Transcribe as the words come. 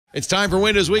It's time for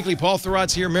Windows Weekly. Paul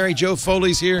Thurrott's here. Mary Jo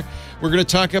Foley's here. We're going to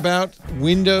talk about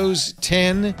Windows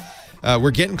 10.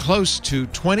 We're getting close to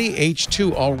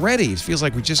 20H2 already. It feels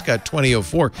like we just got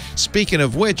 2004. Speaking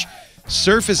of which,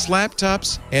 Surface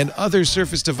laptops and other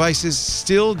Surface devices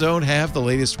still don't have the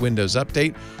latest Windows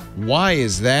update. Why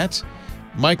is that?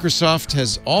 Microsoft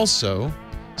has also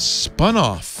spun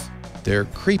off their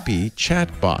creepy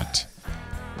chatbot.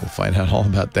 We'll find out all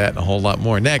about that and a whole lot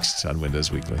more next on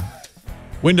Windows Weekly.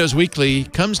 Windows Weekly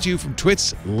comes to you from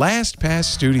Twit's LastPass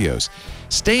Studios.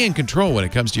 Stay in control when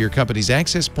it comes to your company's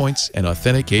access points and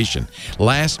authentication.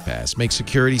 LastPass makes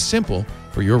security simple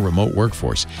for your remote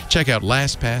workforce. Check out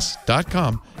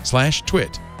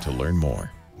lastpass.com/twit to learn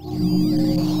more.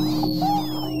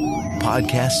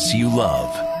 Podcasts you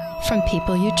love. From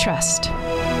people you trust.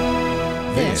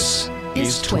 This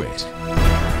is Twit.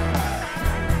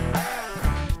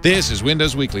 This is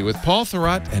Windows Weekly with Paul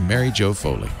Thurrott and Mary Jo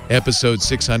Foley. Episode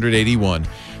 681.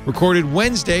 Recorded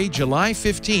Wednesday, July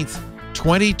 15th,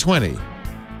 2020.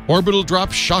 Orbital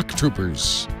drops shock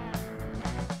troopers.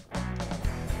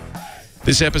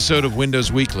 This episode of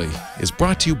Windows Weekly is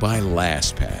brought to you by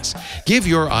LastPass. Give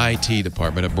your IT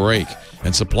department a break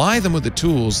and supply them with the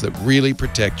tools that really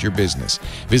protect your business.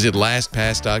 Visit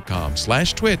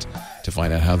lastpass.com/twit to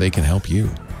find out how they can help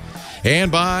you.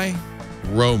 And by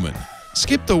Roman.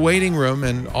 Skip the waiting room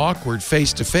and awkward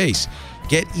face-to-face.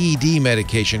 Get ED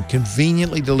medication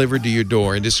conveniently delivered to your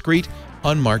door in discreet,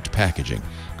 unmarked packaging.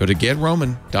 Go to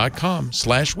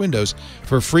getroman.com/windows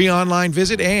for a free online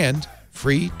visit and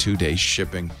free 2-day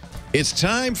shipping. It's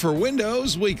time for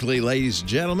Windows Weekly, ladies and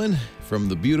gentlemen, from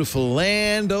the beautiful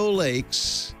Land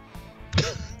O'Lakes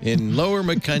in Lower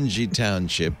Macungie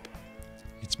Township.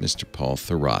 It's Mr. Paul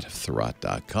Thurrott of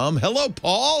Thurrott.com. Hello,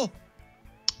 Paul.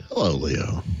 Hello,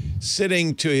 Leo.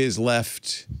 Sitting to his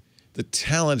left, the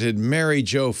talented Mary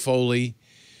Jo Foley.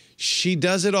 She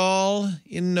does it all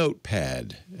in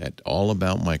Notepad at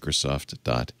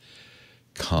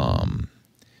allaboutmicrosoft.com.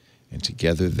 And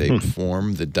together they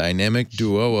form the dynamic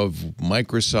duo of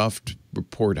Microsoft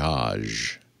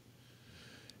Reportage.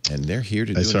 And they're here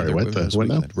to do Reportage.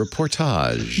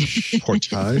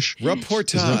 Portage?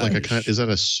 Reportage. Is that like is that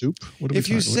a soup? What if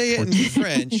you say it in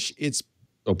French, it's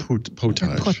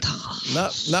potage.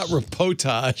 Not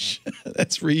reportage.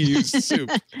 That's reused soup.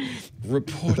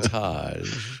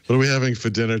 Reportage. What are we having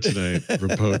for dinner tonight?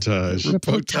 Reportage.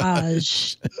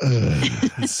 Reportage.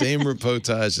 Same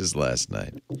reportage as last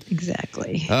night.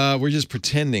 Exactly. We're just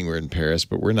pretending we're in Paris,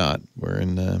 but we're not. We're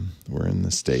in the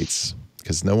States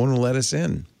because no one will let us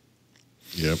in.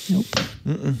 Yep. Nope.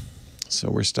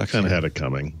 So we're stuck. Kind of had it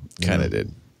coming. Kind of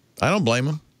did. I don't blame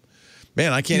them.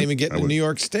 Man, I can't even get into New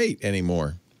York State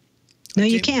anymore. No,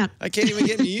 you can't. I can't even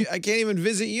get into I can't even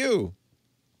visit you.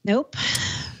 Nope.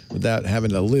 Without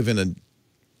having to live in a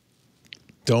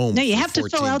dome. No, you have to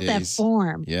 14 fill out days. that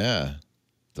form. Yeah.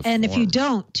 And if you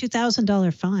don't,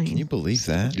 $2,000 fine. Can you believe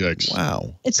that? Yikes.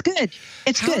 Wow. It's good.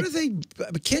 It's good. How do they?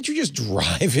 Can't you just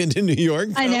drive into New York?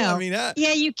 I know. I mean,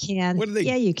 yeah, you can. What are they?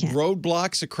 Yeah, you can.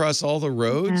 Roadblocks across all the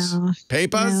roads. No.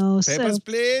 Papers, No, papers,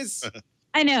 please.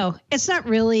 I know it's not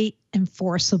really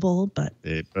enforceable, but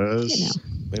Papers. you know,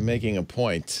 They're making a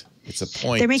point. It's a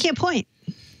point. they're making a point.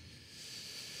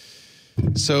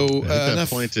 So I think that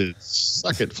point is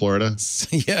suck it, Florida.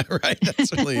 Yeah, right.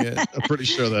 That's really it. I'm pretty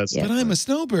sure that's. But I'm a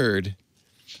snowbird.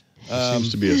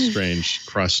 Seems to be a strange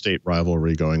cross-state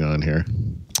rivalry going on here.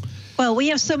 Well, we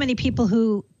have so many people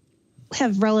who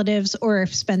have relatives or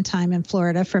spend time in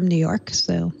Florida from New York,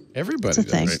 so Everybody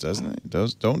thing. does, doesn't it?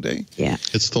 Don't they? yeah,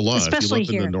 It's the law. Especially if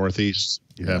you live here. in the Northeast,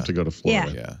 you have to go to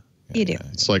Florida. Yeah. you do.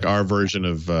 It's like our version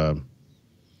of what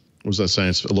was that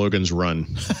science? Logan's Run.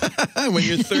 When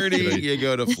you're 30, you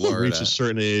go to You Florida. reach a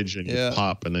certain age and Yeah. you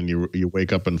pop, and then you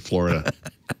wake up in Florida.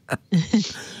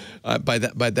 By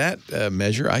that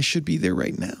measure, I should be there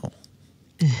right now.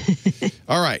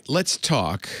 All right, let's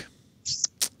talk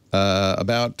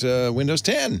about Windows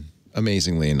 10.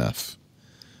 Amazingly enough,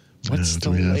 what's the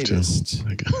latest?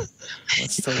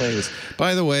 What's the latest?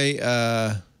 By the way,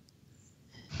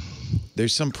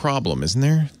 there's some problem, isn't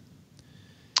there?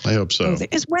 I hope so.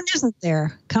 When isn't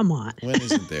there? Come on. When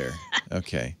isn't there?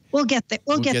 Okay. We'll get there.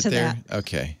 We'll get to there. that.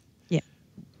 Okay. Yeah.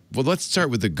 Well, let's start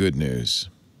with the good news.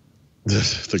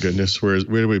 The goodness. Where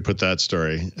do we put that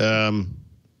story?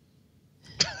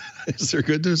 Is there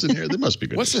good news in here? There must be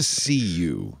good What's news. a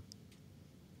CU?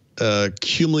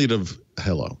 Cumulative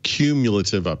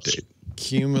update.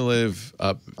 Cumulative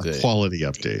update. Quality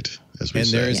update, as we And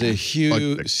say. there's a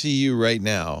huge CU right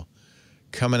now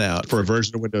coming out for a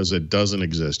version of Windows that doesn't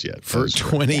exist yet. for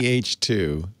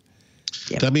 20H2.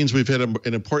 Yep. That means we've hit an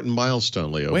important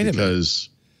milestone, Leo. Wait a minute. because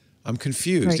I'm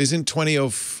confused. Right. Isn't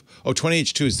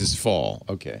 20H2 is this fall?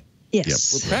 Okay.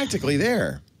 Yes. We're practically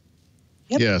there.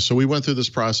 Yep. Yeah, so we went through this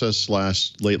process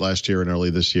late last year and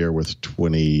early this year with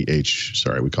we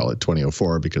call it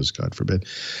 2004 because God forbid.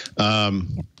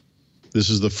 This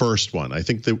is the first one. I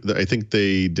think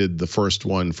they did the first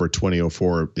one for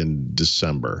 2004 in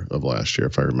December of last year,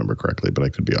 if I remember correctly, but I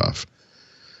could be off.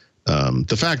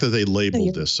 The fact that they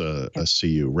labeled this a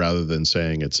CU rather than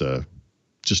saying it's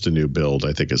just a new build,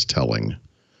 I think is telling.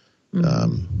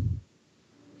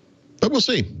 But we'll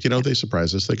see. They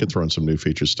surprise us. They could throw in some new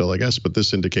features still, I guess. But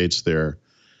this indicates they're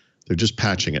just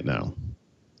patching it now.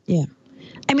 Yeah.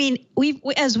 I mean,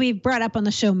 as we've brought up on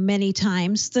the show many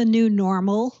times, the new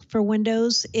normal for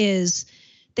Windows is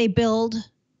they build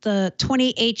the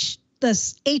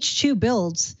H2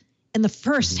 builds in the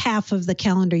first half of the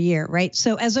calendar year, right?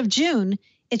 So as of June,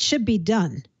 it should be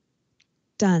done,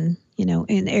 in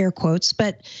air quotes.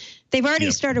 But they've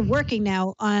already started working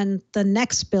now on the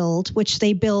next build, which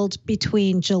they build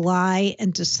between July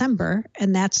and December,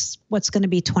 and that's what's going to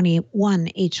be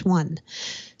 21H1.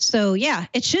 So yeah,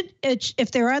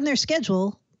 if they're on their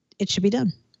schedule, it should be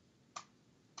done.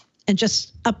 And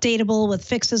just updatable with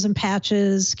fixes and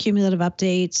patches, cumulative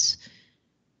updates,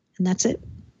 and that's it.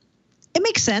 It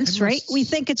makes sense, right? We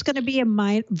think it's going to be a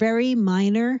very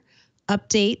minor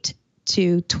update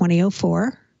to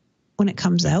 2004 when it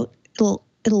comes out. It'll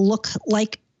look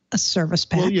like a service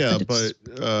pack. Well, yeah, but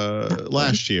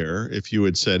last year, if you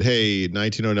had said, hey,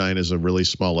 1909 is a really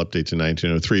small update to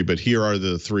 1903, but here are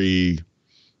the 3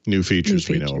 new features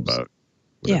we know about,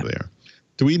 whatever they are.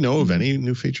 Do we know of any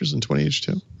new features in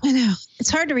 20H2? I know. It's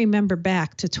hard to remember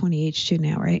back to 20H2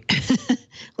 now, right?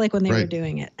 Like when they were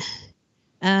doing it.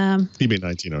 You mean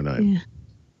 1909? Yeah.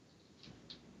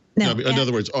 No, in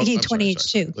other words,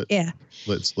 20H2. Yeah.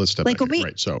 Let's step back.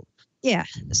 Right. So. Yeah.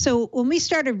 So when we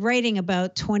started writing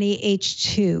about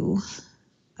 20H2,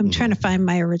 I'm trying to find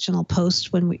my original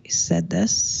post when we said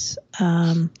this.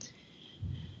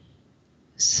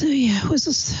 So yeah, was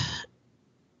this?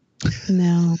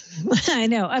 No, I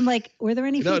know. I'm like, were there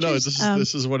any features? No,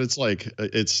 this is what it's like.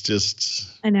 It's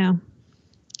just. I know.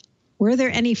 Were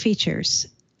there any features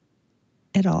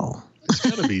at all?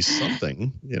 There's got to be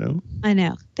something, I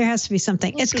know. There has to be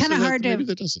something. Well, it's kind of hard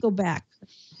to go back.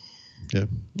 Yeah.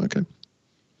 Okay.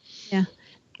 Yeah.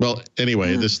 Well,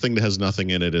 anyway, this thing that has nothing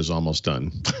in it is almost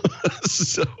done.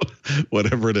 So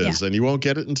whatever it is. And you won't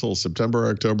get it until September or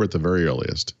October at the very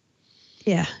earliest.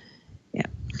 Yeah. Yeah.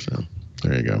 So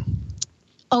there you go.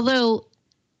 Although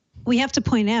we have to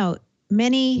point out,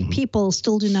 many people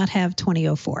still do not have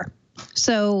 2004.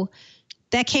 So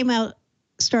that came out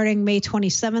starting May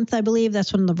 27th, I believe.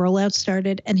 That's when the rollout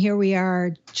started. And here we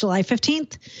are, July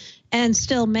 15th. And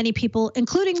still many people,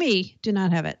 including me, do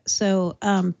not have it. So,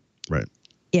 right.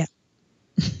 Yeah.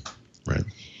 Right.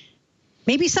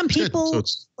 Maybe some people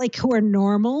who are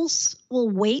normals will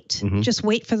wait, just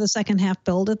wait for the second half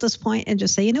build at this point and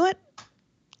just say, you know what?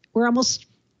 We're almost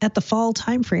at the fall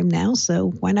time frame now,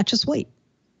 so why not just wait?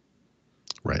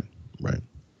 Right.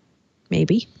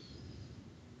 Maybe.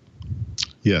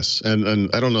 Yes. And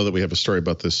I don't know that we have a story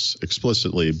about this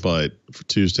explicitly, but for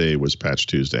Tuesday was Patch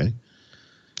Tuesday.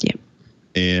 Yep.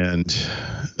 And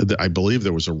I believe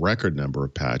there was a record number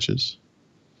of patches.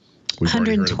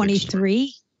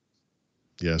 123.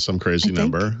 Yeah, some crazy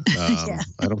number. I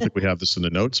don't think we have this in the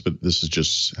notes, but this is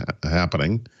just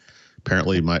happening.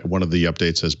 Apparently, one of the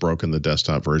updates has broken the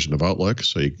desktop version of Outlook,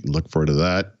 so you can look forward to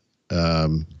that.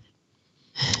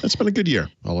 It's been a good year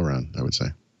all around, I would say.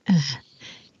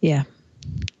 Yeah.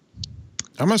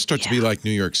 I must start to be like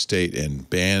New York State and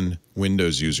ban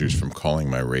Windows users from calling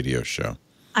my radio show.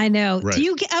 I know. Right.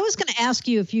 I was going to ask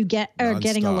you if you are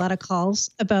getting a lot of calls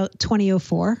about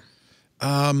 2004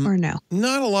 or no?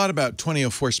 Not a lot about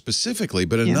 2004 specifically,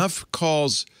 but enough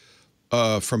calls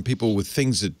from people with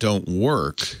things that don't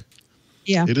work.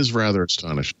 Yeah. It is rather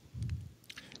astonishing.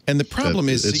 And the problem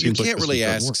is that you can't really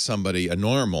ask somebody, a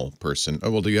normal person, oh,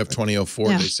 well, do you have 2004?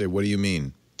 They say, what do you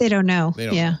mean? They don't know. They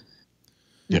don't know. Yeah.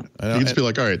 You can just be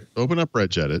like, all right, open up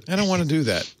Regedit. I don't want to do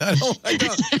that. I don't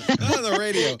not on the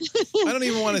radio. I don't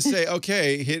even want to say,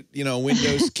 okay, hit,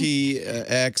 Windows key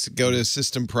X, go to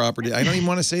system property. I don't even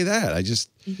want to say that. I just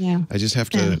have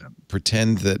to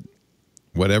pretend that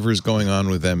whatever's going on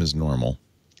with them is normal,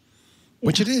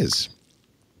 which it is.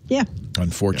 Yeah.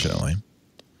 Unfortunately.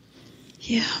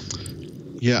 Yeah.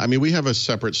 Yeah. I mean, we have a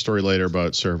separate story later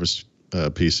about Surface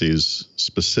PCs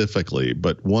specifically,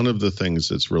 but one of the things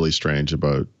that's really strange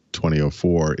about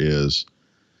 2004 is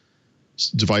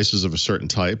devices of a certain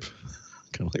type,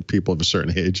 kind of like people of a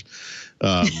certain age,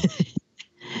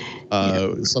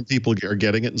 Some people are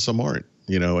getting it and some aren't,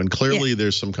 and clearly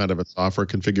there's some kind of a software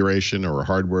configuration or a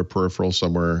hardware peripheral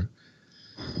somewhere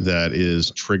that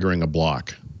is triggering a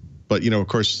block. But, of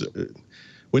course,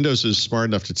 Windows is smart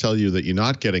enough to tell you that you're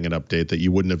not getting an update that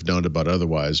you wouldn't have known about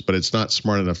otherwise, but it's not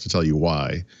smart enough to tell you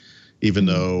why, even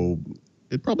though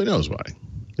it probably knows why,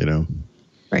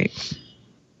 Right.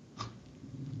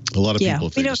 A lot of people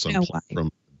think it's unplugged from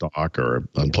a dock or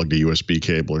unplugged a USB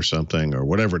cable or something or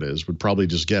whatever it is, would probably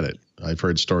just get it. I've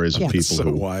heard stories of people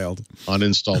who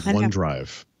uninstalled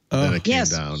OneDrive. Then it came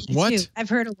down. What? I've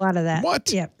heard a lot of that.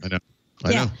 What? Yep.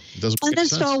 I know. It doesn't make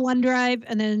sense. Uninstall OneDrive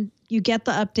and then you get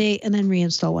the update and then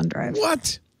reinstall OneDrive.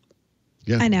 What?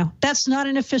 Yeah. I know. That's not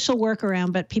an official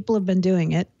workaround, but people have been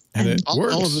doing it. And it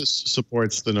works. All of this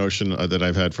supports the notion that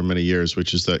I've had for many years,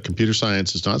 which is that computer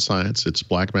science is not science. It's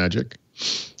black magic.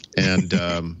 And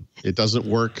it doesn't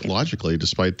work logically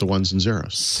despite the ones and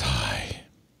zeros. Sigh.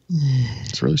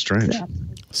 It's really strange.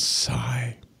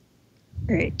 Sigh.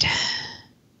 Great.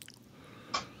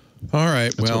 All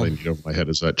right. That's what I need over my head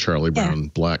is that Charlie Brown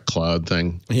black cloud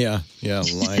thing. Yeah.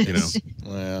 Like,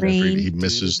 he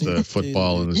misses the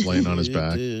football and is laying on his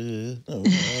back.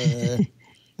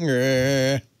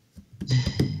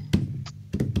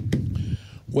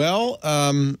 Well,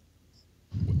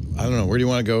 I don't know. Where do you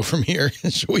want to go from here?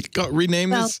 Should we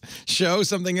rename this show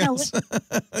something else?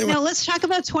 No, let's talk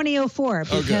about 2004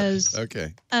 because So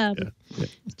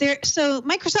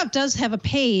Microsoft does have a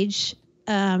page,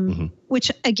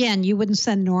 which again you wouldn't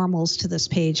send normals to this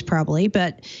page probably,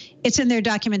 but it's in their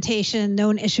documentation,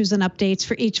 known issues and updates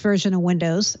for each version of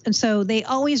Windows, and so they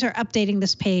always are updating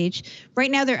this page. Right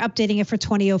now they're updating it for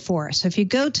 2004. So if you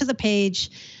go to the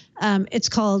page. It's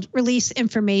called Release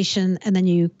Information, and then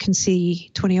you can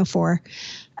see 2004.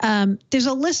 There's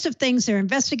a list of things they're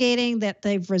investigating that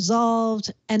they've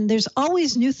resolved, and there's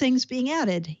always new things being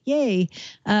added,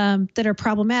 that are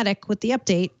problematic with the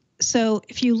update. So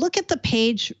if you look at the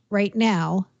page right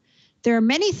now, there are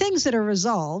many things that are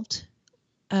resolved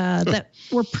that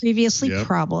were previously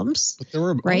problems. But there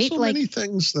were also many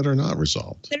things that are not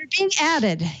resolved. That are being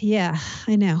added. Yeah,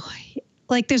 I know.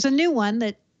 Like there's a new one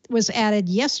that was added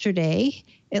yesterday,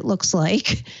 it looks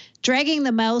like. Dragging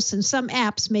the mouse in some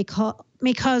apps may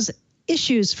cause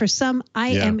issues for some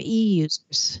IME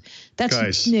users. That's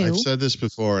Guys, new. I've said this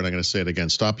before, and I'm going to say it again.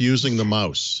 Stop using the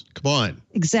mouse. Come on.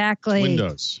 Exactly.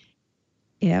 Windows.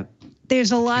 Yep.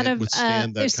 There's a lot of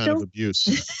withstand that kind of abuse.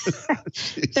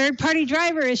 Third-party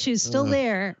driver issues still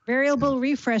there. Variable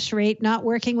refresh rate not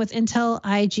working with Intel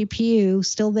iGPU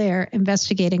still there.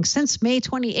 Investigating since May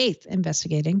 28th.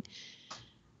 Investigating.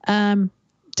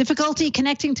 Difficulty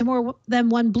connecting to more than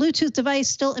one Bluetooth device,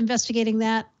 still investigating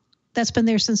that. That's been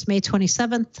there since May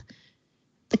 27th.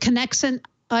 The Connexent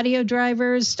audio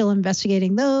drivers, still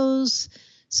investigating those.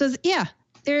 So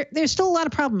there's still a lot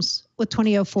of problems with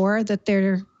 2004 that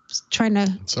they're trying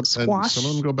to squash. Some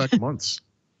of them go back months.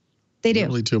 They do.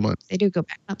 Nearly 2 months. They do go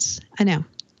back months. I know.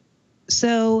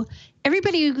 So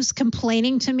everybody who's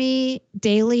complaining to me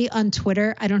daily on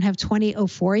Twitter, I don't have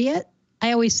 2004 yet.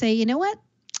 I always say, you know what?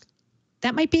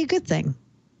 That might be a good thing,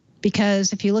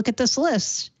 because if you look at this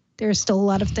list, there's still a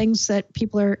lot of things that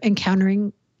people are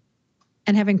encountering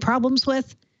and having problems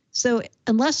with. So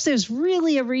unless there's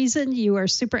really a reason you are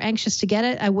super anxious to get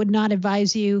it, I would not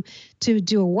advise you to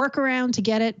do a workaround to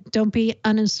get it. Don't be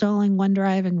uninstalling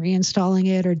OneDrive and reinstalling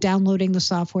it or downloading the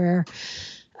software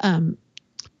and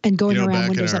going around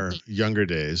Windows. Back in our younger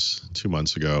days, 2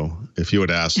 months ago, if you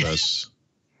had asked us,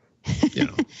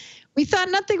 we thought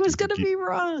nothing was going to be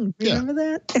wrong. Remember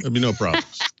that? There'd be no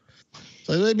problems.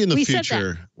 So maybe in the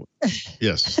future,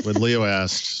 yes, when Leo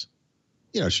asks,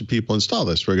 should people install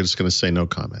this? We're just going to say no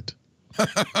comment.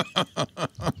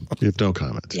 We have no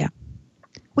comment. Yeah.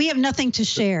 We have nothing to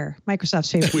share.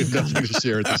 Microsoft's favorite. We have nothing to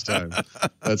share at this time.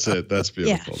 That's it. That's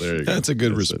beautiful. There you go. That's a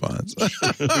good response.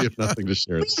 We have nothing to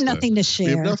share. We have nothing to share.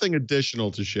 We have nothing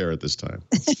additional to share at this time.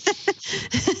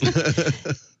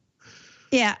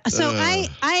 Yeah. So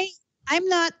I'm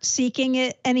not seeking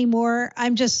it anymore.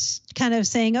 I'm just kind of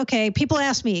saying, okay, people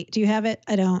ask me, do you have it?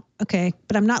 I don't. Okay.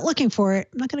 But I'm not looking for it.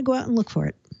 I'm not going to go out and look for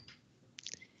it.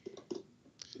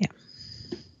 Yeah.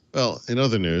 Well, in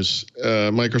other news,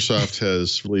 Microsoft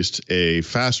has released a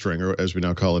fast ring, or as we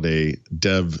now call it, a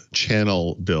dev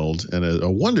channel build, and a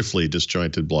wonderfly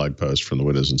disjointed blog post from the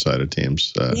Windows Insider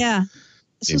teams. Yeah.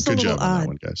 This was a little odd. On that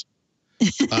one, guys.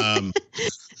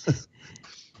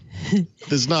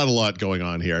 There's not a lot going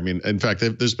on here. I mean, in fact,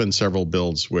 there's been several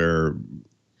builds where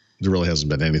there really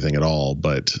hasn't been anything at all,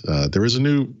 but there is a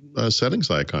new settings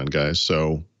icon, guys.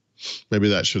 So maybe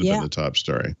that should have been the top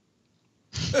story.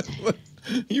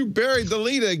 You buried the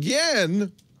lead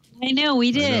again. I know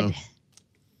we did. know.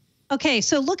 Okay,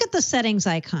 so look at the settings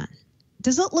icon.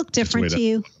 Does it look different to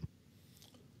you?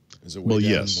 Is it way down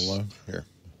yes. below? Here.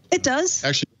 It does.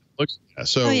 Actually, it looks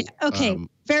so. Oh, yeah. Okay.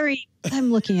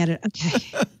 I'm looking at it.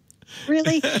 Okay.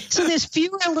 Really? So there's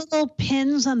fewer little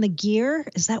pins on the gear.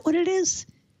 Is that what it is?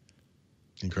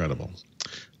 Incredible.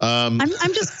 I'm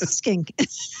just asking.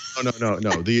 No.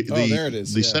 There it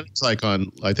is. The settings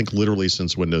icon, I think, literally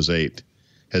since Windows 8,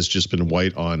 has just been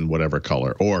white on whatever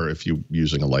color, or if you're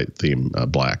using a light theme,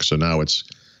 black. So now it's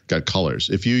got colors.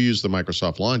 If you use the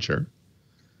Microsoft Launcher,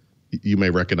 you may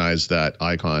recognize that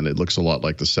icon. It looks a lot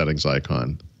like the settings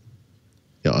icon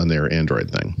on their Android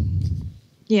thing.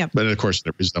 Yeah. But of course,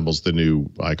 it resembles the new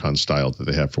icon style that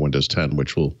they have for Windows 10,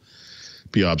 which will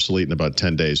be obsolete in about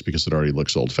 10 days because it already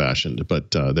looks old-fashioned.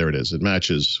 But there it is. It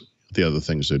matches the other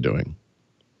things they're doing.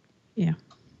 Yeah.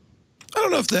 I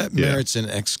don't know if that merits an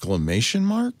exclamation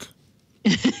mark.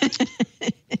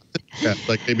 Yeah,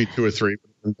 like maybe 2 or 3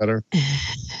 would be better.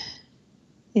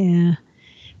 Yeah.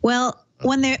 Well,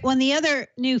 when the other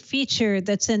new feature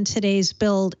that's in today's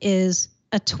build is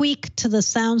a tweak to the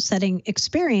sound setting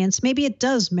experience, maybe it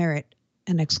does merit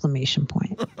an exclamation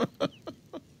point.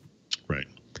 Right.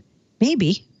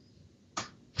 Maybe. I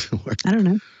don't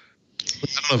know. I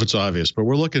don't know if it's obvious, but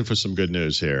we're looking for some good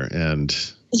news here, and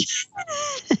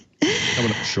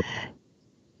coming up short.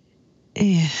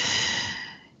 Yeah.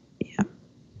 Yeah.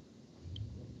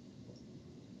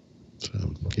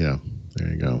 So yeah, there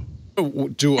you go.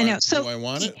 Do I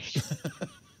want it?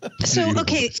 So,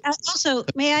 okay. Also,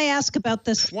 may I ask about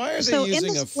this? Why are they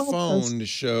using a phone to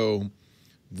show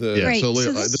the? Yeah. Right, So,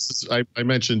 so this is I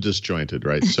mentioned disjointed,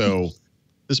 right? So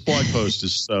this blog post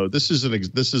is this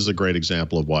is a great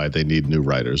example of why they need new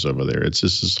writers over there. This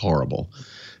is horrible.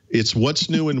 It's what's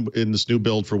new in this new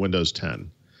build for Windows 10.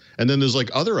 And then there's like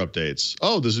other updates.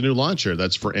 Oh, there's a new launcher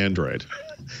that's for Android.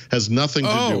 Has nothing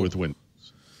to do with Windows.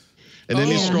 And then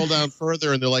you scroll down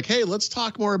further and they're like, hey, let's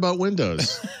talk more about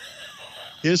Windows.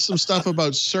 Here's some stuff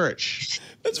about search.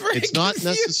 That's very It's not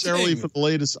confusing. necessarily for the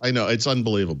latest. I know. It's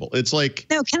unbelievable. It's like.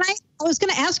 No, I was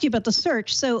going to ask you about the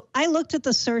search. So I looked at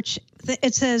the search.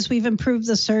 It says we've improved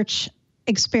the search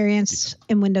experience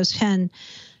in Windows 10.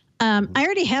 I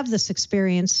already have this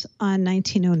experience on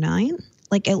 1909.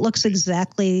 Like it looks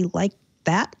exactly like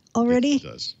that already. It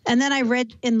does. And then I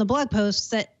read in the blog post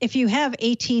that if you have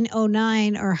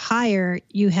 1809 or higher,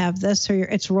 you have this, or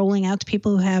it's rolling out to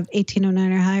people who have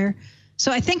 1809 or higher.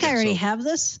 So I think I already have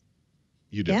this.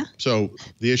 You do. Yeah? So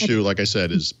the issue, like I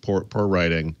said, is poor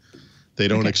writing. They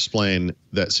don't explain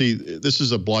that. See, this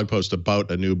is a blog post about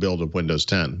a new build of Windows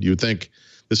 10. You would think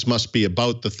this must be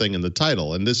about the thing in the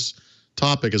title. And this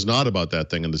topic is not about that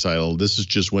thing in the title. This is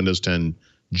just Windows 10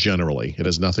 generally. It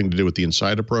has nothing to do with the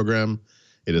Insider program.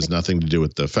 It has nothing to do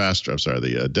with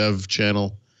the dev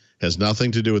channel. It has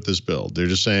nothing to do with this build. They're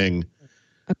just saying,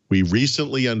 we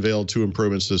recently unveiled 2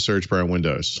 improvements to the search bar on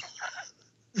Windows.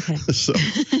 Okay. So,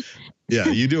 yeah,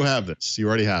 you do have this. You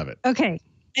already have it. Okay.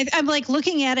 I'm like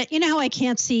looking at it. You know how I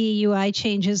can't see UI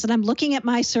changes, and I'm looking at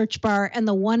my search bar and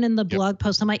the one in the blog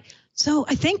post. I'm like, so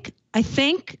I think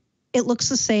it looks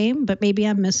the same, but maybe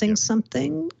I'm missing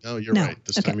something. No, you're right.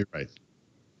 This time you're right.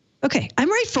 Okay, I'm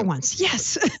right for once.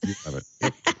 Yes. You have it.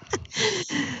 Yep.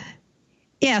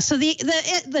 Yeah. So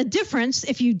the difference,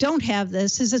 if you don't have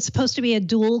this, is it's supposed to be a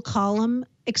dual column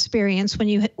experience when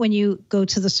you go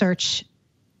to the search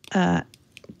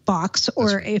box,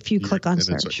 or if you click on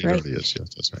search, it right? already is.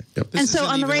 Yes, that's right. Yep. And so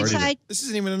on the right side, this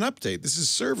isn't even an update. This is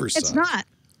server side. it's not.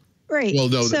 Right. Well,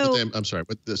 no, So, I'm sorry.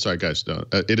 But sorry, guys. No,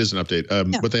 it is an update.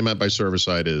 What they meant by server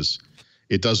side is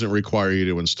it doesn't require you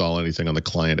to install anything on the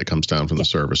client. It comes down from the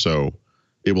server. So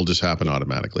it will just happen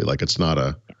automatically. Like there's not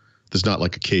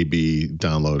like a KB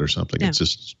download or something. It's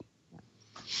just.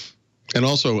 And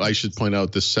also, I should point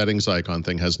out this settings icon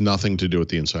thing has nothing to do with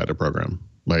the Insider program,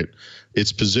 right?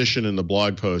 Its position in the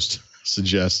blog post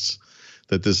suggests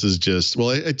that this is just, well,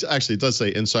 it does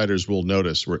say insiders will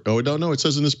notice. No, it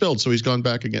says in this build, so he's gone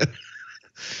back again.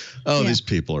 These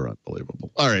people are unbelievable.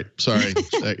 All right, sorry.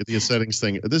 The settings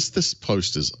thing, this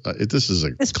post is, this is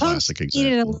a classic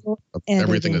example of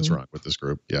everything that's wrong with this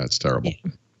group. Yeah, it's terrible.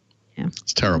 Yeah.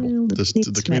 It's terrible.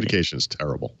 The communication is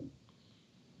terrible.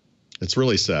 It's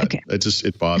really sad. Okay.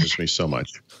 It bothers me so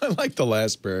much. I like the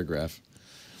last paragraph.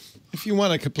 If you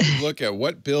want a complete look at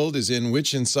what build is in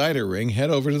which Insider ring,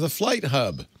 head over to the Flight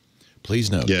Hub.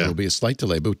 Please note there will be a slight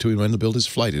delay between when the build is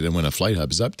flighted and when a Flight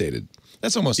Hub is updated.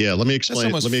 That's almost Let me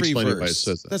explain. Let me explain why it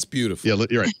says that. That's beautiful. Yeah,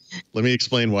 you're right. Let me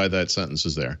explain why that sentence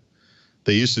is there.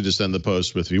 They used to just end the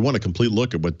post with, if you want a complete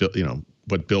look at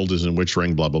what build is in which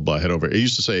ring, blah blah blah. Head over. It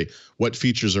used to say what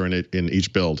features are in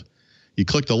each build. You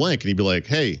click the link and you'd be like,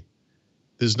 hey,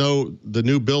 the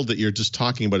new build that you're just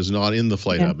talking about is not in the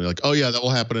Flight Hub. And you're like, oh yeah, that will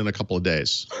happen in a couple of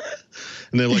days.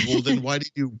 And they're like, well, then why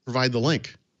did you provide the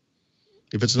link?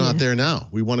 If it's not there now,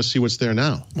 we want to see what's there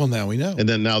now. Well, now we know. And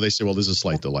then now they say, well, there's a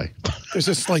slight delay. There's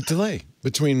a slight delay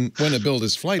between when a build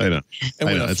is Flight Hub and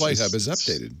when a Flight Hub is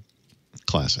updated.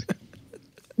 Classic.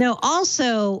 No,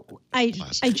 also, I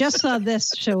just saw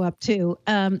this show up too.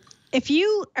 If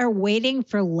you are waiting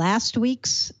for last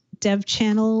week's dev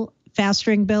channel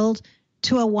fastering build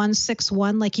to a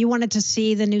 161, like you wanted to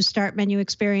see the new start menu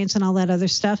experience and all that other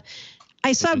stuff,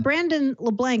 I saw Brandon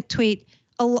LeBlanc tweet,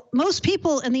 most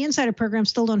people in the Insider program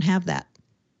still don't have that.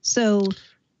 So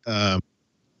was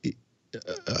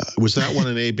that one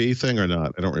an AB thing or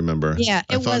not? I don't remember. Yeah,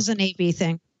 it was an AB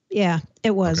thing. Yeah,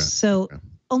 it was. Okay. So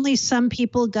only some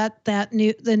people got that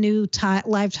the new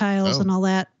live tiles and all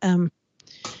that.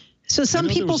 So some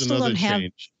people still don't have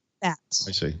that.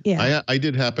 I see. Yeah, I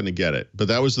did happen to get it, but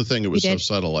that was the thing. It was so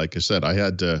subtle. Like I said, I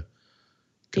had to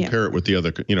compare it with the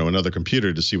other, another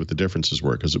computer to see what the differences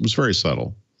were because it was very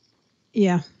subtle.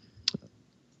 Yeah.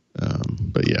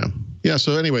 But yeah.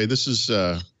 So anyway, this is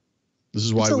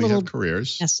why we have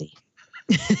careers. Messy.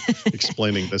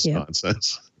 Explaining this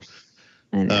nonsense.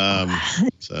 I know.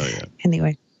 So yeah.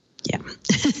 Anyway, yeah.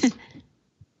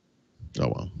 Oh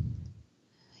well.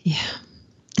 Yeah.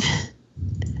 Oh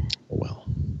well.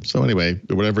 So anyway,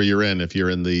 whatever you're in, if you're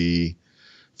in the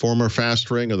former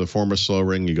fast ring or the former slow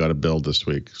ring, you got to build this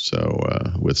week. So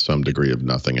with some degree of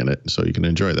nothing in it, so you can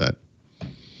enjoy that.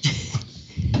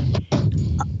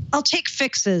 I'll take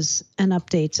fixes and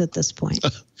updates at this point.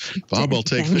 Bob will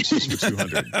take fixes for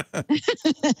 200.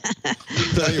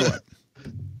 Tell you what.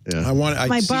 Yeah.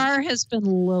 My bar has been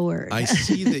lowered. I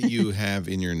see that you have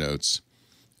in your notes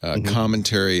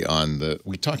commentary on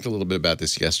we talked a little bit about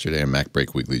this yesterday on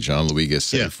MacBreak Weekly. Jean-Louis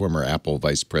Gassée, former Apple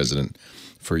vice president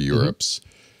for Europe's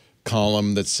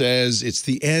column that says it's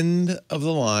the end of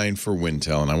the line for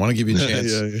Wintel. And I want to give you a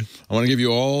chance. I want to give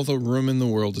you all the room in the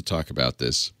world to talk about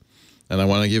this. And I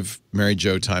want to give Mary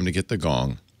Jo time to get the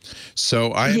gong.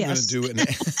 So I'm going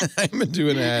to do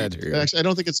an ad here. Actually, I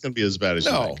don't think it's going to be as bad as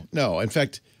you think. No. In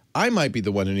fact, I might be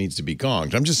the one who needs to be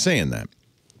gonged. I'm just saying that.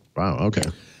 Wow. Okay.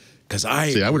 Because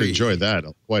I would enjoy that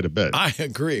quite a bit. I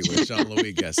agree with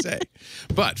Jean-Louis Gassée.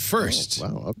 But first,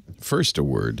 first a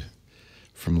word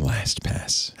from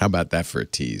LastPass. How about that for a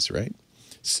tease, right?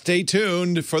 Stay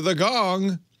tuned for the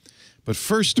gong. But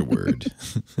first, a word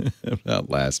about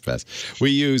LastPass.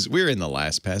 We're in the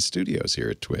LastPass studios here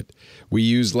at Twit. We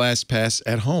use LastPass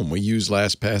at home. We use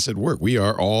LastPass at work. We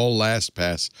are all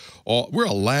LastPass. We're a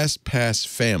LastPass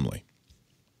family.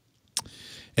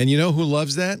 And you know who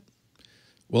loves that?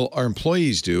 Well, our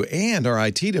employees do, and our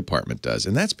IT department does.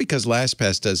 And that's because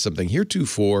LastPass does something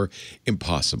heretofore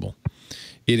impossible.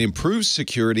 It improves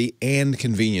security and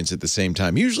convenience at the same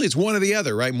time. Usually it's one or the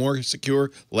other, right? More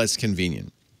secure, less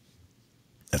convenient.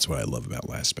 That's what I love about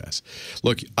LastPass.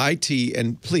 Look, IT,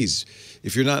 and please,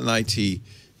 if you're not in IT,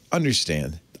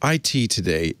 understand, IT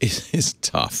today is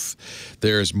tough.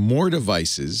 There's more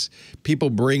devices. People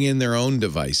bring in their own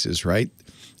devices, right?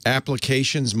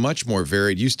 Applications, much more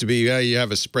varied. Used to be, you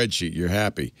have a spreadsheet, you're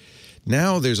happy.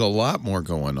 Now there's a lot more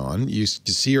going on. You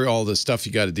see all the stuff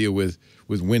you got to deal with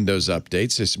Windows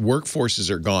updates. Workforces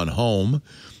are gone home,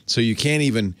 so you can't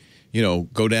even,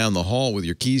 go down the hall with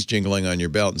your keys jingling on your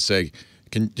belt and say,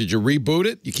 did you reboot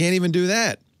it? You can't even do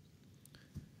that.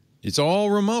 It's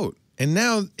all remote. And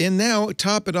now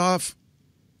top it off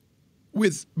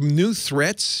with new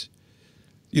threats,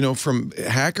 from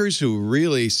hackers who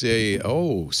really say,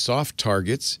 soft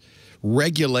targets,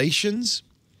 regulations.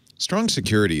 Strong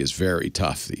security is very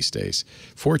tough these days.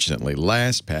 Fortunately,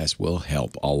 LastPass will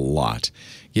help a lot,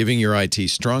 giving your IT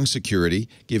strong security,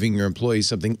 giving your employees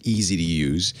something easy to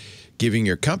use, giving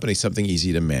your company something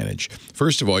easy to manage.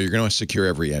 First of all, you're going to secure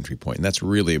every entry point, and that's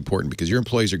really important because your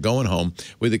employees are going home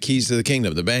with the keys to the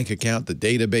kingdom, the bank account, the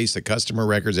database, the customer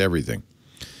records, everything.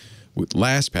 With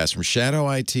LastPass, from shadow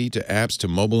IT to apps to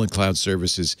mobile and cloud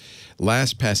services,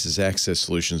 LastPass's access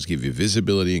solutions give you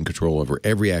visibility and control over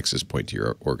every access point to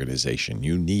your organization.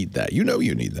 You need that. You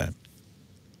need that.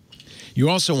 You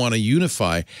also want to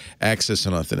unify access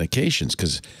and authentications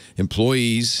because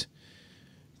employees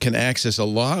can access a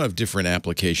lot of different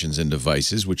applications and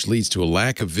devices, which leads to a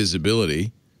lack of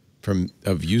visibility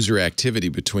of user activity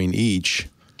between each.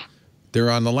 They're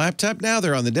on the laptop now.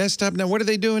 They're on the desktop now. What are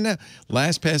they doing now?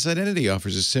 LastPass Identity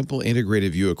offers a simple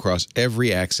integrated view across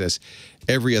every access,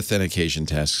 every authentication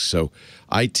task, so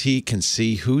IT can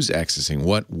see who's accessing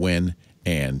what, when,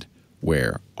 and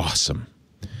where. Awesome.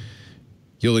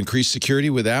 You'll increase security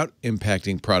without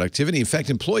impacting productivity. In fact,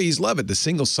 employees love it. The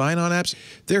single sign-on apps,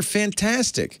 they're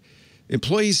fantastic.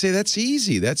 Employees say that's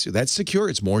easy. That's secure.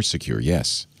 It's more secure.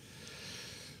 Yes.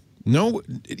 No,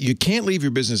 you can't leave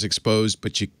your business exposed,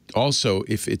 but you also,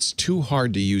 if it's too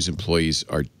hard to use, employees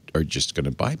are just going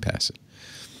to bypass it.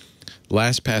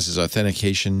 LastPass's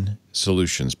authentication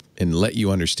solutions and let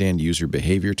you understand user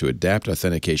behavior to adapt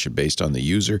authentication based on the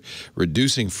user,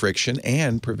 reducing friction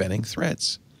and preventing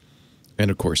threats. And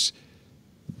of course,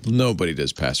 nobody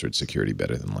does password security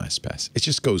better than LastPass. It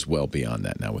just goes well beyond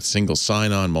that now with single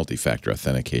sign-on, multi-factor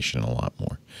authentication, and a lot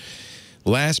more.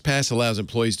 LastPass allows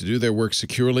employees to do their work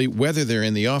securely, whether they're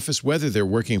in the office, whether they're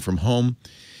working from home.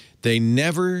 They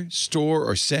never store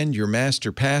or send your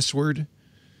master password.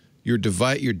 Your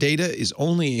data is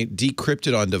only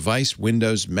decrypted on device,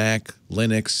 Windows, Mac,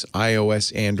 Linux,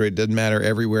 iOS, Android, doesn't matter,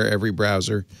 everywhere, every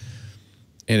browser.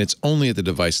 And it's only at the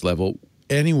device level.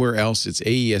 Anywhere else, it's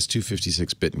AES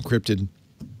 256-bit encrypted.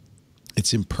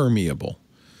 It's impermeable.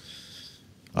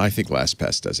 I think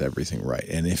LastPass does everything right.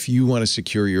 And if you want to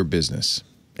secure your business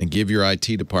and give your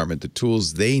IT department the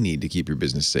tools they need to keep your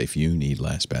business safe, you need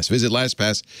LastPass. Visit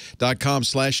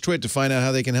LastPass.com/twit to find out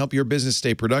how they can help your business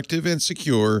stay productive and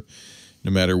secure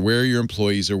no matter where your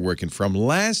employees are working from.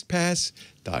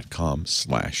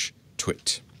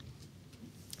 LastPass.com/twit.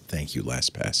 Thank you,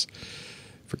 LastPass,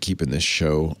 for keeping this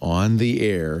show on the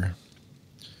air.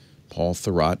 Paul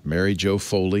Thurrott, Mary Jo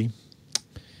Foley.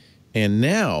 And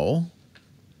now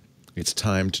it's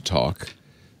time to talk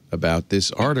about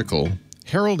this article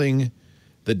heralding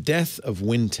the death of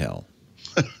Wintel.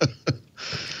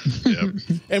 Yep.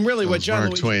 And really what John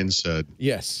Mark Twain said.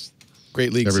 Yes.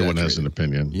 Great league. Everyone has an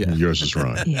opinion. Yeah. Yours is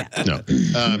wrong. Yeah. No.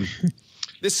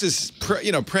 This is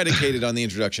predicated on the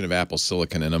introduction of Apple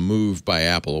Silicon and a move by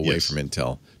Apple away Yes. from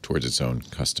Intel towards its own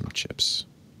custom chips.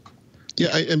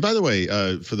 Yeah, and by the way,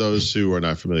 for those who are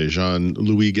not familiar,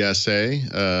 Jean-Louis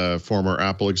Gassée, former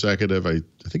Apple executive, I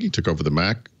think he took over the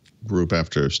Mac group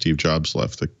after Steve Jobs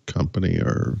left the company,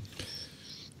 or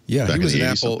yeah, he was at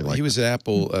 80s, Apple. like he was at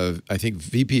Apple. I think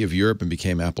VP of Europe and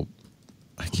became Apple.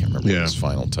 I can't remember what his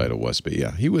final title was, but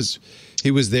yeah, he was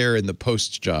there in the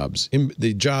post Jobs, in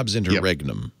the Jobs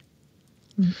interregnum.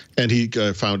 And he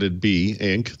founded B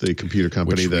Inc., the computer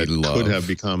company that could have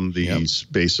become the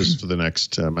basis for the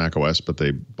next Mac OS, but they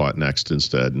bought Next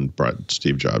instead and brought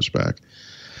Steve Jobs back.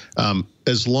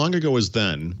 As long ago as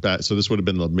then, so this would have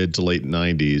been the mid to late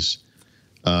 90s,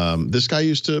 this guy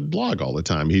used to blog all the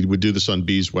time. He would do this on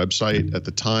B's website at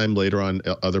the time, later on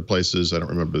other places. I don't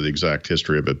remember the exact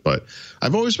history of it, but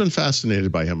I've always been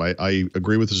fascinated by him. I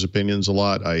agree with his opinions a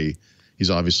lot. He's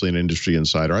obviously an industry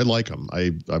insider. I like him.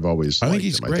 I've always. I think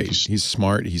he's great. He's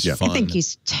smart. He's fun. I think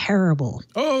he's terrible.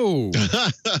 Oh,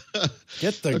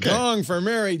 get the gong for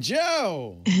Mary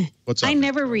Jo. What's up? I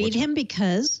never read him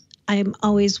because I'm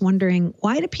always wondering,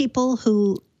 why do people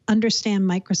who understand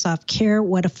Microsoft care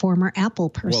what a former Apple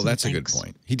person Well, that's thinks? a good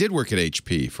point. He did work at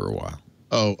HP for a while.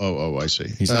 Oh, I see.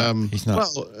 He's not.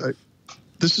 Well,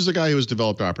 this is a guy who has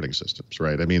developed operating systems,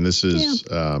 right? I mean, this is.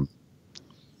 Yeah.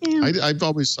 I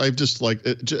don't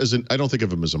think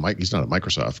of him as he's not a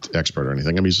Microsoft expert or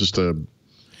anything. I mean, he's just a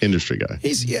industry guy.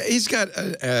 He's got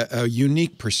a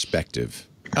unique perspective.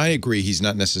 I agree. He's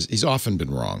not necessarily. He's often been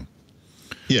wrong.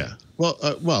 Yeah.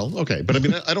 Well, okay, but I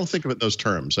mean, I don't think of it in those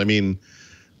terms. I mean,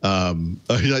 I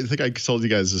think I told you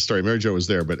guys this story. Mary Jo was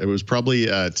there, but it was probably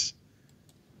at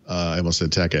I almost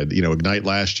said Tech Ed, Ignite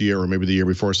last year or maybe the year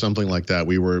before, something like that.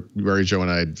 Mary Jo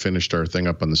and I had finished our thing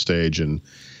up on the stage and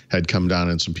had come down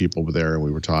and some people were there and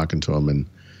we were talking to him, and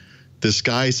this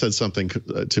guy said something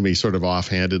to me sort of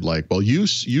offhanded, like, well, you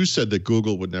said that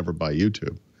Google would never buy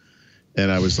YouTube.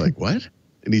 And I was like, what?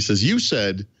 And he says, you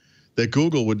said that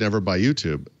Google would never buy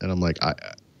YouTube. And I'm like, I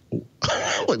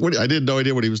didn't no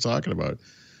idea what he was talking about.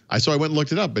 So I went and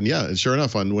looked it up, and yeah, and sure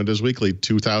enough, on Windows Weekly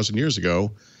 2,000 years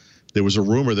ago, there was a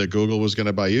rumor that Google was going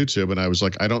to buy YouTube, and I was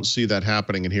like, I don't see that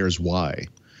happening, and here's why.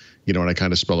 And I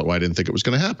kind of spelled it why I didn't think it was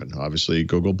going to happen. Obviously,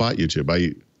 Google bought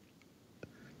YouTube.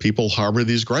 People harbor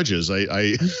these grudges.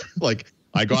 I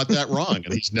got that wrong,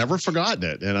 and he's never forgotten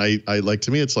it. And I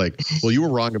to me, it's like, well, you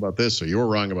were wrong about this, or you were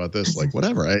wrong about this. Like,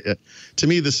 whatever. To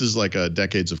me, this is like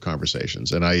decades of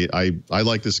conversations, and I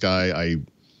like this guy.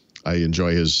 I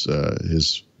enjoy his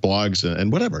blogs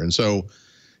and whatever. And so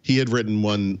he had written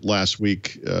one last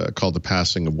week called "The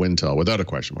Passing of Wintel" without a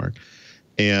question mark.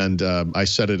 And I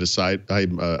set it aside.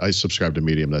 I subscribe to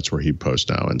Medium. That's where he posts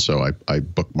now. And so I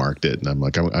bookmarked it. And I'm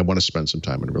like, I want to spend some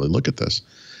time and really look at this.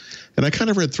 And I kind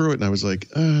of read through it, and I was like,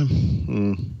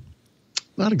 not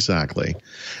exactly.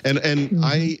 And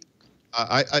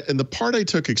And the part I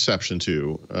took exception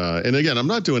to, and again, I'm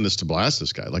not doing this to blast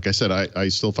this guy. Like I said, I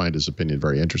still find his opinion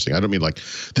very interesting. I don't mean like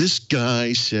this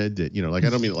guy said that, like I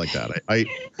don't mean it like that.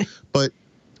 But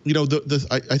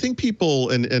I think people,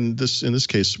 and this in this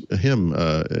case,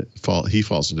 he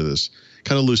falls into this,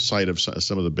 kind of lose sight of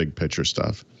some of the big picture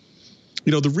stuff.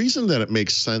 The reason that it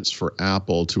makes sense for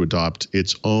Apple to adopt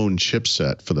its own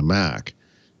chipset for the Mac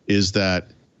is that,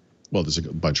 well, there's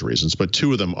a bunch of reasons, but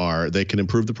two of them are they can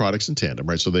improve the products in tandem,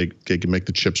 right? So they can make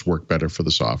the chips work better for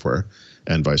the software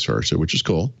and vice versa, which is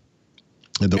cool.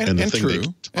 And true.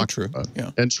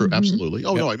 Yeah. And true, absolutely.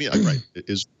 Oh, no, I mean, right, it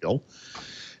is real.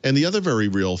 And the other very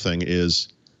real thing is,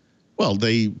 well,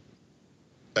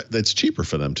 that's cheaper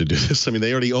for them to do this. I mean,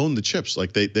 they already own the chips.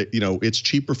 Like it's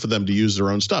cheaper for them to use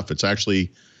their own stuff. It's actually,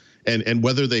 and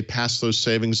whether they pass those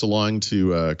savings along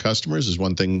to customers is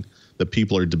one thing that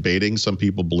people are debating. Some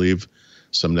people believe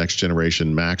some next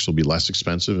generation Macs will be less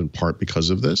expensive in part because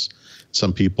of this.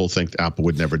 Some people think Apple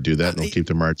would never do that and they'll keep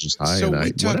their margins high. So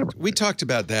we talked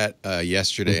about that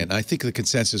yesterday, and I think the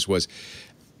consensus was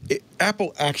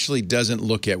Apple actually doesn't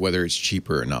look at whether it's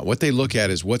cheaper or not. What they look at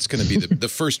is what's going to be the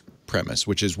first premise,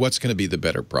 which is what's going to be the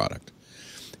better product.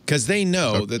 Because they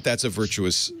know that that's a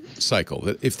virtuous cycle.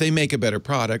 That if they make a better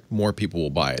product, more people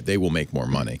will buy it. They will make more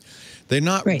money. They're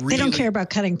not right. They don't care about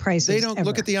cutting prices. They don't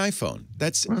look at the iPhone.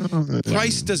 That's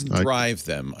price doesn't drive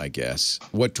them, I guess.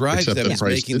 What drives them is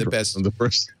making the best.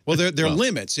 Well, there are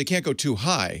limits. They can't go too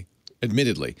high,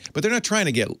 admittedly, but they're not trying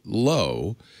to get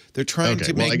low. They're trying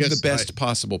to make the best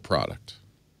possible product.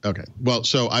 Okay. Well,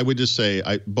 so I would just say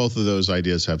both of those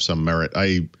ideas have some merit.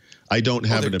 I don't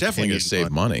have an opinion. They're definitely going to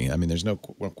save money. I mean, there's no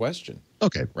question.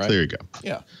 Okay. Right? There you go.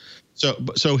 Yeah.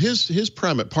 So his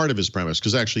premise, part of his premise,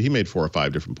 because actually he made 4 or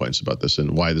 5 different points about this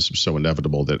and why this was so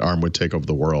inevitable that ARM would take over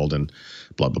the world and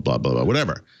blah, blah, blah, blah, blah,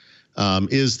 whatever,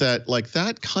 is that like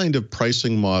that kind of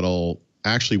pricing model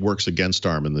actually works against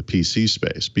ARM in the PC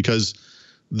space because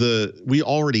we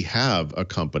already have a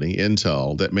company,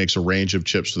 Intel, that makes a range of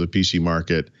chips for the PC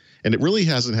market, and it really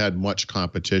hasn't had much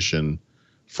competition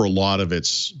for a lot of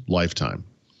its lifetime.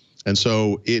 And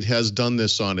so it has done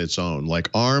this on its own. Like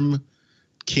ARM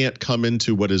can't come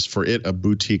into what is for it a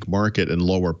boutique market and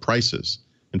lower prices.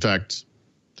 In fact,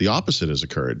 the opposite has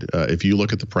occurred. If you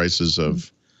look at the prices of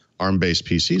ARM-based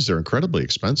PCs, they're incredibly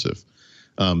expensive.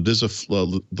 There's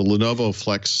the Lenovo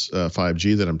Flex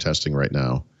 5G that I'm testing right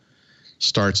now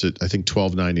starts at, I think,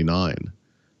 $1299.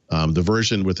 The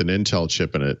version with an Intel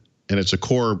chip in it, and it's a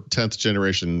Core 10th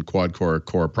generation quad-core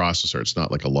processor. It's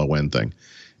not like a low-end thing,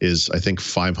 is, I think,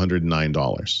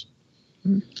 $509.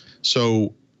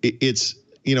 So it's,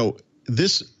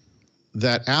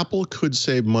 that Apple could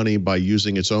save money by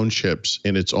using its own chips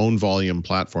in its own volume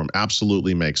platform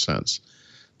absolutely makes sense.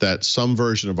 That some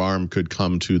version of ARM could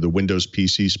come to the Windows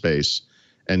PC space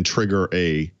and trigger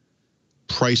a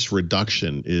price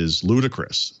reduction is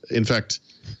ludicrous. In fact,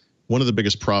 one of the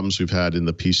biggest problems we've had in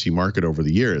the PC market over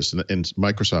the years, and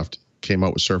Microsoft came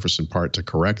out with Surface in part to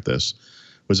correct this,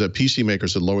 was that PC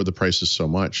makers had lowered the prices so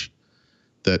much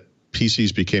that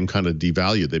PCs became kind of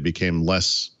devalued. They became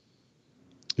less,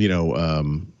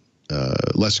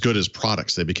 less good as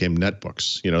products. They became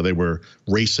netbooks. They were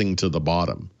racing to the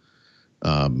bottom.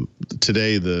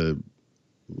 Today, the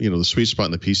sweet spot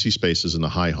in the PC space is in the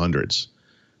high hundreds.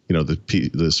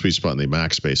 The sweet spot in the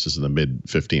Mac space is in the mid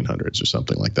 1500s or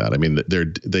something like that. I mean,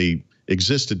 they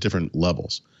exist at different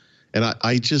levels, and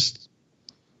I just.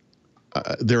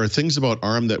 There are things about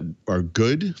ARM that are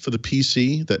good for the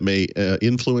PC that may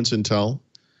influence Intel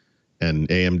and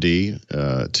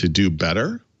AMD to do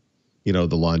better. The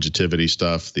longevity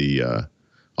stuff, the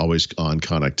always-on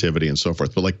connectivity, and so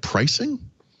forth. But like pricing,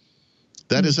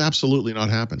 that has absolutely not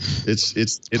happened. It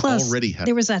Plus, already happened.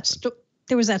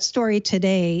 There was that story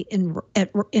today in a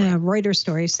Reuters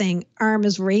story saying ARM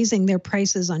is raising their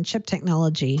prices on chip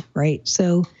technology, right?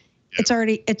 So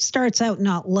it starts out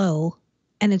not low.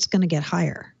 And it's going to get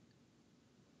higher.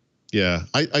 Yeah,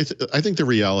 I think the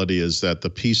reality is that the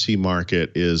PC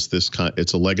market is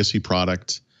it's a legacy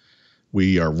product.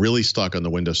 We are really stuck on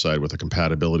the Windows side with a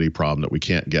compatibility problem that we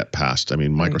can't get past. I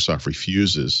mean, Microsoft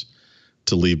refuses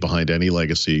to leave behind any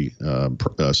legacy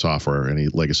software, any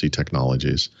legacy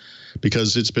technologies,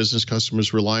 because its business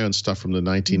customers rely on stuff from the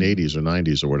 1980s or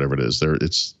 90s or whatever it is.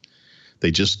 They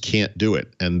just can't do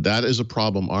it, and that is a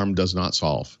problem ARM does not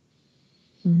solve.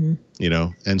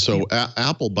 And so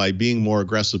Apple, by being more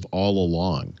aggressive all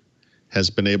along, has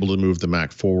been able to move the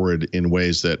Mac forward in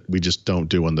ways that we just don't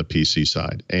do on the PC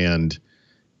side. And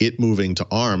it moving to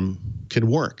ARM can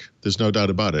work. There's no doubt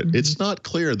about it. It's not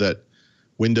clear that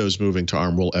Windows moving to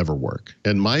ARM will ever work.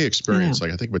 And my experience,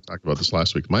 like I think we talked about this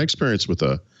last week, my experience with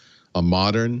a a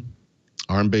modern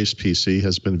ARM-based PC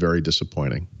has been very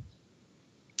disappointing.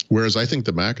 Whereas I think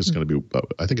the Mac is going to be,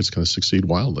 I think it's going to succeed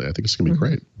wildly. I think it's going to be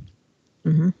great.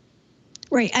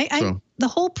 Right. The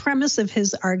whole premise of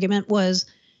his argument was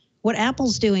what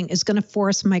Apple's doing is going to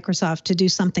force Microsoft to do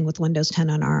something with Windows 10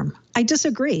 on ARM. I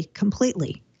disagree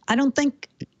completely. I don't think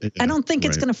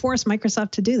it's going to force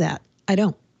Microsoft to do that. I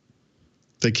don't.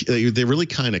 They really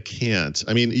kind of can't.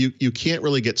 I mean, you can't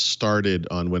really get started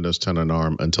on Windows 10 on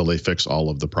ARM until they fix all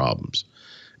of the problems.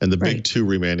 And the big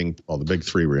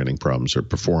three remaining problems are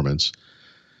performance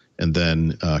and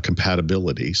then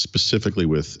compatibility, specifically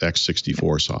with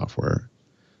x64 software,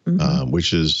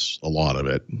 which is a lot of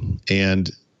it. And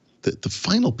the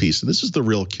final piece, and this is the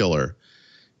real killer,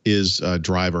 is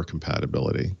driver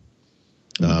compatibility.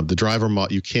 The driver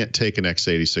you can't take an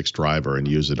x86 driver and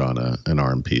use it on an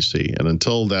ARM PC, and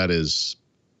until that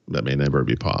may never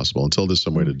be possible. Until there's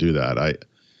some way to do that,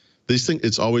 these things,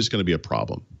 it's always going to be a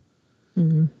problem.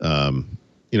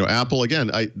 Apple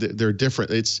again, they're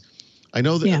different. I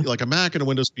know that like a Mac and a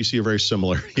Windows PC are very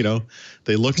similar.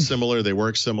 They look similar, they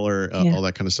work similar, all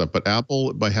that kind of stuff. But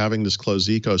Apple, by having this closed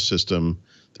ecosystem,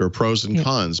 there are pros and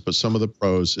cons. But some of the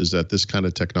pros is that this kind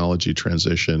of technology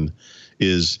transition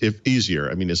is easier.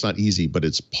 I mean, it's not easy, but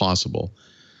it's possible.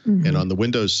 And on the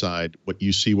Windows side, what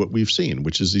we've seen,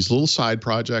 which is these little side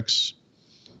projects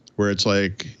where it's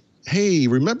like, hey,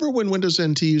 remember when Windows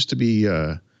NT used to be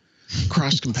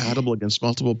cross-compatible against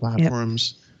multiple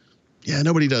platforms? Yeah,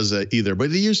 nobody does that either, but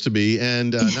it used to be,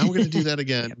 and now we're going to do that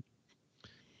again.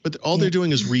 But all they're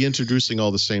doing is reintroducing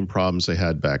all the same problems they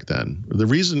had back then. The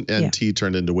reason NT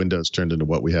turned into Windows, turned into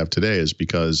what we have today, is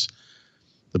because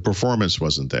the performance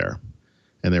wasn't there.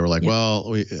 And they were like,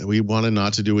 well, we wanted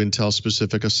not to do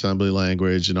Intel-specific assembly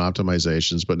language and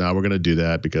optimizations, but now we're going to do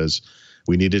that because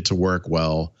we need it to work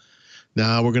well.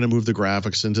 Now we're going to move the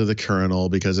graphics into the kernel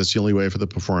because that's the only way for the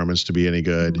performance to be any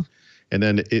good. And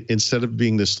then instead of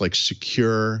being this like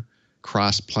secure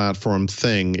cross-platform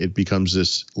thing, it becomes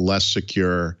this less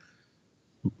secure,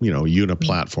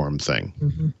 uniplatform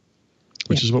thing,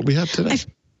 which is what we have today.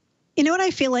 You know what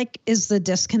I feel like is the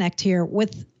disconnect here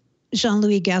with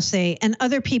Jean-Louis Gassée and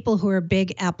other people who are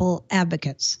big Apple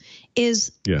advocates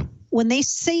is when they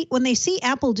see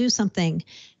Apple do something,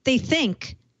 they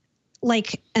think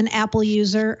like an Apple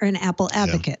user or an Apple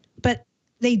advocate, but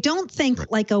they don't think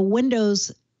like a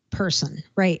Windows person,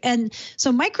 right? And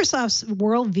so Microsoft's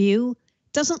worldview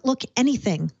doesn't look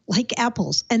anything like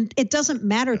Apple's, and it doesn't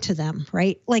matter to them,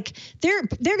 right? Like they're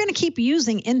going to keep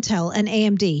using Intel and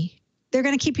AMD. They're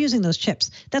going to keep using those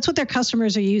chips. That's what their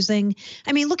customers are using.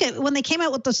 I mean, look at when they came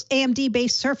out with this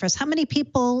AMD-based Surface. How many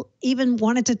people even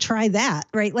wanted to try that,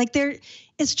 right? Like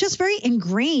it's just very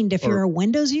ingrained if you're a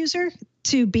Windows user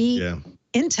to be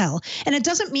Intel. And it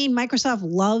doesn't mean Microsoft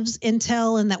loves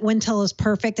Intel and that Wintel is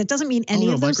perfect. It doesn't mean any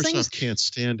of those things. Microsoft can't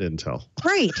stand Intel.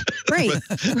 Right.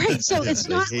 So it's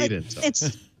not like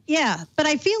Intel. But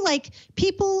I feel like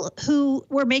people who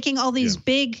were making all these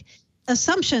big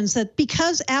assumptions that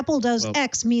because Apple does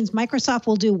X means Microsoft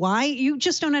will do Y, you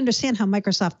just don't understand how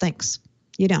Microsoft thinks.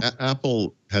 You don't.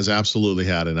 Apple has absolutely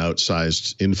had an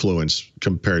outsized influence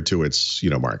compared to its,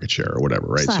 market share or whatever,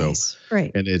 right? Size,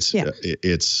 and it's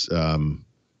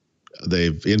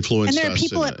they've influenced us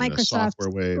people at Microsoft, in a software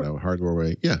way, in a hardware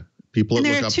way. Yeah, people. And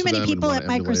there are too many people at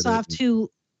Microsoft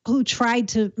who tried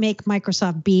to make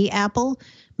Microsoft be Apple.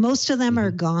 Most of them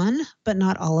are gone, but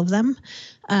not all of them.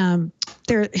 I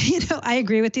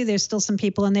agree with you. There's still some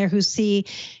people in there who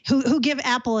give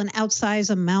Apple an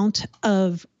outsized amount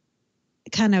of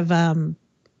kind of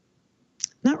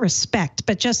not respect,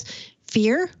 but just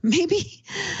fear, maybe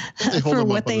they hold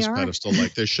them up on this pedestal,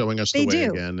 like they're showing us the way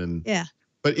again. And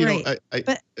but they're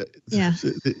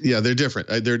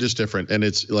different. They're just different, and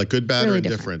it's like good, bad, really or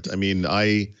indifferent. I mean,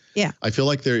 I feel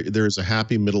like there's a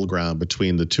happy middle ground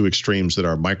between the two extremes that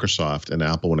are Microsoft and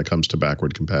Apple when it comes to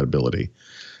backward compatibility,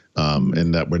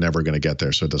 and that we're never going to get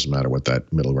there. So it doesn't matter what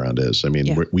that middle ground is. I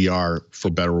mean, we are, for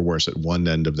better or worse, at one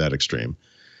end of that extreme,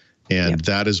 and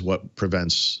that is what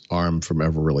prevents ARM from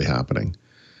ever really happening.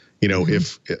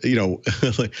 If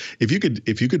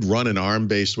if you could run an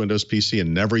ARM-based Windows PC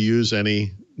and never use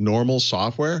any normal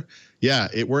software,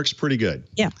 it works pretty good.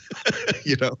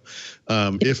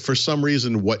 If for some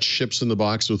reason what ships in the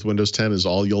box with Windows 10 is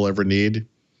all you'll ever need,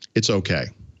 it's okay.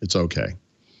 It's okay.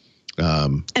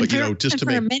 For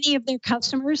many of their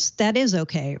customers, that is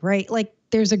okay, right? Like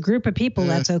there's a group of people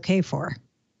that's okay for.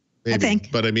 Maybe. I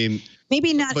think. But I mean,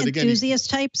 maybe not enthusiast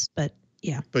types, but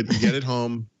yeah. But you get it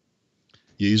home.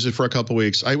 You use it for a couple of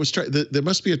weeks. I was trying. There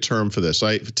must be a term for this.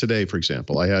 Today, for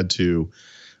example, I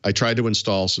tried to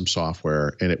install some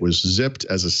software and it was zipped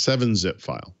as a 7-zip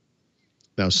file.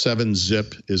 Now,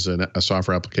 7-Zip is a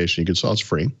software application you can install. It's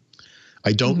free.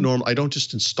 I don't I don't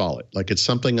just install it. Like, it's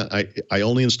something I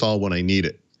only install when I need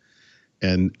it.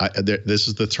 And this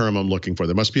is the term I'm looking for.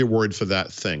 There must be a word for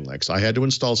that thing. Like, so I had to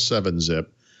install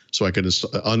 7-Zip so I could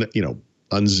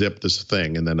unzip this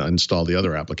thing and then uninstall the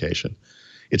other application.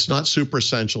 It's not super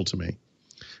essential to me.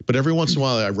 But every once in a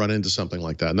while, I run into something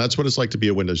like that. And that's what it's like to be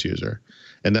a Windows user.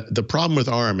 And the problem with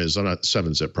ARM is,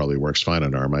 7-Zip probably works fine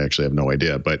on ARM. I actually have no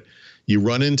idea. But you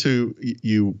run into,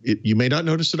 you may not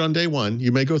notice it on day one.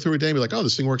 You may go through a day and be like, oh,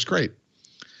 this thing works great.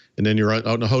 And then you're out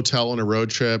in a hotel on a road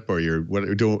trip, or you're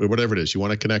doing whatever it is. You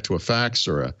want to connect to a fax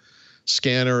or a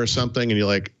scanner or something. And you're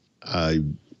like,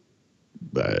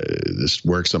 this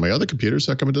works on my other computers.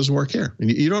 How come it doesn't work here?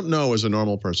 And you don't know as a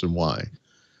normal person why.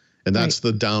 And that's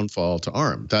the downfall to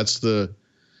ARM. That's the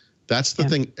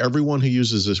thing everyone who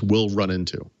uses this will run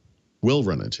into.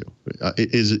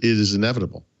 It is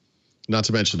inevitable. Not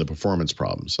to mention the performance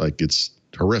problems. Like, it's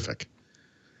horrific.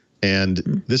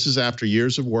 And this is after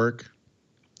years of work.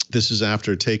 This is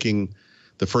after taking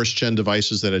the first gen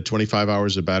devices that had 25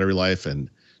 hours of battery life and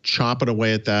chopping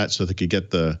away at that so they could get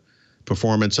the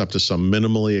performance up to some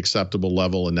minimally acceptable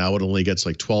level. And now it only gets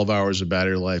like 12 hours of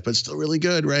battery life, but it's still really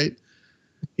good, right?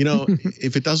 You know,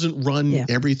 if it doesn't run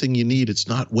everything you need, it's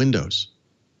not Windows.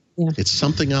 Yeah. It's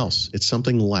something else. It's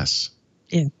something less.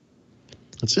 Yeah.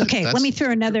 That's it. Okay, let me throw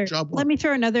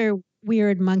another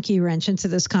weird monkey wrench into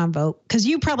this convo, because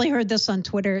you probably heard this on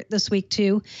Twitter this week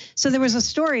too. So there was a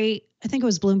story, I think it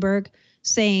was Bloomberg,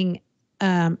 saying,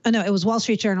 it was Wall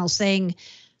Street Journal saying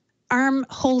ARM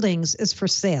Holdings is for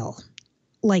sale,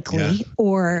 likely,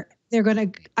 or they're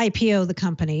going to IPO the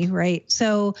company, right?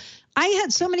 So I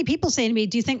had so many people saying to me,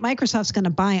 do you think Microsoft's going to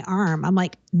buy ARM? I'm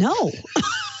like, no.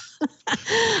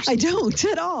 I don't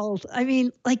at all. I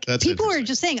mean, like, people are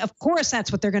just saying, of course,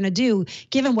 that's what they're going to do,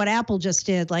 given what Apple just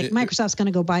did. Like, Microsoft's going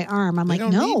to go buy ARM. I'm like, no,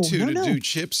 no. They don't need to do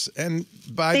chips. And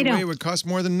by the way, it would cost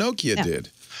more than Nokia did.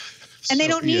 And they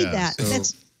don't need that.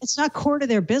 It's not core to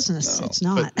their business. No, it's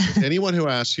not. Anyone who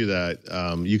asks you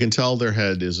that, you can tell their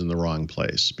head is in the wrong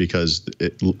place, because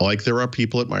there are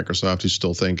people at Microsoft who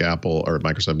still think Apple or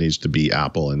Microsoft needs to be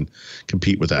Apple and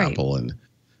compete with Apple and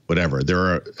whatever. There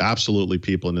are absolutely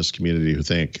people in this community who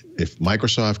think if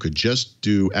Microsoft could just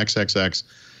do XXX,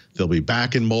 they'll be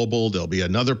back in mobile. There'll be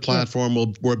another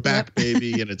platform. We're back,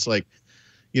 baby. And it's like,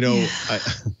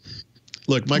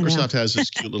 look, Microsoft has this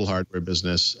cute little hardware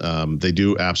business. They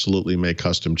do absolutely make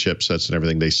custom chipsets and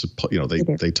everything.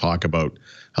 They talk about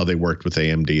how they worked with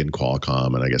AMD and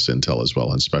Qualcomm, and I guess Intel as well,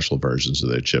 on special versions of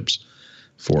their chips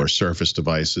for Surface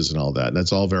devices and all that. And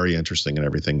that's all very interesting and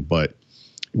everything. But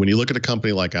when you look at a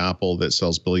company like Apple that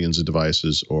sells billions of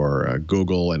devices, or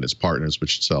Google and its partners,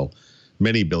 which sell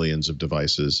many billions of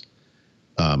devices,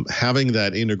 having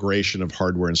that integration of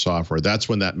hardware and software, that's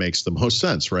when that makes the most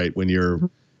sense, right? When you're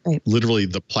literally,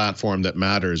 the platform that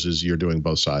matters is you're doing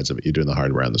both sides of it. You're doing the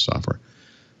hardware and the software.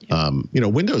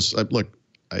 Windows, look,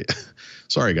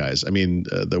 sorry, guys. I mean,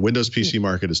 the Windows PC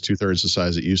market is 2/3 the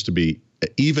size it used to be.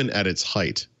 Even at its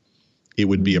height, it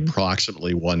would be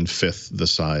approximately 1/5 the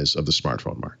size of the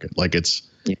smartphone market. Like, it's,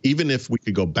 even if we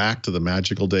could go back to the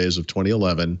magical days of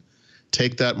 2011,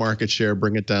 take that market share,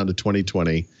 bring it down to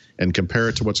 2020, and compare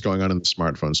it to what's going on in the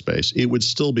smartphone space, it would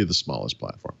still be the smallest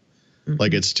platform.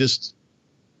 Like, it's just,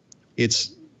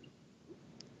 as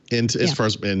far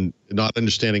as not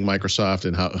understanding Microsoft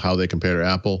and how they compare to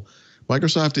Apple,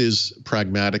 Microsoft is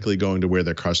pragmatically going to where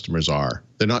their customers are.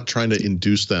 They're not trying to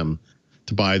induce them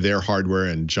to buy their hardware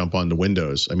and jump onto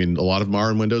Windows. I mean, a lot of them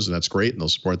are on Windows, and that's great, and they'll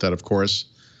support that, of course.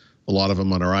 A lot of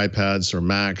them on our iPads or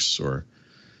Macs or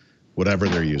whatever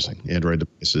they're using, Android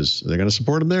devices, they're going to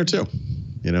support them there too,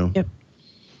 Yep.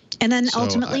 And then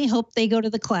ultimately hope they go to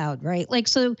the cloud, right? Like,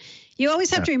 so you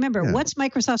always have to remember, what's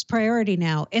Microsoft's priority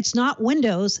now? It's not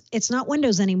Windows. It's not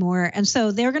Windows anymore. And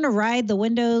so they're going to ride the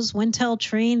Wintel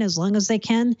train as long as they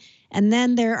can. And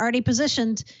then they're already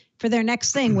positioned for their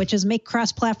next thing, which is make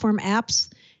cross-platform apps,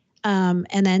 and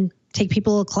then take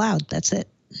people to the cloud. That's it.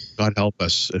 God help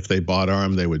us. If they bought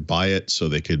ARM, they would buy it so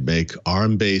they could make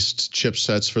ARM-based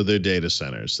chipsets for their data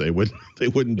centers. They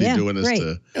wouldn't be doing this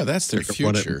to. Yeah, that's their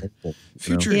future.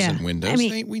 Future isn't Windows. I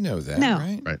mean, we know that,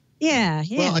 right? Right. Yeah.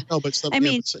 Well, I know, but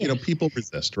people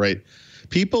resist, right?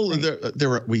 People,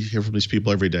 we hear from these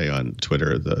people every day on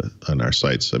Twitter, on our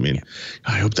sites. I mean,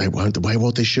 I hope why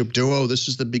won't they ship Duo? This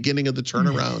is the beginning of the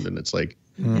turnaround, and it's like,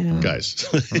 guys,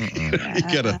 you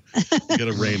gotta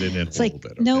rein it in a little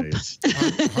bit. Okay? Nope.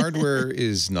 Hardware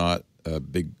is not a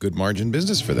good margin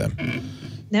business for them.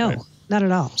 No, not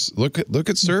at all. Look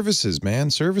at services, man.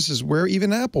 Services where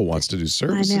even Apple wants to do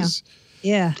services.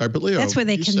 Yeah. All right, but Leo, that's where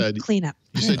they can clean up.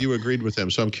 You said you agreed with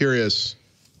him, so I'm curious.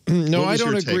 No, I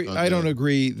don't agree. I don't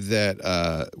agree that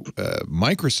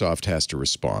Microsoft has to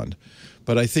respond,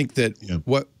 but I think that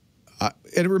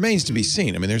and it remains to be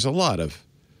seen. I mean, there's a lot of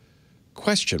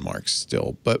question marks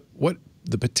still, but what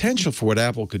the potential for what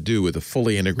Apple could do with a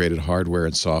fully integrated hardware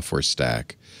and software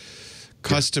stack,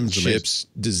 custom chips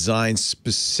designed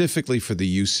specifically for the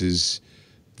uses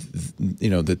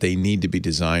that they need to be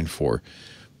designed for,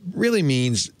 really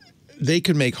means they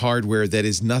could make hardware that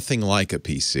is nothing like a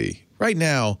PC. Right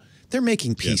now, they're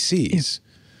making PCs.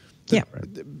 Yeah.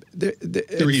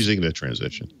 They're easing the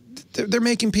transition. They're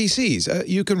making PCs.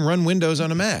 You can run Windows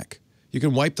on a Mac. You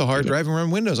can wipe the hard drive and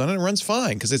run Windows on it. It runs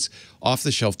fine because it's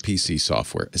off-the-shelf PC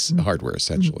software, hardware,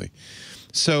 essentially.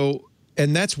 So,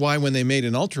 and that's why when they made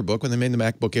an Ultrabook, when they made the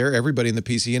MacBook Air, everybody in the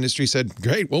PC industry said,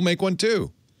 great, we'll make one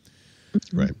too.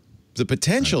 Right. The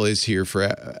potential is here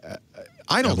for...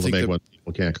 I don't think one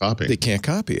people can't copy. They can't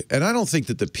copy it. And I don't think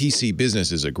that the PC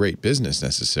business is a great business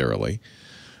necessarily.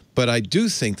 But I do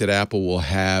think that Apple will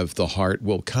have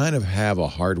will kind of have a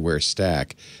hardware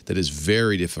stack that is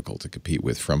very difficult to compete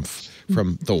with from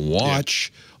the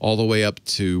watch all the way up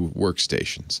to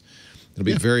workstations. It'll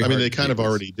be very hard. I mean, they kind of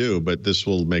already do, but this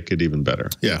will make it even better.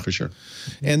 Yeah, for sure.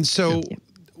 And so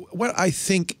what I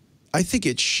think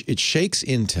it shakes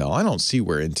Intel. I don't see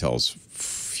where Intel's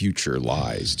future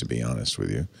lies, to be honest with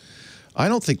you. I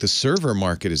don't think the server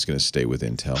market is going to stay with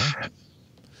Intel.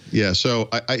 Yeah, so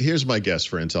here's my guess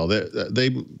for Intel.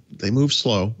 They move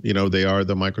slow. They are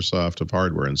the Microsoft of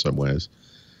hardware in some ways.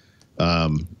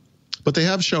 But they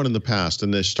have shown in the past,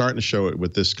 and they're starting to show it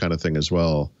with this kind of thing as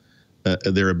well,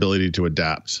 their ability to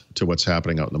adapt to what's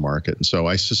happening out in the market. And so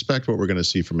I suspect what we're going to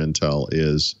see from Intel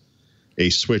is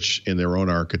a switch in their own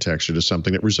architecture to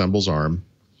something that resembles ARM,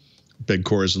 big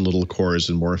cores and little cores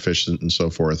and more efficient and so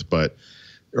forth. But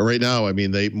right now, I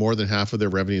mean, more than half of their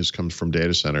revenues comes from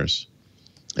data centers.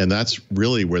 And that's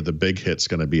really where the big hit's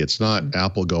going to be. It's not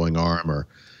Apple going ARM or,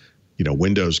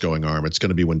 Windows going ARM. It's going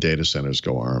to be when data centers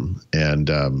go ARM. And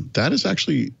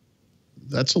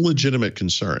that's a legitimate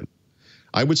concern.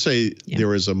 I would say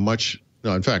there is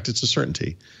in fact, it's a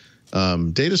certainty.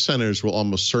 Data centers will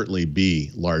almost certainly be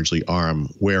largely ARM,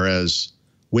 whereas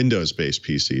Windows-based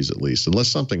PCs, at least, unless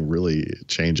something really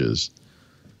changes,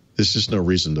 there's just no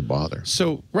reason to bother.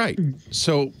 So, right.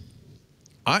 So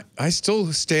I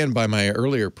still stand by my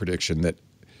earlier prediction that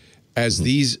as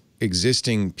these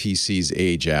existing PCs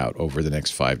age out over the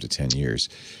next 5 to 10 years,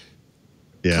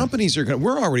 companies are going to,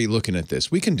 we're already looking at this.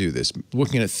 We can do this,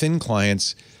 looking at thin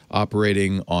clients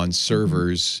operating on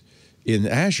servers in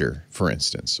Azure, for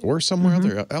instance, or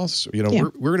somewhere else. We're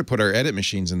going to put our edit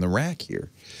machines in the rack here.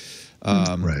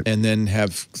 And then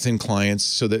have thin clients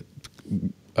so that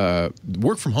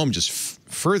work from home just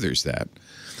furthers that,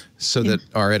 so that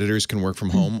our editors can work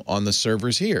from home on the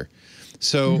servers here.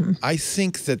 So I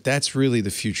think that that's really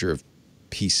the future of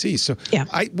PCs. So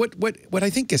what I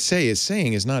think Gassée is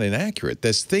saying is not inaccurate.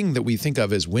 This thing that we think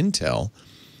of as Wintel,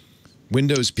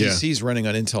 Windows PCs running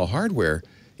on Intel hardware,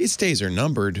 its days are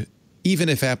numbered, even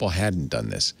if Apple hadn't done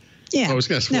this. Yeah.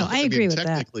 I agree with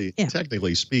that.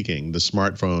 Technically speaking, the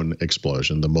smartphone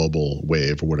explosion, the mobile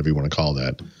wave, or whatever you want to call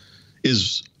that,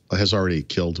 has already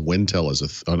killed Wintel as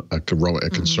a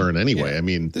concern anyway. I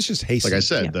mean, this just hastens. Like I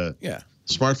said, the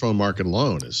smartphone market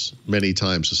alone is many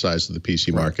times the size of the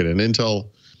PC market, and Intel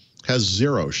has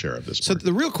zero share of this market. So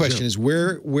the real question is,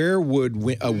 where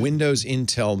would a Windows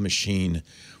Intel machine,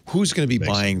 who's going to be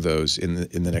buying those in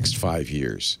the next 5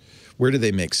 years? Where do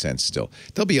they make sense still?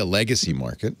 There'll be a legacy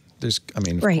market.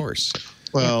 Of course.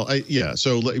 Well,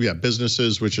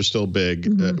 businesses, which are still big,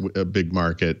 a big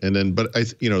market. And then, but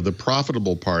the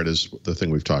profitable part is the thing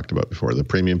we've talked about before, the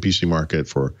premium PC market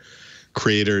for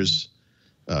creators,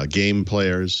 game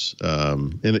players,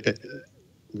 and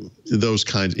those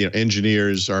kinds,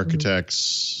 engineers,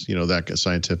 architects, that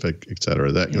scientific, et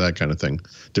cetera, that kind of thing.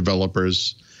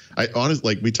 Developers. I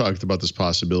honestly, we talked about this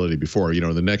possibility before,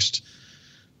 the next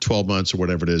 12 months or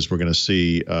whatever it is, we're going to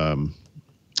see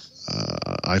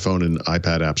iPhone and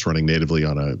iPad apps running natively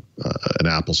on an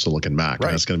Apple Silicon Mac. Right.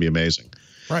 And that's going to be amazing.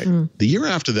 Right. The year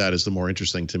after that is the more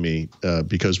interesting to me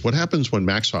because what happens when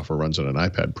Mac software runs on an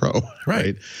iPad Pro,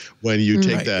 right? When you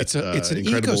take that it's an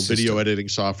incredible video editing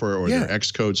software or their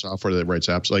Xcode software that writes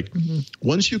apps,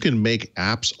 once you can make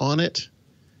apps on it,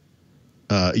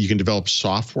 you can develop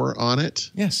software on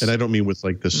it. Yes. And I don't mean with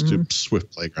the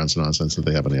Swift playgrounds nonsense that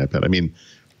they have on the iPad. I mean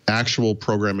actual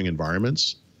programming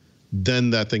environments. Then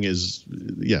that thing is,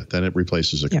 then it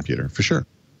replaces a computer for sure.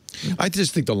 I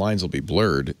just think the lines will be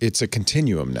blurred. It's a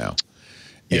continuum now.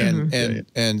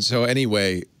 And so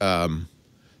anyway,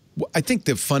 Well, I think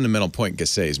the fundamental point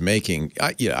Gassée is making,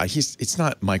 it's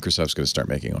not Microsoft's going to start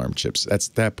making ARM chips.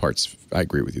 That part's. I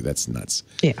agree with you. That's nuts.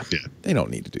 Yeah. They don't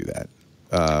need to do that.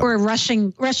 Or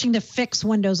rushing to fix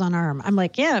Windows on ARM. I'm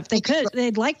like, yeah, if they could,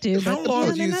 they'd like to. How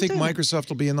long do you think Microsoft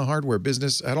will be in the hardware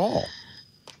business at all?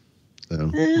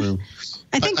 Well,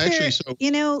 I think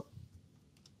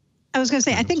I was going to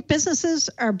say, I think businesses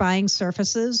are buying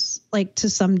Surfaces like to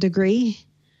some degree.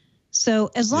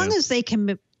 So as long as they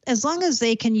can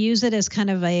use it as kind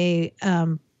of a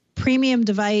premium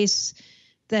device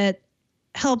that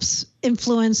helps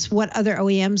influence what other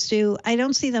OEMs do, I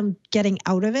don't see them getting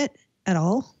out of it at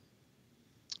all.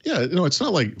 Yeah, it's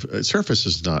not like Surface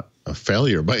is not a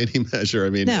failure by any measure. I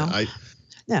mean, no.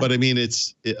 But I mean,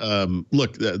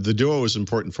 look, the Duo is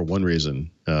important for one reason,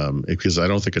 because I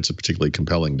don't think it's a particularly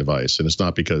compelling device, and it's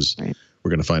not because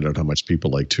we're going to find out how much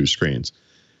people like two screens.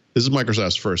 This is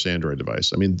Microsoft's first Android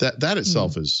device. I mean, that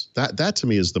itself is that to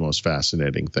me is the most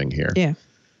fascinating thing here. Yeah.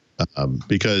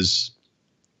 Because,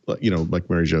 like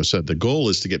Mary Jo said, the goal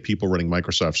is to get people running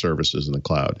Microsoft services in the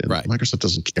cloud, and Microsoft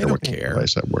doesn't care what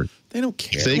device that works. They don't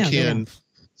care. If they can.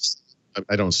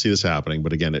 I don't see this happening,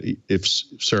 but again, if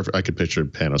Surface, I could picture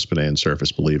Panos Panay and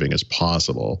Surface believing it's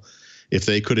possible, if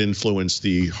they could influence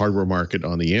the hardware market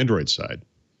on the Android side,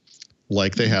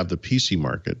 like they have the PC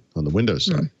market on the Windows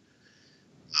side,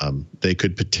 they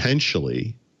could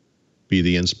potentially be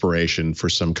the inspiration for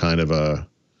some kind of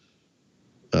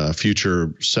a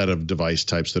future set of device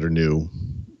types that are new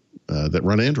that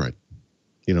run Android.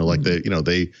 Like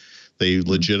they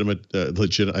legitimate. I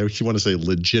actually want to say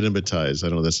legitimatize. I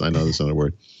know that's not a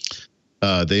word.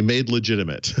 They made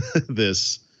legitimate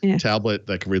this tablet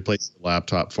that can replace the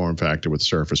laptop form factor with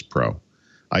Surface Pro.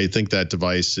 I think that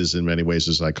device is in many ways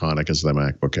as iconic as the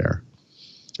MacBook Air.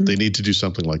 They need to do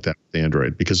something like that with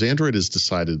Android, because Android is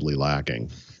decidedly lacking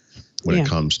when it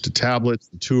comes to tablets,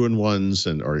 two-in-ones,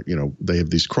 or they have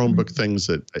these Chromebook things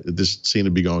that just seem to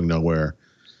be going nowhere.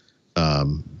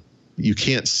 You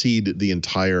can't seed the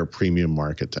entire premium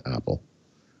market to Apple.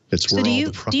 It's where all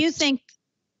the problems.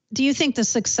 Do you think the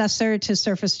successor to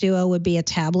Surface Duo would be a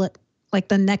tablet? Like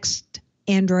the next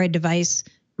Android device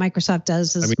Microsoft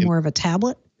does is more of a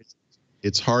tablet?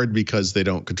 It's hard because they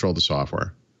don't control the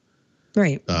software.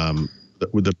 Right.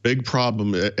 With the big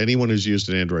problem, anyone who's used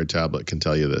an Android tablet can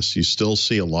tell you this. You still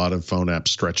see a lot of phone apps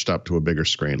stretched up to a bigger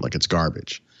screen, like it's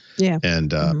garbage. Yeah.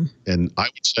 And and I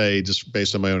would say, just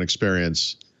based on my own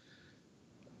experience,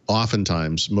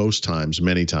 oftentimes, most times,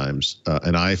 many times,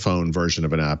 an iPhone version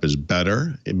of an app is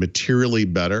better, materially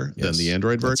better than the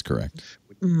Android version. That's correct.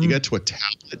 When you get to a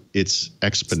tablet, it's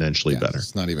exponentially better.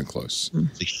 It's not even close.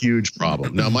 It's a huge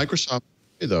problem. Now, Microsoft,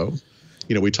 though,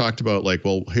 we talked about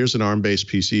here's an ARM-based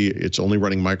PC. It's only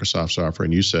running Microsoft software,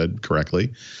 and you said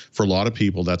correctly, for a lot of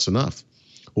people, that's enough.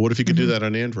 Well, what if you could do that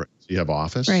on Android? You have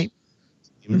Office,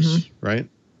 Teams, right?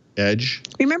 Edge.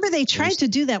 Remember, they tried to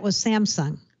do that with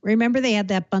Samsung. Remember, they had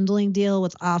that bundling deal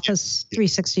with Office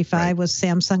 365 with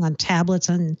Samsung on tablets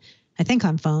and I think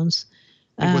on phones.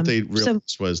 And what they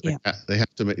realized was they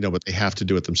have to, but they have to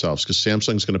do it themselves, because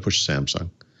Samsung's going to push Samsung.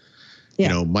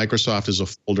 Microsoft is a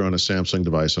folder on a Samsung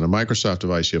device. On a Microsoft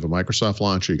device, you have a Microsoft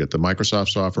launcher. You get the Microsoft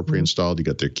software pre-installed. You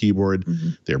got their keyboard,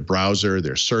 their browser,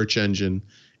 their search engine.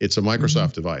 It's a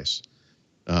Microsoft device.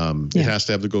 It has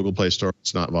to have the Google Play Store.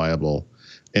 It's not viable.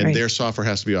 And their software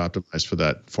has to be optimized for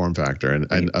that form factor.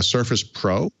 And a Surface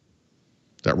Pro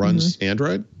that runs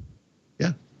Android,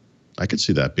 I could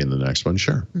see that being the next one.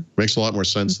 Sure. Makes a lot more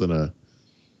sense than a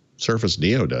Surface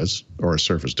Neo does, or a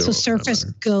Surface Duo. So Surface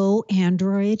Go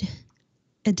Android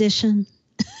edition?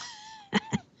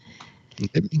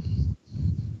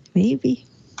 Maybe.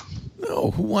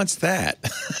 No, who wants that?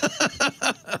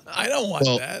 I don't want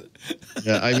that.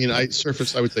 Yeah, I mean, I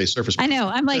would say Surface. I know.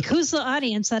 I'm like, who's the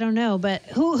audience? I don't know. But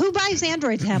who buys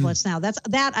Android tablets now? That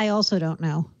I also don't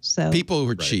know. So people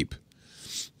who are cheap.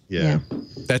 Yeah.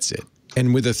 That's it.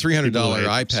 And with a $300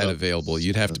 iPad available,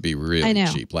 you'd have to be really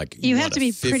cheap. Like you have to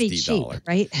be pretty cheap,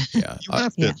 right? Yeah. You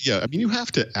have to. I mean, you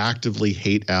have to actively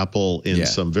hate Apple in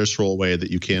some visceral way that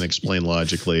you can't explain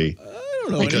logically. I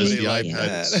don't know, because the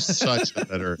iPad is such a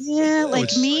better. Yeah,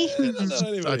 like me.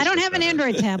 I don't have an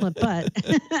Android tablet, but.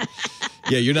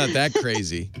 Yeah, you're not that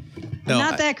crazy. No,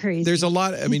 not that crazy. There's a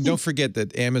lot. I mean, don't forget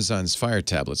that Amazon's Fire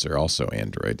tablets are also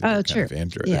Android. Oh, true.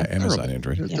 Amazon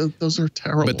Android. Yeah. Those are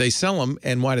terrible. But they sell them,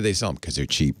 and why do they sell them? Because they're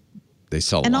cheap. They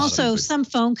sell. And also, some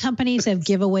phone companies have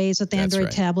giveaways with Android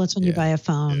tablets when you buy a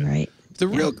phone, right? The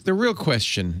real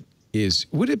question is,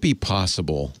 would it be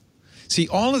possible? See,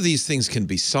 all of these things can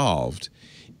be solved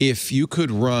if you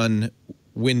could run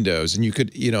Windows, and you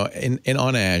could, you know, and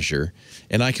on Azure,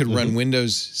 and I could run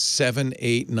Windows 7,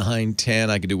 8, 9, 10.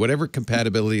 I could do whatever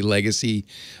compatibility legacy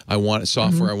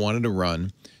software I wanted to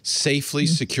run safely,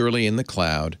 securely in the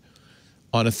cloud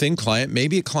on a thin client,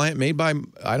 maybe a client made by,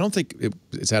 I don't think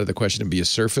it's out of the question to be a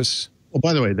Surface. Well,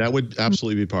 by the way, that would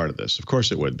absolutely be part of this. Of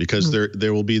course it would, because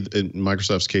there will be, in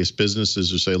Microsoft's case,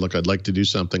 businesses who say, look, I'd like to do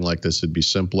something like this. It'd be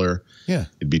simpler. Yeah.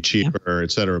 It'd be cheaper,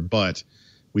 et cetera. But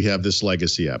we have this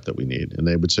legacy app that we need. And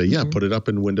they would say, yeah, put it up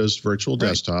in Windows Virtual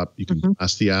Desktop. You can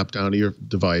pass the app down to your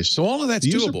device. So all of that's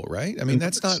doable, right? I mean,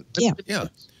 that's not, yeah.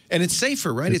 And it's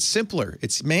safer, right? It's simpler.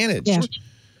 It's managed. Yeah.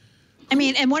 I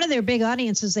mean, and one of their big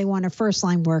audiences, they want are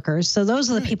first-line workers. So those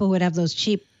are the people who would have those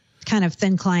cheap kind of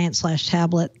thin client /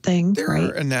 tablet thing. There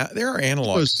are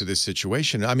analogs to this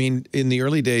situation. I mean, in the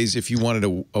early days, if you wanted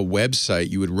a website,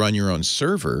 you would run your own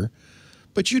server,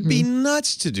 but you'd be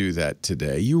nuts to do that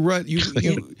today. You run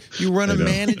a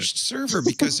managed server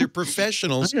because they're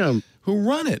professionals who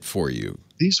run it for you.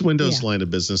 These Windows line of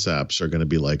business apps are going to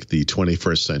be like the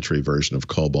 21st century version of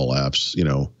COBOL apps, you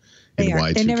know, in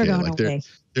Y2K. They're never going away.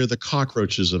 They're the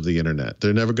cockroaches of the internet.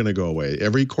 They're never going to go away.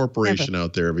 Every corporation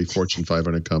out there, every Fortune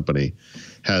 500 company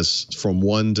has from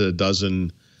 1 to a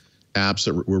dozen apps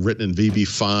that were written in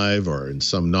VB5 or in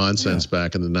some nonsense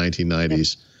back in the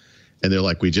 1990s. And they're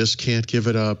like, we just can't give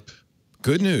it up.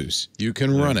 Good news. You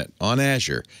can run it on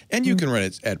Azure, and you can run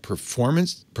it at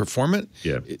performant,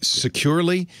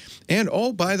 securely. And,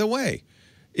 oh, by the way,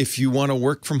 if you want to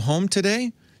work from home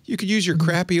today, you could use your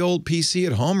crappy old PC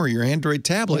at home or your Android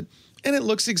tablet, and it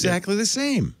looks exactly the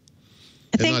same.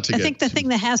 I think the thing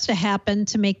that has to happen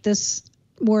to make this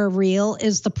more real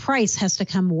is the price has to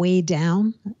come way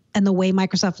down, and the way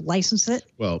Microsoft licenses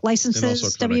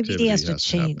WBD has to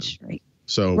change, right?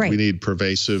 So we need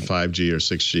pervasive 5G or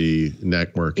 6G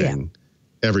networking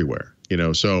everywhere, you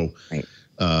know. So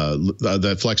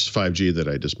that Flex 5G that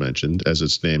I just mentioned, as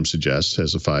its name suggests,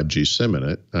 has a 5G SIM in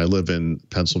it. I live in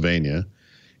Pennsylvania.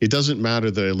 It doesn't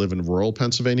matter that I live in rural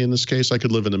Pennsylvania in this case. I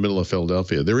could live in the middle of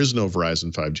Philadelphia. There is no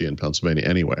Verizon 5G in Pennsylvania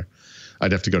anywhere.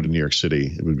 I'd have to go to New York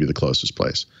City. It would be the closest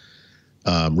place.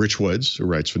 Rich Woods, who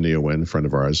writes for NeoWin, a friend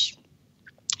of ours,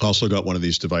 also got one of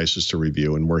these devices to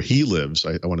review. And where he lives,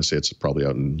 I want to say it's probably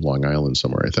out in Long Island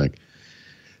somewhere, I think.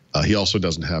 He also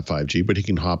doesn't have 5G, but he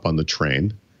can hop on the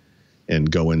train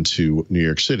and go into New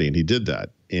York City. And he did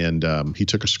that. And he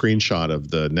took a screenshot of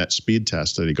the net speed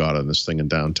test that he got on this thing in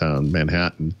downtown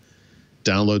Manhattan.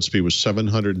 Download speed was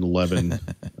 711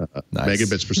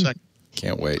 megabits per second.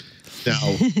 Can't wait. Now,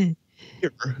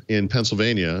 here in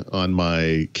Pennsylvania, on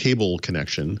my cable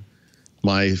connection,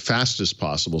 my fastest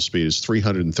possible speed is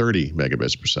 330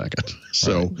 megabits per second.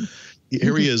 So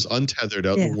here he is untethered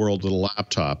out in the world with a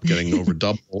laptop getting over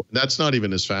double. That's not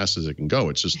even as fast as it can go.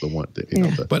 It's just the one. You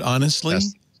know, but honestly,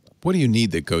 what do you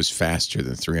need that goes faster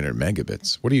than 300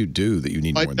 megabits? What do you do that you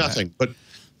need more than nothing.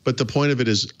 But the point of it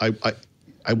is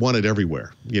I want it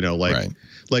everywhere. You know, like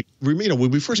you know,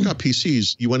 when we first got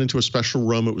PCs, you went into a special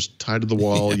room. It was tied to the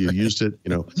wall. You used it. You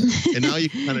know, and now you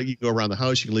can go around the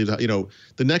house. You can leave the, you know,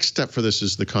 the next step for this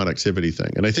is the connectivity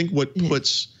thing. And I think what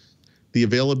puts the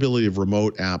availability of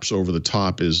remote apps over the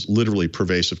top is literally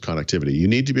pervasive connectivity. You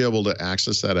need to be able to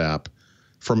access that app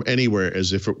from anywhere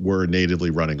as if it were natively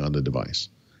running on the device.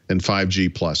 And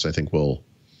 5G plus, I think, will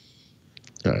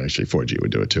actually 4G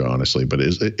would do it too, honestly. But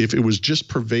if it was just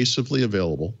pervasively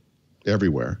available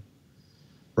everywhere,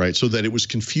 right? So that it was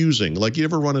confusing. Like you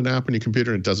ever run an app on your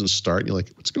computer and it doesn't start, and you're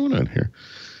like, what's going on here?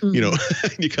 You know,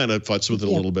 you kind of futz with it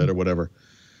a little bit or whatever.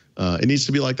 It needs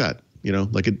to be like that. You know,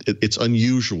 like it's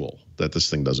unusual that this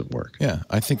thing doesn't work. Yeah,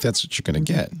 I think that's what you're going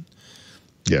to get.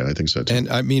 Yeah, I think so too. And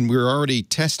I mean, we're already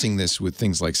testing this with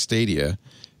things like Stadia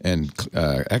and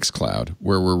xCloud,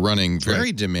 where we're running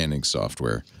very demanding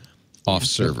software off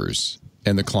servers,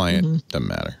 and the client doesn't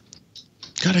matter.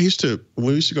 God, we used to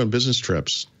go on business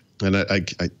trips, and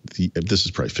this is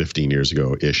probably 15 years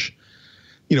ago-ish.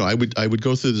 You know, I would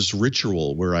go through this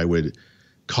ritual where I would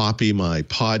copy my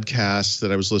podcasts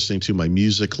that I was listening to, my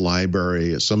music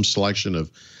library, some selection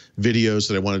of videos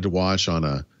that I wanted to watch on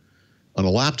a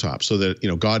laptop, so that, you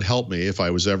know, God help me, if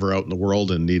I was ever out in the world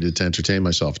and needed to entertain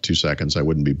myself for 2 seconds, I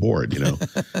wouldn't be bored, you know.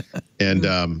 And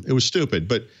it was stupid.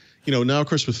 But, you know, now, of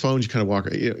course, with phones, you kind of walk,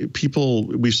 you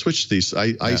know, we've switched these.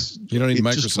 You don't need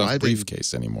Microsoft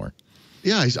briefcase anymore.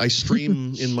 Yeah, I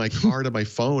stream in my car to my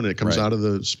phone, and it comes out of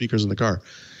the speakers in the car.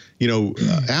 You know,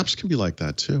 apps can be like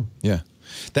that too. Yeah,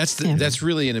 that's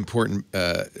really an important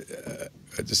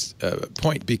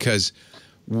point, because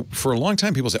for a long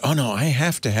time people say, "Oh no, I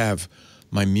have to have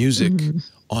my music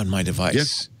on my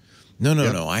device."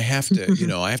 No, I have to, you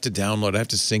know, I have to download, I have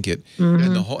to sync it,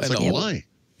 and the whole, why?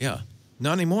 Yeah.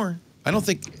 Not anymore. I don't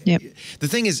think. Yep. The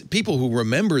thing is, people who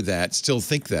remember that still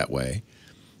think that way.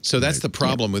 So that's the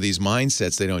problem with these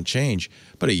mindsets. They don't change.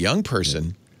 But a young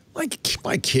person, like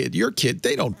my kid, your kid,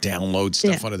 they don't download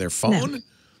stuff onto their phone. No.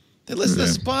 They listen to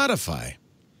Spotify.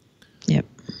 Yep.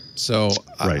 So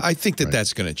I think that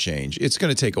that's going to change. It's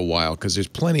going to take a while because there's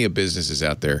plenty of businesses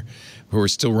out there who are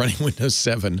still running Windows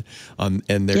 7 and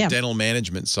their dental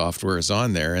management software is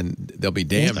on there, and they'll be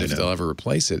damned if they'll ever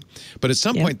replace it. But at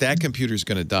some point, that computer is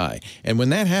going to die. And when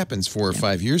that happens 4 or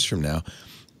 5 years from now,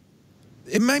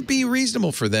 it might be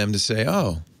reasonable for them to say,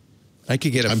 oh, I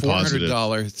could get a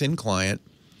 $400 thin client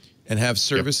and have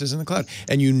services in the cloud.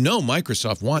 And you know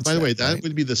Microsoft wants that. By the way, that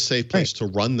would be the safe place to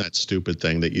run that stupid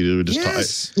thing that you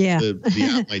just the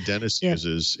app my dentist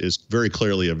uses is very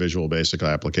clearly a Visual Basic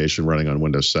application running on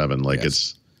Windows 7. Like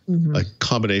it's a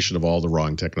combination of all the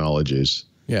wrong technologies.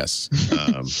 Yes.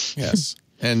 Yes.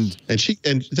 And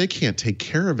they can't take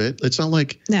care of it. It's not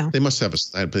like they must have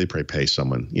they probably pay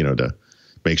someone, to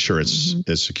make sure it's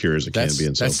as secure as it can be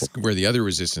and so forth. That's where the other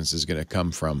resistance is going to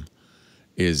come from.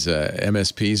 Is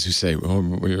MSPs who say, "Oh,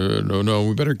 no,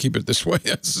 we better keep it this way.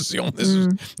 This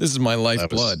is my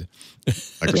lifeblood."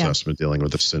 Microsoft's been dealing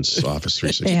with this since Office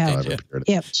 365 appeared.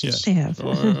 They have.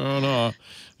 Oh, no,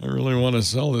 I really want to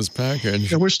sell this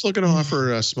package. Yeah, we're still going to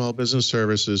offer small business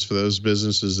services for those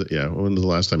businesses. When was the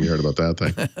last time you heard about that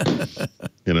thing?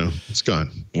 It's gone.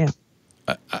 Yeah.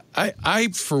 I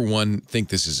for one think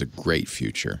this is a great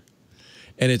future.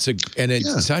 And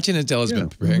Satya Nadella has been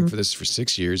preparing for this for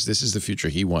 6 years. This is the future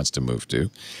he wants to move to.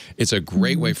 It's a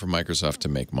great way for Microsoft to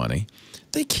make money.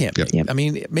 They can't make, I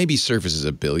mean, maybe Surface is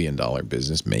 $1 billion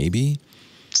business, maybe.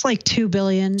 It's like $2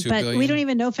 billion, but we don't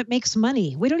even know if it makes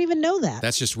money. We don't even know that.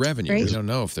 That's just revenue. Right? We don't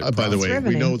know if they're by the way,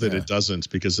 we know that it doesn't,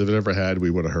 because if it ever had,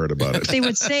 we would have heard about it. They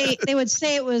would say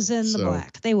it was in the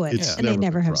black. They would. And they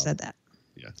never have said that.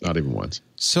 Yeah, not even once.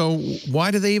 So why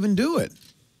do they even do it?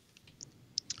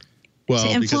 Well,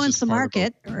 to influence the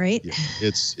market, right? Yeah,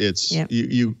 it's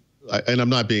and I'm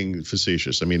not being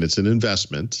facetious. I mean, it's an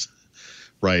investment,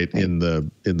 right. in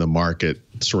the market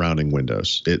surrounding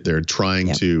Windows. They're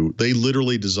trying to. They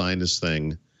literally designed this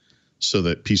thing so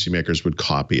that PC makers would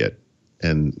copy it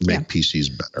and make PCs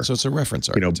better. So it's a reference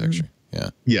architecture.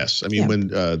 Yes, I mean when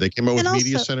they came out with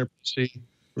Media Center PC.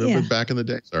 Remember back in the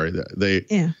day? Sorry, they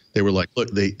were like, look,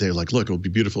 they're like, look, it would be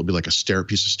beautiful. It'd be like a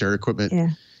piece of stereo equipment.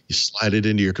 Yeah. You slide it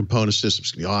into your component system.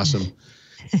 It's going to be awesome.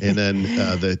 And then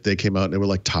they came out and they were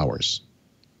like towers.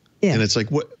 Yeah. And it's like,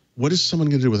 what is someone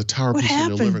going to do with a tower PC in their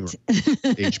living room?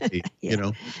 HP,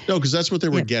 No, because that's what they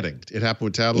were getting. It happened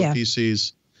with tablet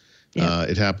PCs.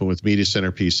 It happened with Media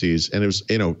Center PCs. And it was,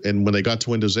 and when they got to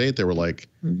Windows 8, they were like,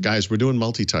 guys, we're doing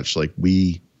multi-touch. Like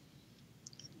we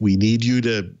need you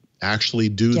to actually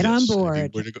do Get this. on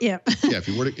board. If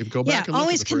you go back and look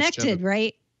always at the connected,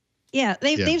 right? Yeah,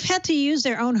 they've had to use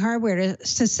their own hardware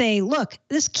to say, look,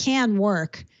 this can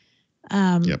work.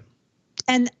 And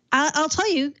I'll tell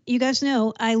you, you guys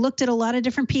know, I looked at a lot of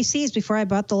different PCs before I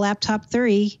bought the laptop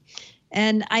 3.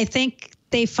 And I think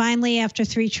they finally, after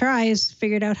 3 tries,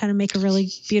 figured out how to make a really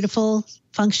beautiful,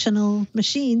 functional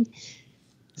machine.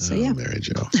 So, Mary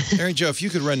Jo. Mary Jo, if you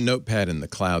could run Notepad in the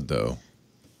cloud, though,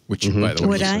 which you, by the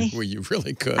way, well, you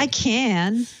really could. I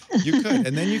can. You could.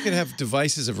 And then you could have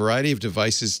devices, a variety of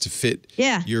devices to fit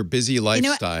your busy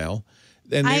lifestyle.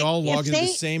 And they all log into the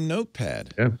same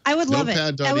Notepad. Yeah. I would love it.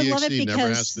 I would love it because never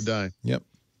has to die. Yep.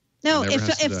 No,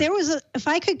 if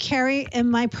I could carry in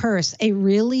my purse a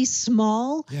really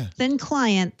small, thin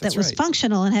client that was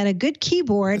functional and had a good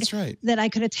keyboard that I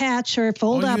could attach or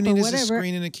fold up or whatever. All you need is a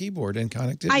screen and a keyboard and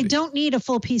connectivity. I don't need a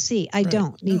full PC. I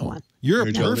don't need one. You're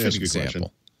a perfect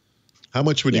example. How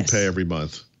much would you pay every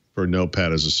month for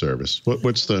Notepad as a service?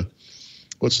 What's the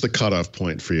cutoff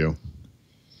point for you?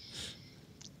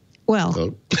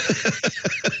 Well,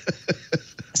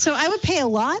 so I would pay a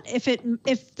lot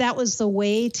if that was the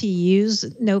way to use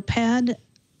Notepad,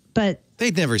 but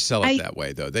they'd never sell it that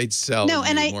way though. They'd sell what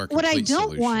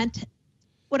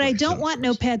I don't want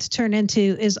Notepad to turn into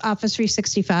is Office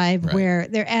 365, where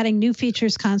they're adding new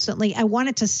features constantly. I want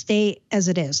it to stay as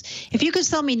it is. If you could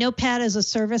sell me Notepad as a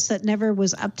service that never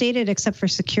was updated except for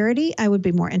security, I would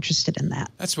be more interested in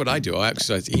that. That's what I do. I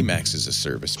exercise Emacs as a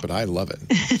service, but I love it.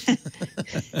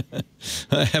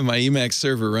 I have my Emacs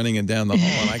server running and down the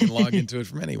hall, and I can log into it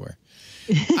from anywhere.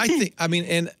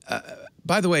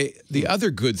 By the way, the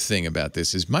other good thing about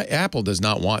this is Apple does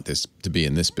not want this to be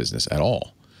in this business at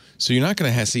all. So you're not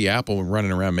going to see Apple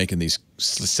running around making these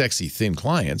sexy thin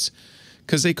clients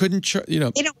because they couldn't, They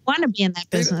don't want to be in that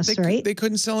business, right? They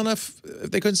couldn't sell enough.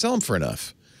 They couldn't sell them for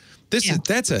enough. That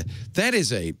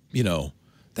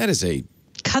is a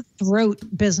cutthroat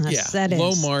business. Yeah, That is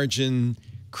low margin,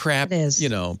 crap, is.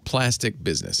 Plastic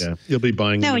business. Yeah, you'll be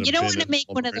buying. No, them and in you a don't bin want to at make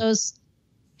one of Walmart. those.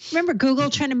 Remember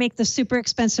Google trying to make the super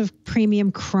expensive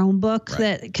premium Chromebook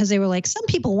Right. because they were like, some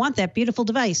people want that beautiful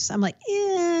device. I'm like,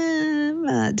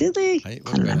 yeah, do they? I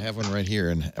don't know. have one right here,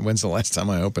 and when's the last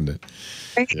time I opened it?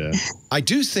 Yeah. I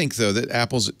do think, though, that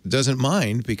Apple doesn't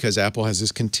mind because Apple has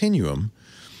this continuum,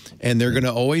 and they're going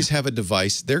to always have a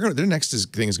device. Their next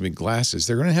thing is going to be glasses.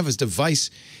 They're going to have a device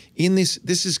in this.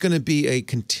 This is going to be a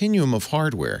continuum of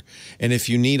hardware, and if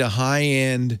you need a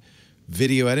high-end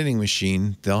video editing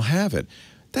machine, they'll have it.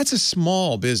 That's a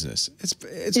small business.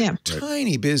 It's a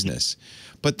tiny business,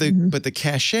 but the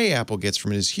cachet Apple gets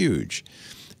from it is huge.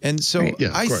 And so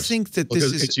Yeah, I think that this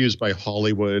is it's used by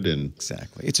Hollywood and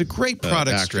exactly. It's a great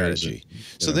product actors strategy. and,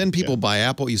 So then people buy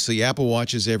Apple. You see Apple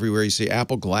watches everywhere. You see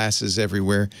Apple glasses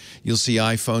everywhere. You'll see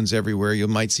iPhones everywhere. You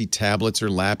might see tablets or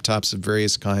laptops of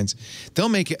various kinds. They'll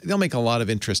make a lot of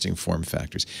interesting form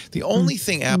factors. The only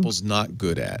thing Apple's not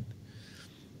good at,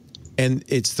 and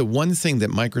it's the one thing that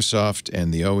Microsoft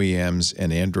and the OEMs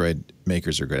and Android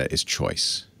makers are good at, is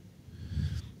choice.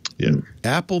 yeah.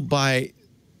 Apple, by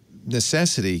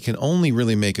necessity, can only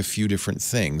really make a few different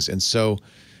things. And so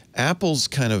Apple's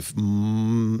kind of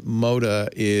moda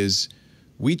is,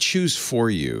 we choose for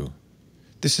you.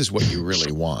 This is what you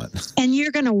really want. And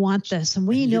you're going to want this, and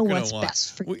we know You're gonna what's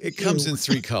best for you. It comes in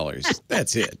 3 colors.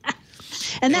 That's it.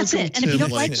 And that's it. And if you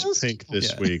don't like likes those, pink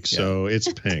this week, so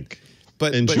it's pink.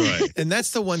 But Enjoy. And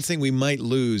that's the one thing we might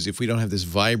lose if we don't have this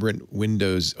vibrant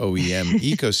Windows OEM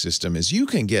ecosystem, is you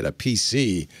can get a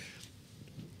PC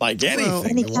like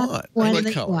anything you want. one Any that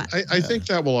you color. want. I think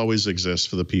that will always exist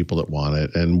for the people that want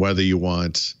it, and whether you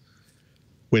want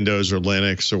Windows or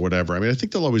Linux or whatever. I mean, I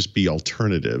think there'll always be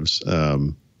alternatives.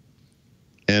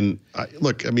 And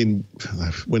look, I mean,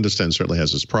 Windows 10 certainly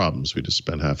has its problems. We just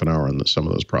spent half an hour on some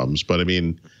of those problems, but I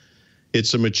mean,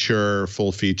 it's a mature,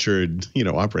 full-featured,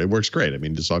 operator. It works great. I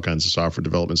mean, there's all kinds of software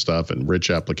development stuff and rich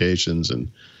applications,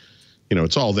 and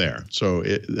it's all there. So,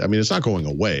 it's not going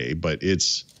away, but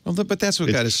it's. Well, but that's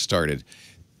what got us started.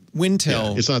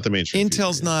 Wintel. It's not the mainstream.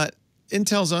 Intel's not.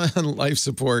 Intel's on life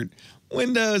support.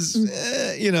 Windows,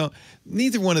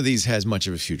 neither one of these has much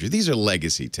of a future. These are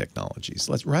legacy technologies,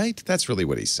 right? That's really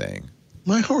what he's saying.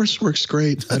 My horse works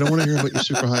great. I don't want to hear about your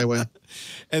superhighway.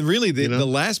 And really, the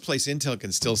last place Intel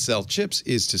can still sell chips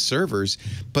is to servers,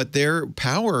 but their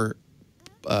power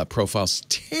profile's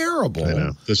terrible. I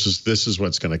know. This is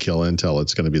what's going to kill Intel.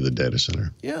 It's going to be the data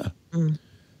center. Yeah.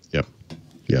 Yep.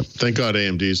 Yep. Thank God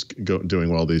AMD's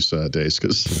doing well these days,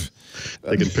 because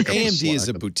they can pick up. AMD is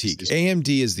a boutique. AMD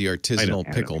is the artisanal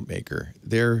pickle maker.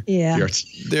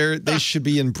 They should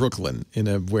be in Brooklyn in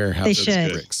a warehouse. They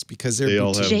should. Citrix, because they're They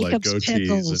all have Jacob's like goatees.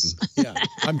 Pickles. Yeah,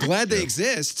 I'm glad they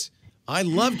exist. I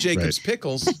love Jacob's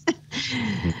Pickles,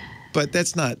 but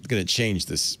that's not going to change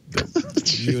the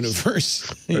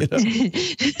universe.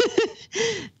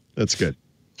 That's good.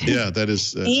 Yeah, that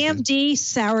is AMD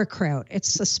sauerkraut.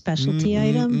 It's a specialty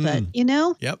item, but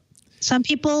Yep. some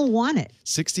people want it.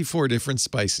 64 different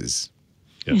spices.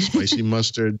 Yeah, spicy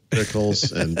mustard,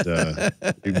 pickles, and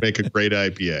you make a great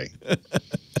IPA.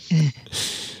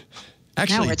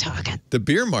 Actually, Now we're talking. The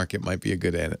beer market might be a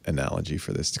good analogy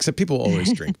for this, except people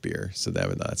always drink beer, so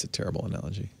that's a terrible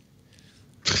analogy.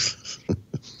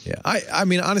 Yeah, I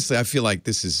mean, honestly, I feel like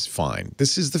this is fine.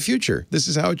 This is the future. This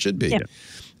is how it should be. Yeah.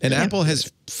 And Apple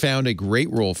has found a great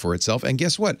role for itself. And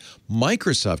guess what?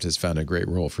 Microsoft has found a great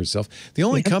role for itself. The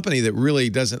only company that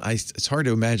really doesn't, it's hard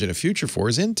to imagine a future for,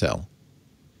 is Intel.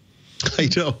 I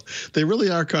know. They really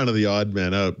are kind of the odd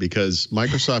man out, because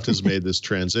Microsoft has made this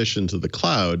transition to the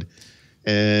cloud,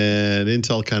 and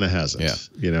Intel kind of hasn't. Yeah.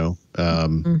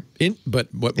 But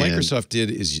what Microsoft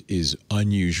did is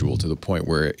unusual, to the point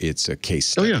where it's a case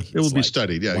study. Oh yeah, it will be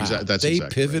studied. Yeah, wow, exactly. That's they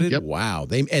exactly pivoted. right. Yep. Wow,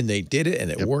 they did it, and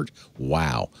it worked.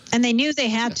 Wow. And they knew they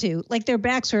had to. Like, their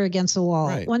backs were against the wall.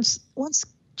 Right. Once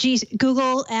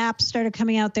Google apps started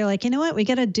coming out, they're like, you know what? We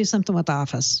got to do something with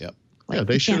Office. Yep. Like,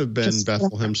 They should have been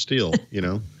Bethlehem Steel.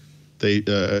 They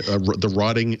the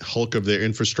rotting hulk of their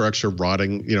infrastructure,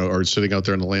 or sitting out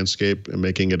there in the landscape and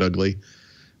making it ugly.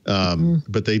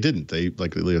 But they didn't. They,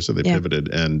 like Leo said, they pivoted,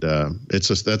 and it's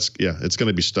going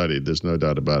to be studied. There's no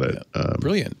doubt about it.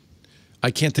 Brilliant.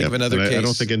 I can't think of another case. I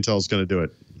don't think Intel's going to do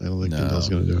it. I don't think Intel's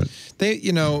going to do it.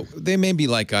 They may be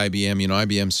like IBM.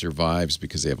 IBM survives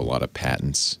because they have a lot of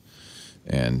patents,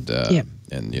 and they can.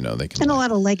 And a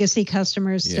lot of legacy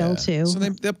customers still too. So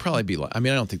they'll probably be like. I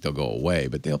mean, I don't think they'll go away,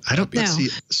 but they'll. I don't see.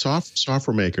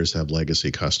 Software makers have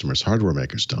legacy customers. Hardware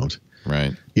makers don't.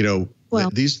 Right. Well,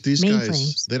 these guys,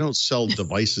 mainframes. they don't sell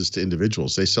devices to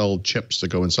individuals. They sell chips that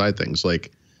go inside things.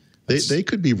 Like, They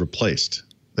could be replaced.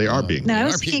 They are being. No, I They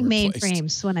was are being thinking replaced.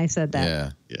 mainframes when I said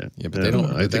that. Yeah, but they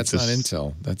don't. I think That's not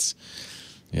Intel. That's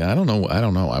I don't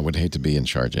know. I would hate to be in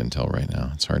charge of Intel right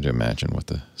now. It's hard to imagine what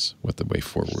the way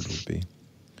forward would be.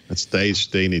 That's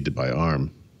they need to buy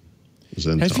ARM.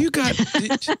 Have you got?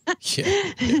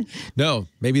 Yeah. No,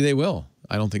 maybe they will.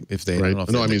 I don't think if they. Right. I don't know if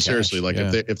No, they I mean have the seriously.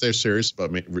 cash. Like if they're serious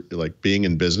about like being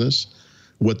in business,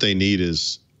 what they need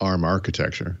is ARM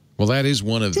architecture. Well, that is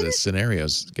one of the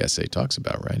scenarios Gassée talks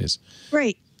about, right? Is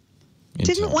Right. Intel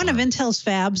Didn't one of ARM. Intel's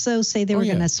fabs, though, say they were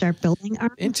going to start building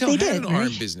ARM? Intel they had did, an ARM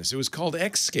right? business. It was called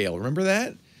Xscale. Remember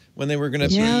that? When they were going to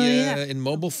be Yeah. in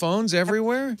mobile phones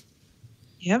everywhere?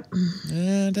 Yep.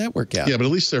 That worked out. Yeah, but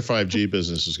at least their 5G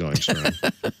business is going strong.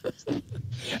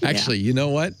 Actually, you know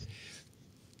what?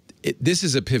 This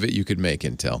is a pivot you could make,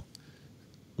 Intel.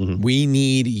 Mm-hmm. We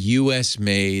need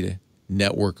U.S.-made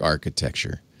network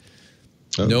architecture.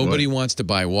 Oh, Nobody boy. wants to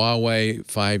buy Huawei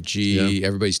 5G. Yeah.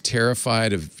 Everybo's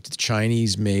terrified of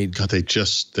Chinese-made. God, they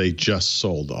just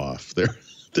sold off their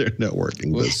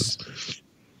networking business.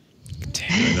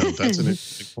 I know, that's an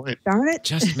interesting point. Darn it.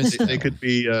 Just missed They could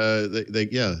be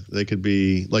they could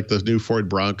be like the new Ford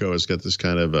Bronco has got this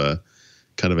kind of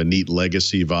a neat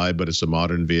legacy vibe, but it's a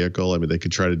modern vehicle. I mean, they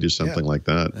could try to do something like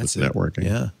that with networking.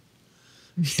 Yeah.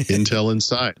 Intel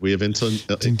inside. We have Intel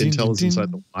is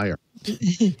inside the wire.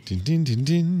 Din, din, din,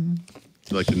 din.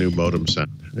 Like the new modem sound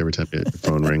every time your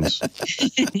phone rings.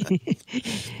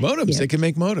 Modems. Yeah. They can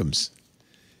make modems.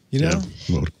 You know?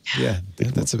 Modem. Yeah.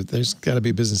 There's got to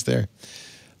be business there.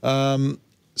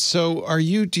 So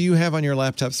do you have on your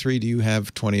laptop 3, do you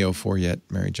have 2004 yet,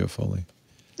 Mary Jo Foley?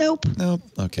 Nope. No.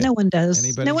 Okay. No one does.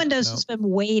 Anybody? No one does. No. Has been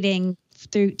waiting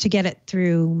to get it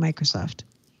through Microsoft.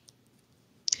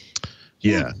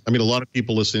 Yeah. I mean, a lot of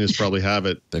people listening to this probably have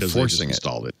it They're because they just forcing it.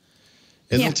 installed it.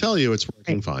 And they'll tell you it's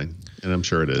working fine. And I'm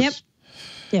sure it is.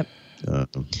 Yep.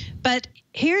 But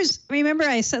remember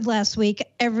I said last week,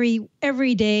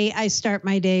 every day I start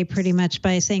my day pretty much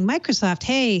by saying, Microsoft,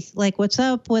 hey, like what's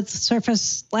up with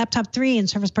Surface Laptop 3 and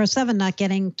Surface Pro 7 not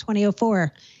getting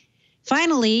 2004?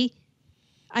 Finally,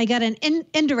 I got an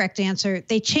indirect answer.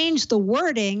 They changed the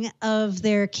wording of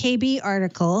their KB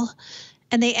article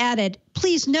and they added,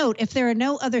 please note, if there are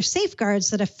no other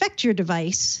safeguards that affect your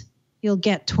device, you'll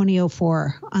get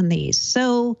 2004 on these.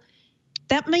 So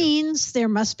that means there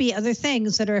must be other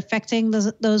things that are affecting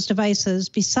those devices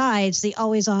besides the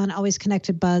always on, always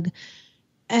connected bug.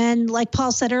 And like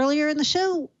Paul said earlier in the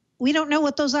show, we don't know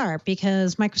what those are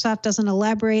because Microsoft doesn't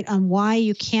elaborate on why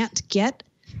you can't get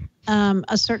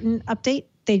a certain update.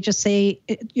 They just say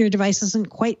your device isn't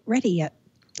quite ready yet.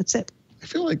 That's it. I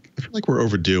feel like we're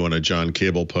overdue on a John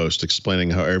Cable post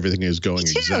explaining how everything is going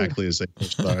exactly as they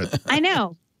first thought. I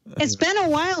know. It's been a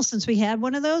while since we had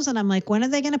one of those, and I'm like, when are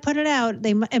they going to put it out?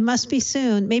 It must be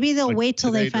soon. Maybe they'll wait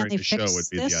till they finally fix the show would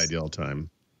be this. the ideal time.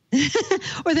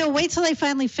 Or they'll wait till they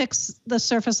finally fix the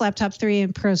Surface Laptop 3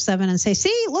 and Pro 7 and say,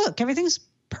 see, look, everything's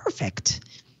perfect.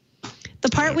 The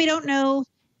part we don't know,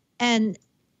 and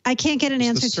I can't get an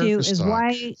answer to, is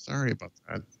why. Sorry about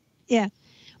that. Yeah.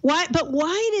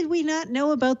 Why did we not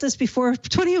know about this before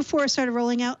 2004 started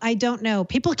rolling out? I don't know.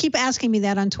 People keep asking me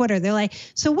that on Twitter. They're like,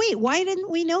 so wait, why didn't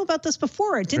we know about this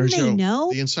before? Didn't they know?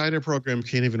 The Insider program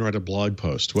can't even write a blog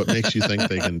post. What makes you think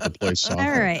they can deploy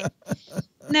software? All right.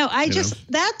 No,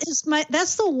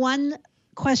 that's the one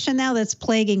question now that's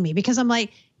plaguing me because I'm like,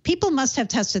 people must have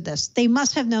tested this. They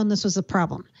must have known this was a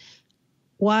problem.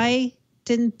 Why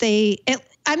didn't they?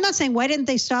 I'm not saying why didn't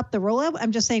they stop the rollout.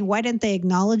 I'm just saying why didn't they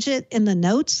acknowledge it in the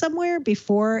notes somewhere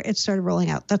before it started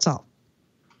rolling out? That's all.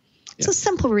 It's a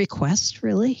simple request,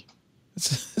 really.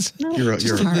 You're a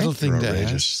little thing to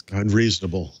outrageous, ask.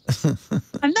 unreasonable.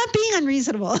 I'm not being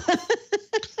unreasonable.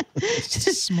 It's just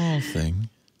a small thing.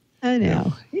 I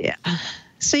know. Yeah.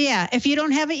 So yeah, if you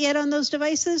don't have it yet on those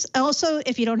devices, also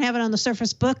if you don't have it on the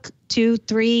Surface Book 2,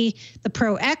 3, the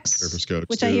Pro X, Surface Go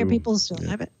which 2, I hear people still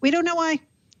have it. We don't know why.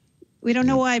 We don't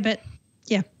know why, but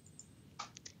yeah,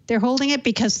 they're holding it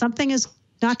because something is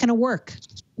not going to work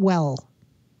well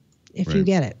if you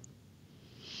get it.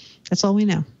 That's all we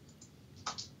know.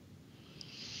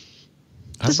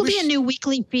 This will be a new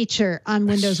weekly feature on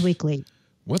Windows Weekly.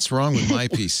 What's wrong with my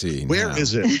PC? Where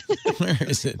is it? Where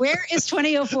is it? Where is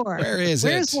 2004?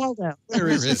 Where's Waldo? Where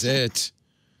is it?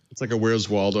 It's like a Where's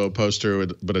Waldo poster,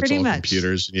 but it's Pretty all much.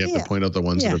 Computers, and you have to point out the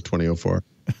ones that have 2004.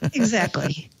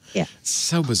 Exactly. Yeah. It's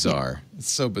so bizarre.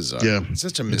 It's so bizarre. Yeah. It's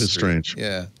such a mystery. It is strange.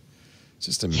 Yeah. It's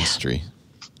just a mystery.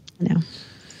 I know.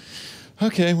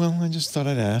 Okay, well, I just thought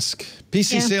I'd ask.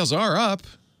 PC sales are up.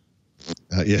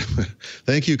 Yeah.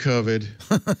 Thank you, COVID.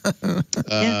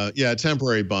 Yeah,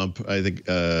 temporary bump. I think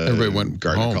Everybody went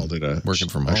Gartner home, called it working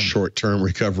from home. a short-term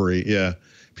recovery. Yeah.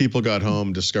 People got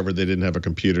home, discovered they didn't have a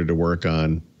computer to work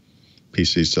on.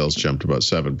 PC sales jumped about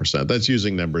 7%. That's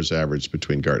using numbers averaged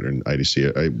between Gartner and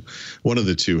IDC. One of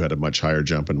the two had a much higher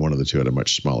jump, and one of the two had a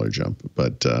much smaller jump.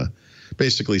 But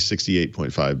basically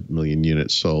 68.5 million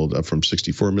units sold, up from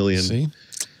 64 million.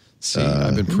 See,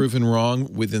 I've been proven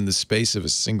wrong within the space of a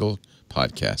single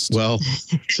podcast. Well,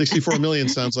 64 million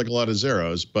sounds like a lot of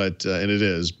zeros, but and it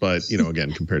is. But,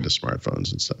 again, compared to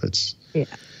smartphones and stuff, it's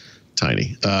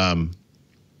tiny.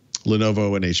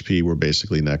 Lenovo and HP were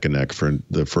basically neck and neck for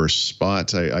the first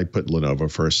spot. I put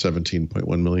Lenovo first, 17.1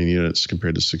 million units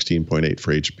compared to 16.8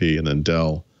 for HP, and then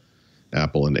Dell,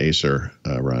 Apple, and Acer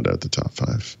round out the top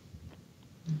 5.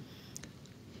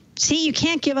 See, you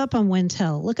can't give up on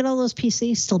Wintel. Look at all those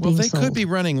PCs still being sold. Well, they could be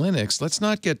running Linux. Let's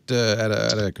not get out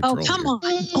of control. Oh, come on.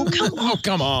 Oh, come on. Oh,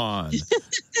 come on.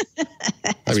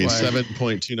 I mean,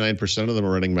 7.29% of them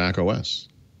are running Mac OS.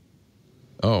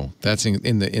 Oh, that's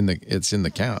in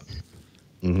the count.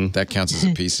 Mm-hmm. That counts as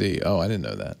a PC. Oh, I didn't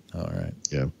know that. All right.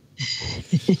 Yeah.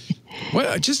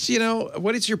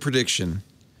 What is your prediction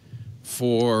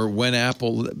for when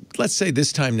Apple, let's say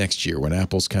this time next year, when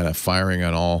Apple's kind of firing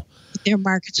on all their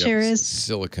market share is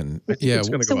silicon? Yeah.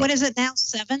 So what is it now?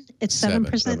 7? It's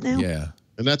 7% now? Yeah.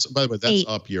 And that's, by the way, that's 8.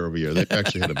 Up year over year. They've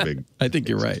actually had a big. I think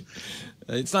you're right.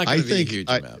 It's not going to be a huge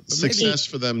amount. Success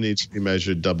for them needs to be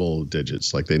measured double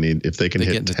digits. Like if they can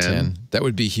hit 10. That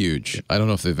would be huge. I don't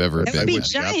know if they've ever been. That would be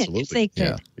giant if they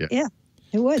could. Yeah,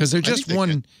 it would. Because they're just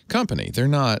one company. They're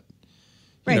not.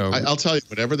 Right. I'll tell you,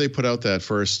 whenever they put out that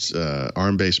first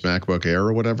ARM-based MacBook Air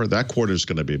or whatever, that quarter is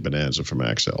going to be bonanza for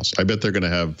Mac sales. I bet they're going to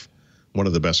have one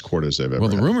of the best quarters they've ever had. Well,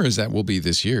 the rumor is that will be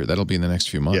this year. That'll be in the next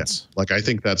few months. Yeah. Like, I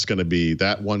think that's going to be,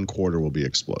 that one quarter will be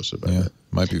explosive. Yeah.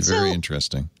 Might be very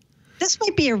interesting. This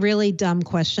might be a really dumb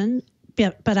question,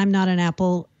 but I'm not an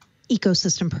Apple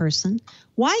ecosystem person.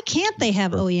 Why can't they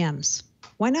have OEMs?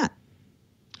 Why not?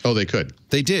 Oh, they could.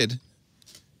 They did.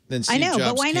 Then Steve Jobs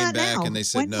but why came not back now? and they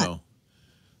said no.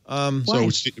 So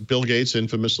Bill Gates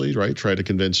infamously, right, tried to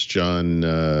convince John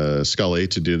Scully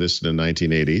to do this in the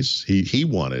 1980s. He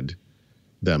wanted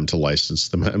them to license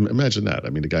them. Imagine that. I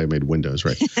mean, the guy who made Windows,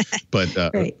 right? But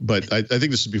right. But I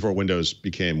think this is before Windows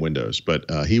became Windows. But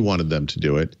he wanted them to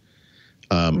do it.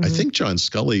 I think John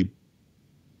Scully.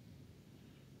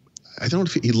 I don't know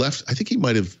if he left. I think he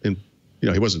might have.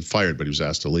 He wasn't fired, but he was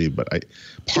asked to leave. But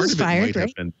part of it might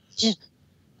have been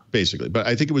basically. But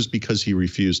I think it was because he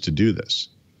refused to do this.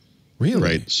 Really?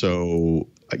 Right. So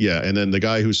yeah, and then the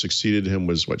guy who succeeded him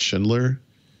was Schindler.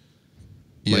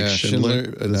 Yeah, Mike Schindler.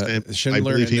 Schindler.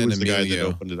 I believe he was the Emilio. guy that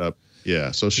opened it up.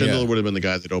 Yeah. So Schindler would have been the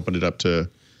guy that opened it up to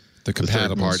the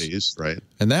third parties, right?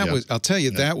 And that was, I'll tell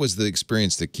you, that was the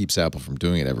experience that keeps Apple from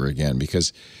doing it ever again,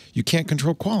 because you can't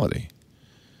control quality.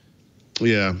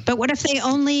 Yeah. But what if they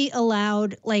only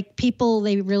allowed people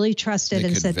they really trusted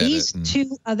and said these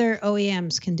 2 other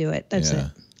OEMs can do it? That's it.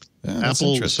 Yeah,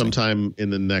 Apple sometime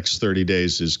in the next 30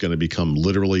 days is going to become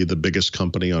literally the biggest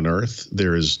company on earth.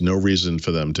 There is no reason for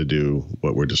them to do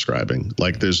what we're describing.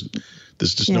 Like there's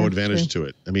just no advantage to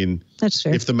it. I mean, that's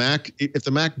true. If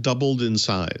the Mac doubled in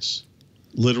size,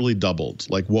 literally doubled,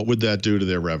 like what would that do to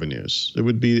their revenues? It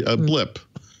would be a blip.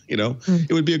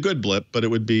 It would be a good blip, but it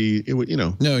would.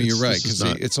 No, you're right, because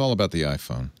it's all about the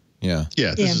iPhone. Yeah.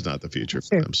 Yeah, this is not the future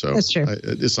for them. So that's true.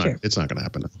 It's not going to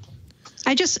happen.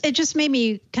 It just made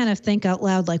me kind of think out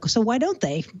loud, so why don't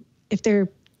they? If they're,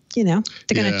 they're going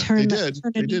to turn.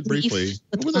 They did briefly.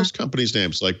 What were those companies'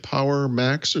 names? Like Power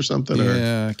Max or something?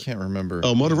 Yeah, I can't remember.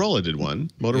 Oh, Motorola did one.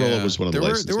 Motorola was one of the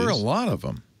licensees. There were a lot of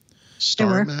them.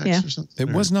 Star Max or something.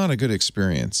 It was not a good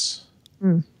experience.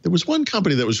 There was one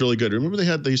company that was really good. Remember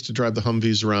they used to drive the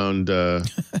Humvees around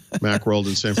Macworld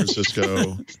in San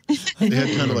Francisco. They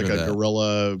had kind of like a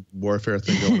guerrilla warfare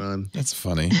thing going on. That's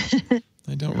funny.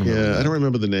 I don't remember. Yeah, I don't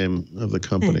remember the name of the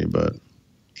company, but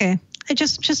okay. I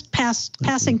just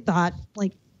passing thought,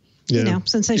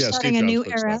 since they're starting a new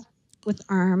era with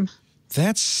ARM.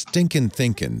 That's stinking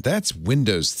thinking. That's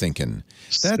Windows thinking.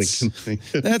 That's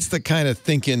the kind of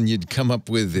thinking you'd come up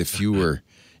with if you were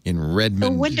in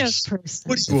Redmond. A Windows person.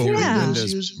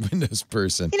 Windows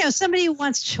person. Somebody who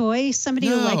wants choice, somebody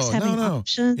who likes having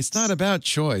options. It's not about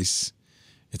choice.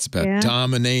 It's about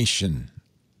domination.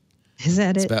 Is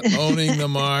that it's about owning the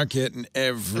market and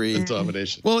every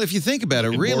domination. Well, if you think about it,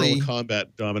 really, Mortal Kombat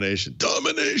domination.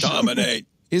 Dominate.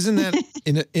 Isn't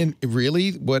that in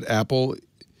really what Apple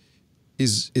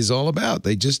is all about?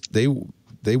 They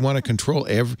want to control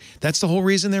every. That's the whole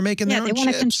reason they're making their own chips. They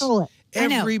want to control it. I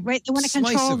know, right? They want to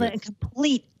control the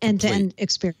complete end-to-end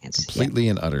experience. Completely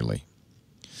and utterly.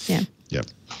 Yeah. Yep.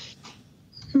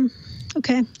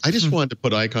 Okay. I just wanted to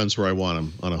put icons where I want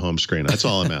them on a home screen. That's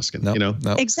all I'm asking. Nope, you know?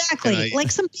 nope. Exactly.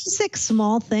 Like some basic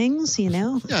small things, you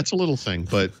know? Yeah, it's a little thing,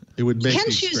 but it would make You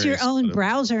can choose your own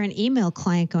browser and email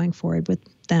client going forward with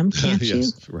them, can't you?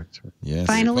 Yes, right. Yes,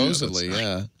 Finally. supposedly,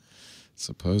 yeah.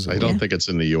 Supposedly. I don't think it's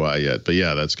in the UI yet, but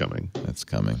yeah, that's coming. That's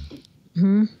coming.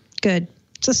 Good.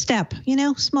 It's a step, you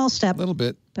know, small step. A little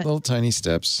bit, little tiny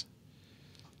steps.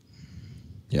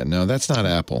 Yeah, no, that's not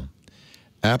Apple.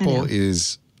 Apple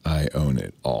is, I own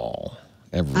it all.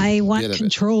 I want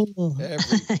control.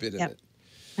 Every bit of it.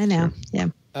 I know. Yeah.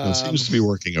 It seems to be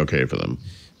working okay for them.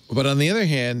 But on the other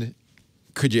hand,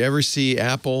 could you ever see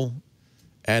Apple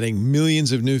adding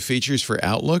millions of new features for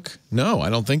Outlook? No, I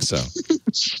don't think so.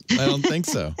 I don't think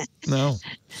so. No.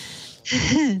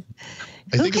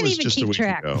 I think it was even just keep a week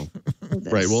track ago.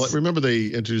 Right. Well, remember they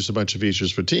introduced a bunch of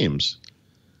features for Teams.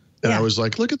 And I was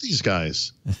like, look at these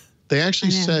guys. They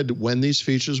actually said when these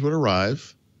features would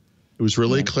arrive. It was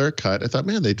really clear cut. I thought,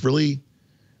 man, they'd really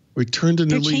turned a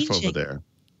new leaf over there.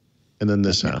 And then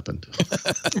this happened.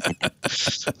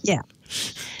 Yeah.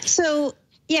 So,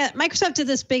 Microsoft did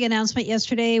this big announcement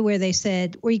yesterday where they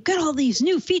said, we got all these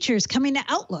new features coming to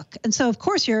Outlook. And so, of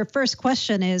course, your first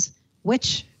question is,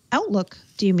 which Outlook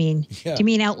do you mean? Yeah. Do you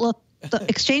mean Outlook, the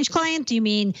Exchange client? Do you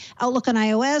mean Outlook on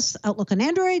iOS, Outlook on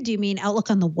Android? Do you mean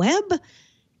Outlook on the web?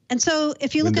 And so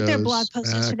if you look at their blog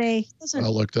post yesterday, it doesn't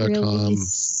Outlook.com. really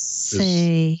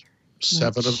say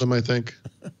 7 of them, I think.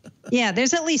 Yeah,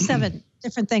 there's at least 7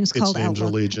 different things called It's Angel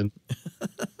Outlook. Legion.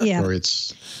 Yeah. Or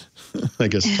it's, I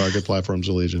guess, Target Platforms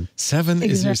of Legion. 7?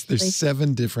 Exactly. There's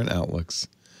 7 different Outlooks.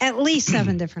 At least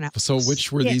 7 different Outlooks. So which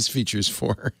were these features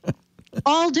for?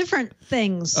 All different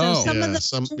things. So some of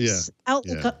the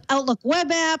Outlook web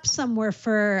app, some were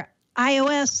for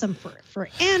iOS, some for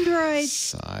Android.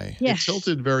 Sigh. Yeah. It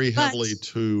tilted very heavily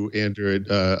to Android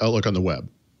Outlook on the web,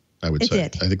 I would say.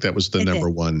 Did. I think that was the number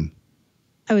one,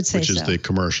 I would say which is the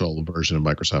commercial version of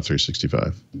Microsoft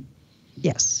 365.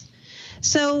 Yes.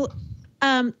 So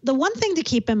the one thing to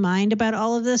keep in mind about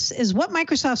all of this is what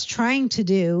Microsoft's trying to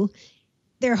do.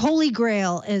 Their holy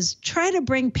grail is try to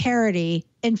bring parity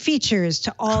and features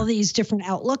to all these different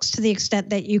Outlooks to the extent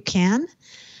that you can.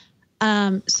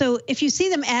 So if you see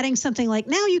them adding something like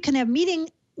now you can have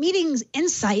meetings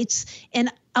insights in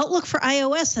Outlook for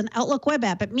iOS and Outlook web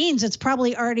app, it means it's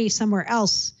probably already somewhere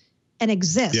else and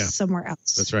exists somewhere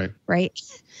else. That's right. Right.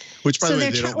 Which, by the way,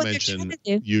 they don't mention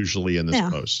usually in this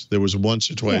post. There was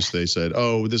once or twice they said,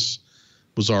 "Oh, this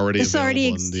was already available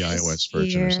in the iOS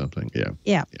version or something."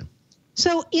 Yeah.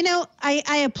 So,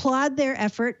 I applaud their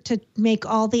effort to make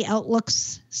all the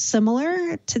Outlooks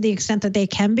similar to the extent that they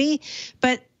can be.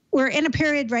 But we're in a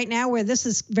period right now where this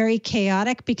is very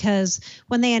chaotic because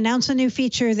when they announce a new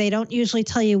feature, they don't usually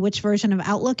tell you which version of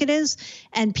Outlook it is.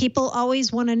 And people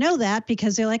always want to know that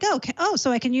because they're like, so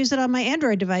I can use it on my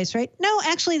Android device, right? No,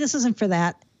 actually, this isn't for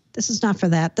that. This is not for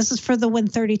that. This is for the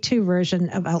Win32 version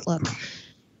of Outlook.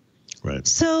 Right.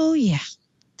 So, yeah.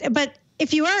 But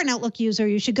if you are an Outlook user,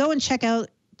 you should go and check out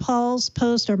Paul's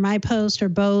post or my post or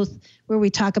both, where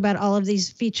we talk about all of these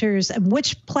features and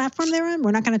which platform they're on.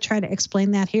 We're not going to try to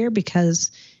explain that here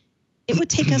because it would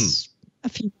take us a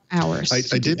few hours.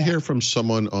 I did hear from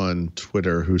someone on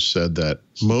Twitter who said that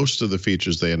most of the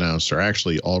features they announced are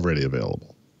actually already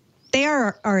available. They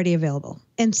are already available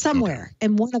and somewhere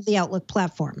in one of the Outlook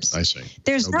platforms. I see.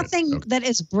 There's nothing that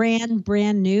is brand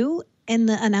new in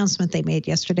the announcement they made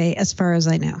yesterday, as far as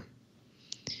I know.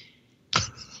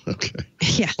 Okay.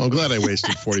 Yeah. Well, I'm glad I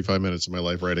wasted 45 minutes of my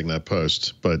life writing that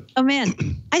post, but oh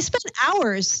man, I spent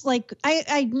hours. Like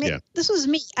this was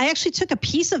me. I actually took a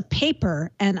piece of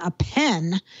paper and a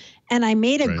pen, and I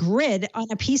made a grid on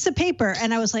a piece of paper,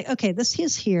 and I was like, okay, this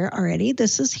is here already.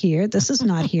 This is here. This is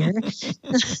not here.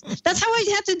 That's how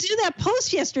I had to do that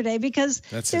post yesterday because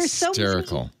there's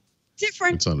hysterical. So many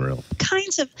different it's unreal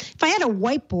kinds of. If I had a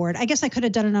whiteboard, I guess I could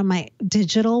have done it on my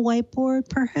digital whiteboard,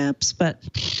 perhaps, but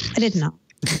I didn't know.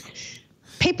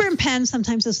 Paper and pen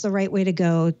sometimes is the right way to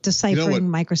go deciphering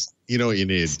Microsoft. You know what you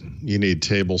need? You need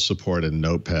table support and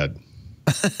Notepad.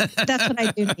 That's what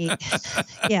I do need.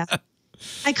 Yeah.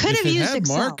 I could have used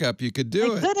Excel. Markup, you could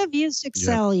do it. I could have used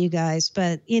Excel, you guys,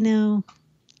 but could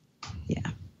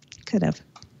have.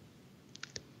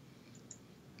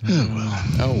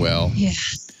 Oh well. Yeah.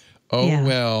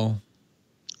 Well.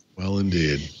 Well,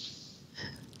 indeed.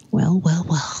 Well.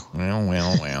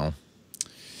 Well.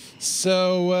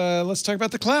 So let's talk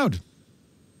about the cloud.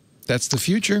 That's the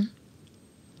future.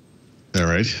 All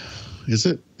right. Is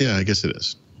it? Yeah, I guess it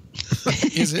is.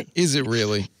 Is it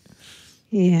really?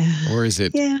 Yeah. Or is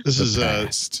it This is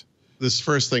past? This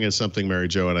first thing is something Mary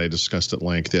Jo and I discussed at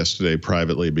length yesterday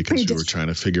privately because we were trying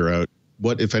to figure out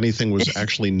what, if anything, was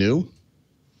actually new.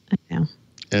 I know.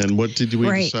 And what did we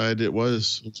decide it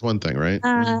was? It's one thing, right?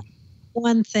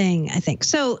 One thing, I think.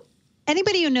 So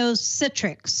anybody who knows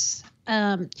Citrix,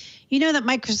 you know that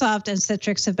Microsoft and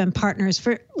Citrix have been partners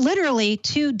for literally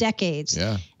 2 decades.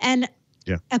 Yeah. And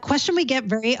a question we get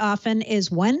very often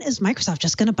is, when is Microsoft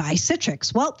just going to buy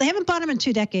Citrix? Well, they haven't bought them in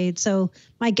 2 decades, so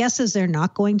my guess is they're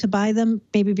not going to buy them,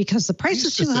 maybe because the price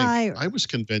is too high. I was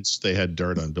convinced they had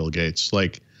dirt on Bill Gates.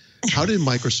 Like, how did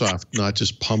Microsoft not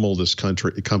just pummel this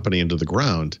company into the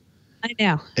ground? I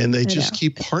know. And they just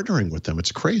keep partnering with them.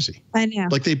 It's crazy. I know.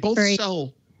 Like, they both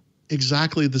sell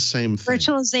exactly the same thing.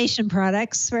 Virtualization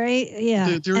products, right?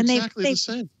 Yeah. They're exactly the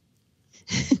same.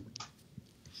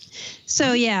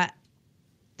 So, yeah.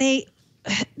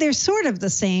 They're sort of the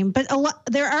same, but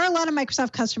there are a lot of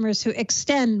Microsoft customers who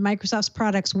extend Microsoft's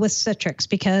products with Citrix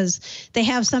because they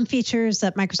have some features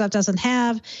that Microsoft doesn't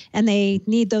have, and they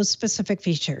need those specific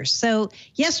features. So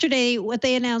yesterday, what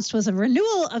they announced was a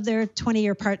renewal of their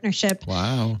 20-year partnership.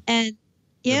 Wow. And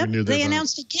they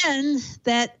announced again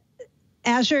that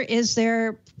Azure is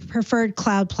their preferred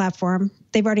cloud platform.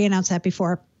 They've already announced that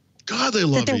before. God, they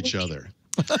love each other.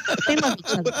 They love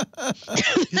each other.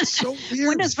 It's so weird.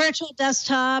 Windows Virtual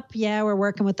Desktop, we're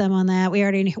working with them on that. We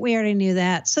already knew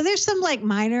that. So there's some like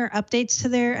minor updates to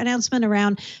their announcement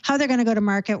around how they're going to go to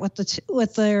market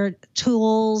with their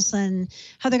tools and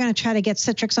how they're going to try to get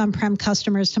Citrix on-prem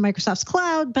customers to Microsoft's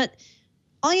cloud. But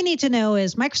all you need to know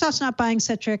is Microsoft's not buying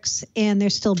Citrix, and they're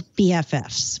still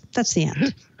BFFs. That's the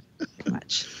end, pretty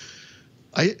much.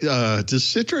 Does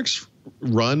Citrix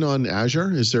run on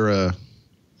Azure? Is there a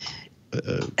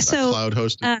cloud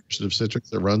hosted version of Citrix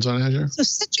that runs on Azure?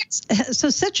 So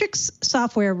Citrix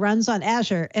software runs on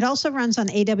Azure. It also runs on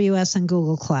AWS and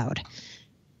Google Cloud.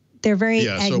 They're very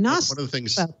agnostic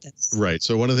about this. Right.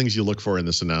 So one of the things you look for in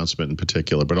this announcement in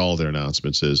particular, but all their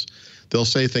announcements, is they'll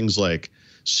say things like,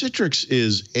 Citrix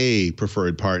is a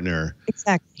preferred partner.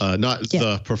 Exactly. Not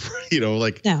the preferred,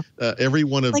 every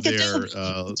one of their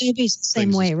Adobe's the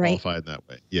same way, right? Qualified that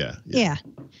way. Yeah.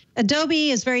 Adobe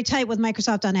is very tight with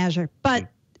Microsoft on Azure, but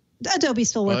Adobe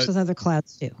still works with other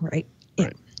clouds too, right? Yeah.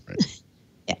 Right.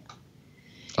 Yeah.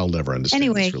 I'll never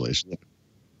understand this relationship.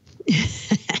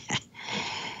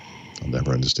 I'll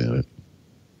never understand it.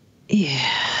 Yeah.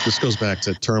 This goes back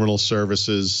to terminal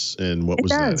services and what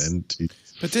was that? NT.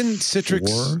 But didn't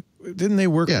Citrix? Didn't they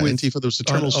work with NT for those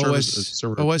terminal services?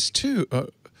 OS 2?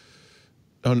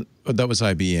 That was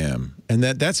IBM, and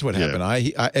that's what happened.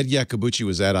 Ed Yakubuchi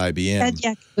was at IBM. Ed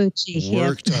Yakubuchi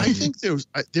worked. I think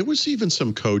there was even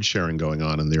some code sharing going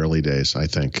on in the early days. I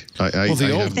think. I don't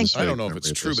know if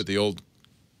it's true, but the old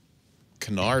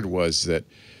canard was that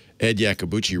Ed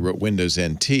Yakubuchi wrote Windows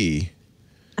NT.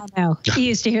 I know. You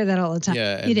used to hear that all the time.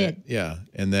 Yeah, you did.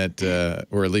 And that,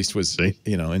 or at least was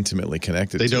intimately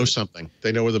connected. They know something.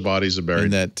 They know where the bodies are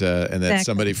buried. And that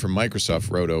somebody from Microsoft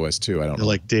wrote OS 2. I don't know.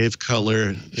 Like Dave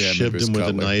Cutler shivved him with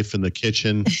a knife in the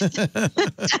kitchen.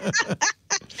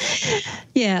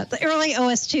 The early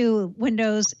OS 2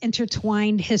 Windows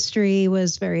intertwined history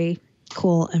was very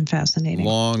cool and fascinating.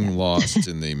 Long lost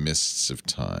in the mists of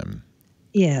time.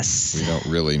 Yes. We don't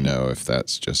really know if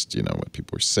that's just, what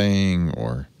people were saying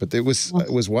but it was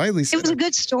widely said. It was a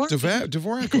good story.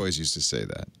 Dvorak always used to say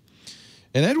that.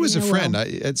 And Ed was a friend.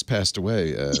 Ed's passed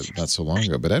away not so long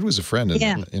ago, but Ed was a friend.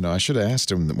 And, I should have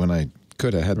asked him when I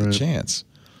could have had the chance.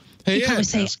 Hey, He'd probably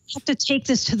say, I have to take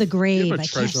this to the grave. You have a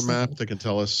treasure map that can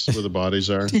tell us where the bodies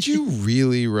are? Did you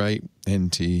really write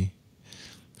NT?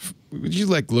 Would you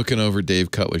like looking over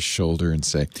Dave Cutler's shoulder and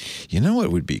say, you know what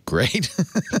would be great?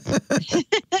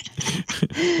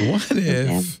 What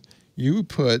if you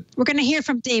put... We're going to hear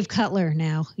from Dave Cutler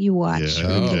now. You watch.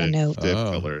 Yeah, Dave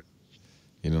Cutler.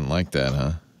 You didn't like that,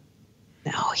 huh?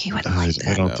 No, he wouldn't like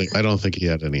that. I don't think he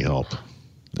had any help.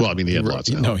 Well, I mean, he had lots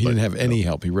of help. No, he didn't have any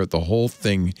help. He wrote the whole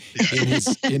thing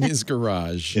in his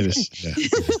garage. That's how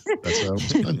it was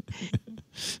done.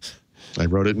 I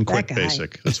wrote it in Quick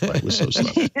Basic. That's why it was so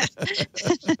slow.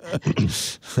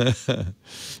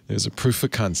 There's a proof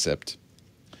of concept.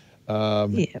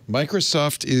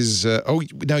 Microsoft is...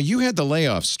 now you had the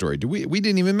layoff story. We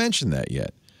didn't even mention that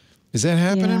yet. Is that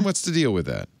happening? Yeah. What's the deal with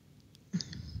that?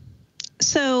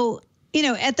 So,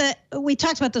 we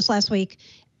talked about this last week.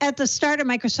 At the start of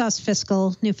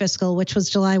Microsoft's new fiscal, which was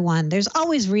July 1, there's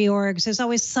always reorgs. There's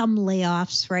always some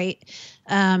layoffs, right?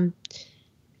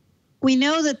 We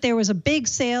know that there was a big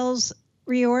sales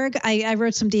reorg. I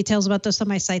wrote some details about this on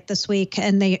my site this week,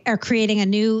 and they are creating a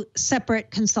new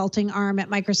separate consulting arm at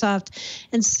Microsoft.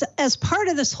 And as part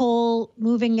of this whole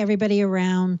moving everybody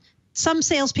around, some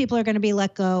salespeople are going to be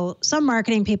let go. Some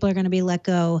marketing people are going to be let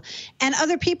go. And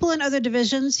other people in other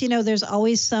divisions, you know, there's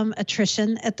always some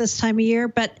attrition at this time of year.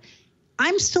 But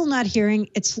I'm still not hearing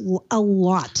it's a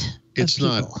lot. It's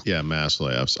not, mass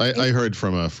layoffs. I heard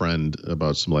from a friend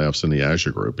about some layoffs in the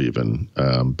Azure group even.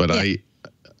 But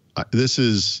this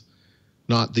is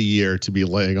not the year to be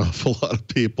laying off a lot of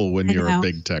people when you're a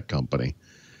big tech company.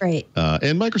 Right.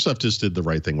 And Microsoft just did the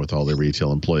right thing with all their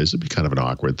retail employees. It'd be kind of an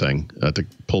awkward thing to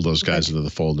pull those guys into the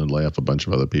fold and lay off a bunch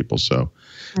of other people. So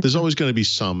there's always going to be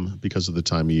some because of the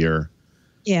time of year.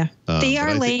 Yeah. They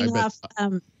are laying off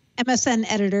MSN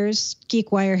editors.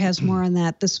 GeekWire has more on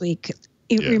that this week.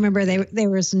 Remember, there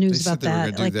was news about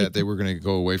that. They were going to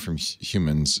go away from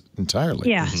humans entirely.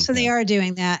 Yeah, so they are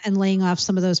doing that and laying off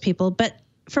some of those people. But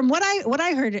from what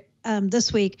I heard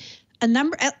this week, I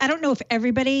don't know if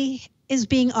everybody is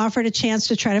being offered a chance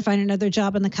to try to find another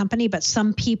job in the company, but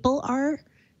some people are.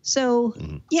 So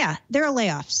there are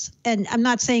layoffs, and I'm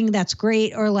not saying that's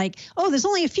great or like, oh, there's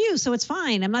only a few, so it's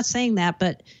fine. I'm not saying that,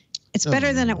 but it's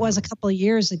better than it was a couple of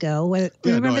years ago.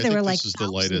 Remember, there were like this is the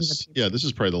lightest. Yeah, this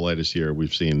is probably the lightest year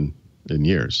we've seen in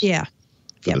years. Yeah,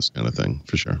 for this kind of thing,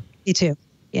 for sure. Me too.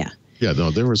 Yeah. Yeah.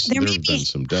 No, there have been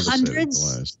some devastating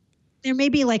lies. There may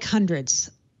be like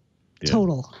hundreds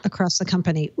total across the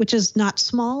company, which is not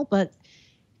small, but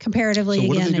comparatively, so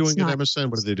what again, are they doing at MSN?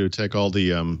 What do they do? Take all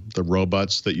the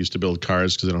robots that used to build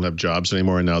cars because they don't have jobs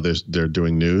anymore, and now they're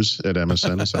doing news at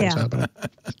MSN. Is that what's happening?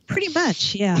 Pretty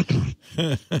much, yeah.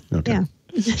 Okay.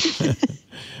 Yeah.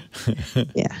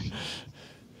 Yeah.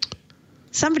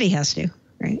 Somebody has to,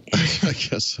 right? I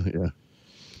guess so, yeah.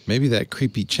 Maybe that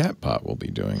creepy chatbot will be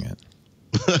doing it.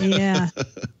 Yeah.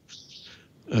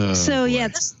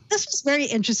 This was very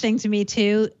interesting to me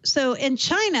too. So in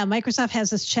China, Microsoft has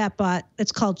this chatbot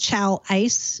that's called Chow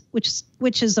Ice,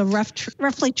 which is a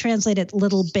roughly translated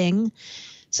Little Bing.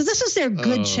 So this is their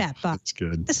good chatbot. That's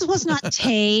good. This was not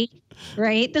Tay,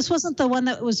 right? This wasn't the one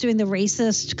that was doing the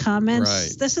racist comments.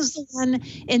 Right. This is the one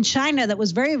in China that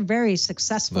was very, very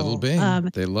successful. Little Bing.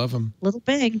 They love them. Little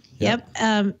Bing. Yep.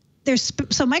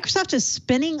 So Microsoft is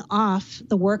spinning off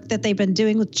the work that they've been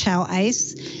doing with Chow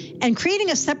Ice and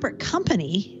creating a separate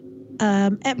company,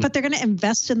 but they're going to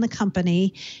invest in the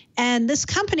company. And this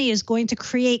company is going to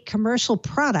create commercial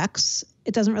products.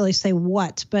 It doesn't really say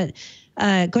what, but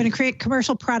going to create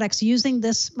commercial products using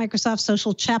this Microsoft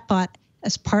social chatbot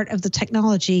as part of the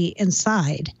technology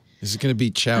inside. Is it going to be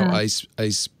Chow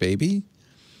Ice Baby?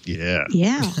 Yeah.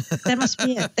 Yeah, that must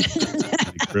be it.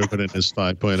 Griffin in his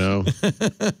 5.0.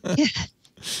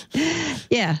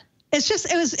 Yeah.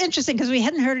 It was interesting because we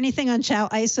hadn't heard anything on Chow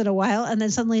Ice in a while. And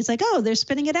then suddenly it's like, oh, they're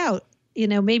spinning it out. You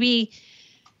know, maybe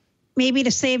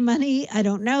to save money. I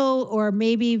don't know. Or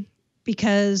maybe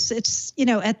because it's, you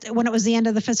know, when it was the end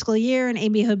of the fiscal year and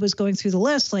Amy Hood was going through the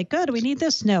list, like, oh, do we need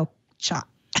this? No. Chow.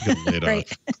 Right.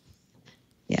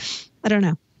 Yeah. I don't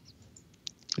know.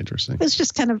 Interesting. It was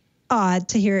just kind of odd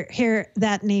to hear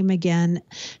that name again.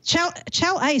 Chow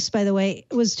Ice, by the way,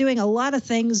 was doing a lot of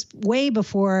things way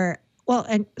before,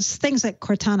 and things that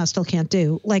Cortana still can't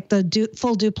do, like the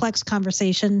full duplex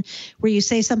conversation where you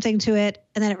say something to it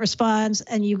and then it responds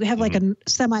and you have like a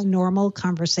semi-normal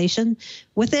conversation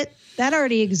with it. That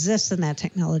already exists in that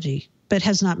technology, but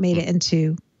has not made it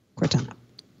into Cortana.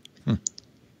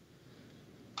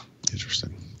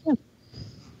 Interesting.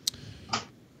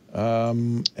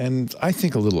 And I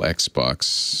think a little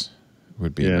Xbox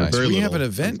would be nice. We have an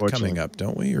event coming up,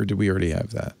 don't we? Or do we already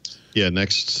have that? Yeah,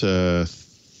 next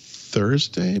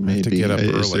Thursday, maybe. To get up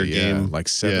early, like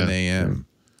 7 a.m.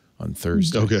 on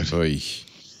Thursday. Oh, good.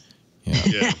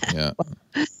 Yeah.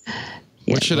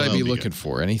 What should I be looking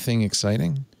for? Anything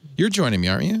exciting? You're joining me,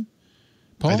 aren't you,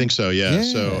 Paul? I think so, yeah.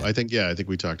 So I think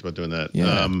we talked about doing that.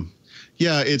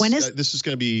 Yeah. This is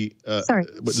going to be. Sorry.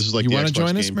 This is like you want to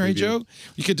join us, Mary Jo?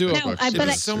 You could do it.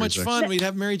 It's so much fun. But we'd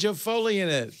have Mary Jo Foley in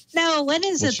it. No, when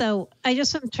is it though? I'm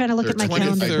trying to look at my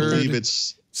calendar. I believe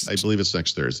it's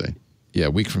next Thursday. Yeah, a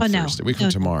week from Thursday. Week from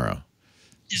tomorrow.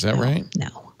 Is that right?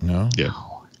 No. Yeah.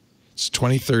 It's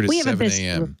 23rd at 7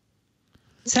 a.m.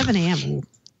 7 a.m.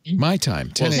 My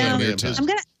time, 10 a.m. your time.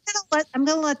 I'm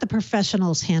gonna let the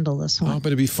professionals handle this one. Oh, but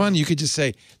it'd be fun. You could just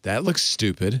say, "That looks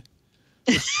stupid.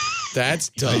 That's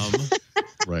dumb.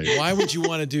 Right? Why would you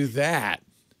want to do that?"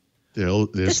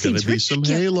 There's going to be some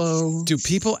Halo. Do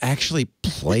people actually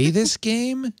play this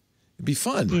game? It'd be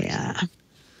fun. Yeah.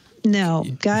 No,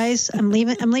 guys, I'm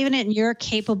leaving it in your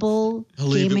capable I'll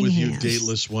leave gaming it with hands. you,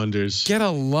 dateless wonders. Get a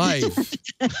life.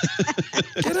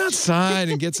 Get outside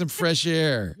and get some fresh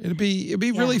air. It'd be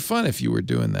really fun if you were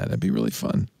doing that. It'd be really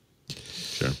fun.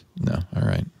 Sure. No, all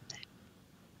right.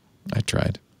 I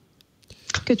tried.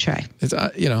 Good try. It's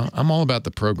I'm all about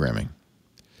the programming.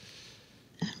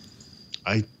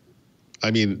 I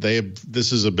mean,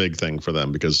 this is a big thing for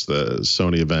them because the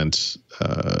Sony event,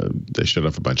 they showed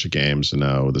off a bunch of games, and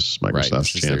now this is Microsoft's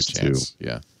chance to.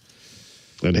 Yeah.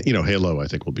 And Halo, I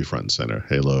think, will be front and center.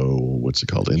 Halo, what's it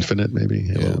called? Infinite, maybe.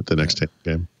 Halo, the next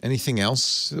game. Anything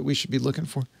else that we should be looking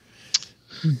for?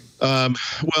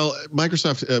 Well,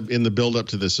 Microsoft in the build up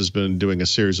to this has been doing a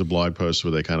series of blog posts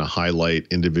where they kind of highlight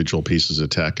individual pieces of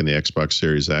tech in the Xbox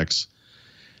Series X.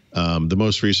 The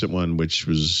most recent one, which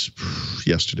was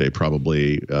yesterday,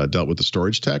 probably dealt with the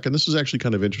storage tech. And this is actually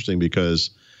kind of interesting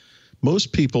because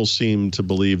most people seem to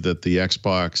believe that the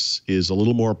Xbox is a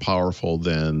little more powerful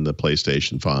than the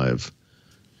PlayStation 5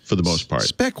 for the most part.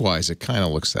 Spec-wise, it kind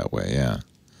of looks that way, yeah.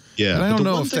 Yeah, but I don't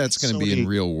know if that's going to be in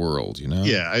real world,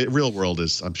 Yeah, real world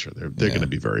is, I'm sure they're going to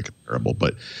be very comparable.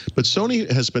 But Sony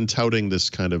has been touting this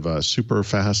kind of super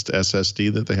fast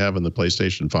SSD that they have in the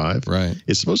PlayStation 5. Right.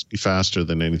 It's supposed to be faster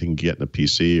than anything you get in a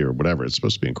PC or whatever. It's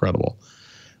supposed to be incredible.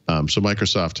 So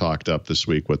Microsoft talked up this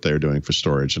week what they're doing for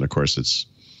storage, and of course it's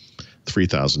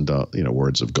 3,000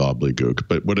 words of gobbledygook.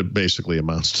 But what it basically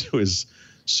amounts to is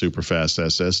super fast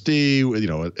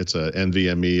SSD. It's a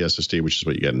NVMe SSD, which is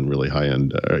what you get in really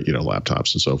high-end,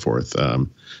 laptops and so forth.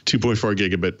 2.4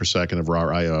 gigabit per second of raw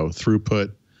I/O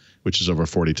throughput, which is over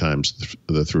 40 times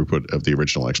the throughput of the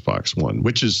original Xbox One,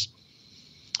 which is,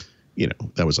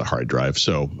 that was a hard drive.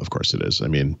 So of course it is. I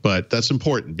mean, but that's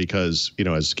important because,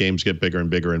 as games get bigger and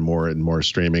bigger and more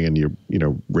streaming, and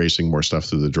you're racing more stuff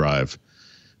through the drive.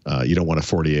 You don't want a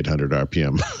 4,800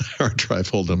 RPM hard drive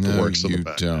hold up the works on the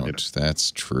back. No, you don't.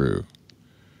 That's true.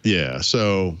 Yeah.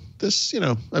 So this,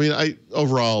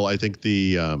 overall, I think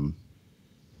the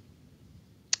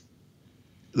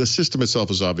system itself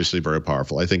is obviously very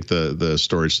powerful. I think the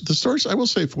storage, I will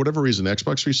say, for whatever reason,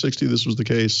 Xbox 360, this was the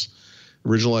case.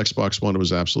 Original Xbox One, it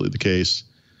was absolutely the case.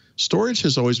 Storage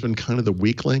has always been kind of the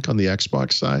weak link on the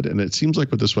Xbox side, and it seems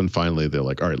like with this one, finally they're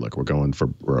like, all right, look, we're going for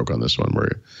broke on this one,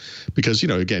 because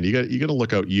again, you got to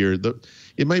look out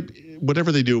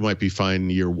whatever they do might be fine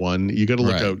year one. You got to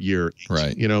look out year 8.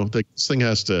 Right. This thing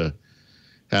has to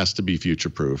be future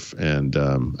proof, and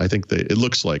I think it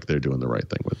looks like they're doing the right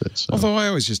thing with it. So. Although I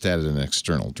always just added an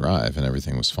external drive and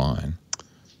everything was fine.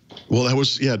 Well, that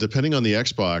was, depending on the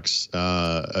Xbox,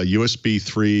 a USB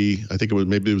 3, I think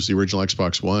maybe it was the original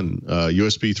Xbox One,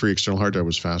 USB 3 external hard drive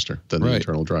was faster than the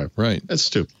internal drive. Right. That's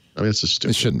stupid. I mean, it's just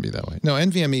stupid. It shouldn't be that way. No,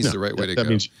 NVMe is the right way to go.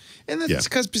 And that's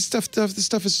because the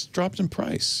stuff has dropped in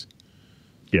price.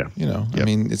 Yeah. I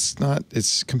mean,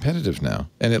 it's competitive now,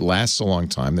 and it lasts a long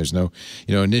time. There's no,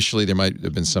 initially there might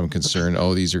have been some concern,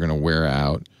 these are going to wear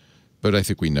out, but I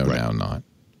think we know now not.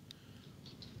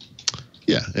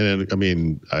 Yeah, and I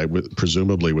mean,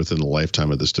 presumably within the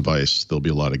lifetime of this device, there'll be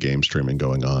a lot of game streaming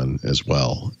going on as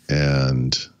well,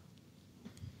 and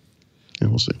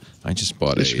we'll see. I just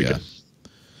bought a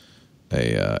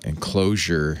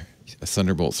enclosure, a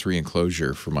Thunderbolt 3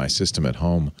 enclosure for my system at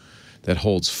home that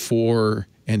holds 4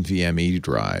 NVMe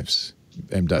drives,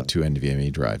 M.2 NVMe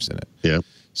drives in it. Yeah.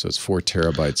 So it's 4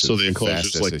 terabytes. So the enclosure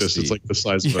is like this. It's like the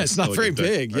size of it's not very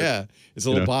big. Right? Yeah. It's a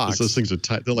little box. Those things are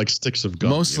tight. They're like sticks of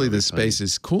gum. Mostly the space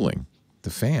is cooling the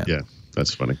fan. Yeah,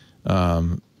 that's funny.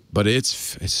 But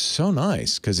it's so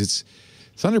nice because it's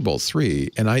Thunderbolt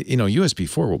 3, and USB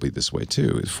 4 will be this way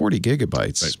too. It's 40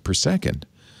 gigabytes per second.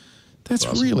 That's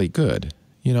awesome. Really good.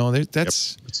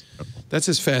 That's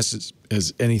as fast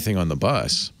as anything on the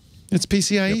bus. It's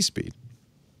PCIe speed.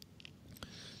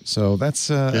 So that's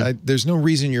there's no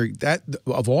reason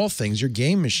of all things, your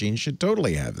game machine should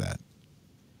totally have that.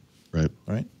 Right.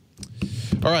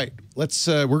 All right. Let's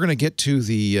we're going to get to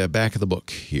the back of the book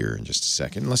here in just a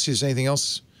second. Unless there's anything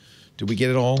else. Did we get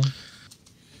it all?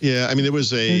 Yeah, I mean, there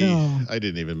was I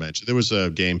didn't even mention, there was a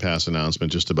Game Pass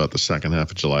announcement just about the second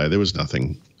half of July. There was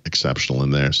nothing exceptional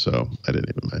in there, so I didn't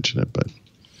even mention it. But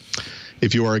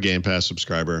if you are a Game Pass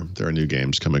subscriber, there are new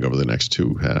games coming over the next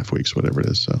 2.5 weeks, whatever it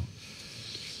is. So.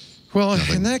 Well,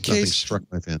 in that case, struck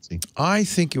my fancy. I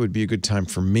think it would be a good time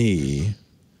for me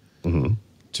to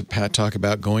talk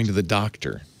about going to the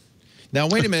doctor. Now,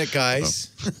 wait a minute, guys.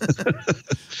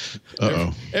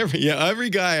 Every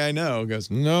guy I know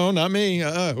goes, no, not me.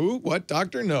 Who? What?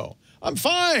 Doctor? No. I'm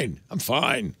fine.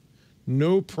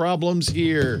 No problems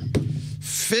here.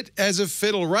 Fit as a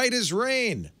fiddle, right as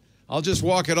rain. I'll just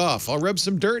walk it off. I'll rub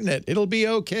some dirt in it. It'll be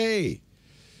okay.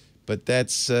 But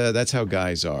that's how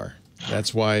guys are.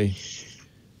 That's why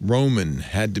Roman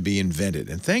had to be invented.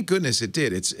 And thank goodness it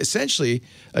did. It's essentially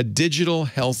a digital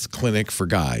health clinic for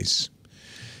guys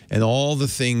and all the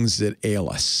things that ail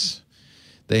us.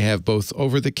 They have both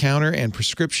over-the-counter and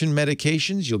prescription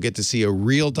medications. You'll get to see a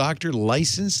real doctor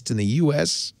licensed in the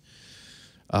U.S.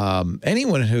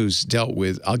 Anyone who's dealt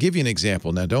with, I'll give you an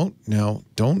example. Now, don't.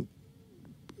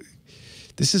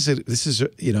 This is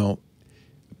a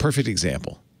perfect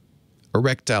example.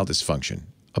 Erectile dysfunction.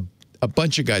 A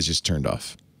bunch of guys just turned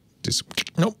off. Just,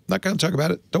 nope, not going to talk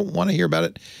about it. Don't want to hear about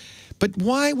it. But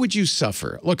why would you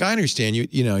suffer? Look, I understand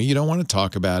you don't want to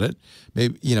talk about it.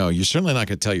 Maybe, you're certainly not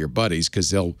going to tell your buddies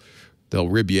because they'll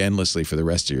rib you endlessly for the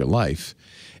rest of your life.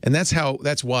 And that's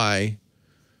why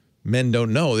men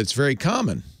don't know. It's very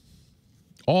common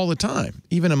all the time,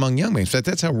 even among young men. In fact,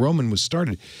 that's how Roman was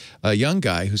started. A young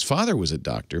guy whose father was a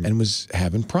doctor and was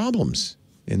having problems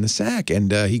in the sack.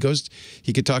 And he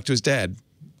could talk to his dad.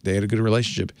 They had a good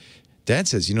relationship. Dad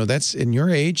says, that's in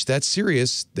your age, that's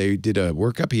serious. They did a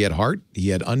workup. He had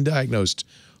undiagnosed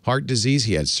heart disease.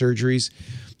 He had surgeries.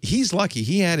 He's lucky.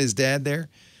 He had his dad there.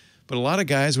 But a lot of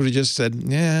guys would have just said,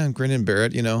 yeah, grin and bear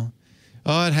it, Oh,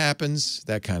 it happens,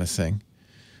 that kind of thing.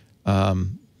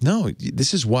 No,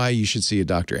 this is why you should see a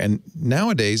doctor. And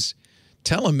nowadays,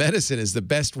 telemedicine is the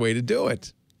best way to do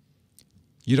it.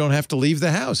 You don't have to leave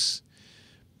the house.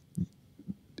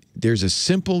 There's a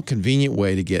simple, convenient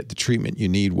way to get the treatment you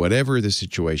need, whatever the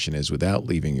situation is, without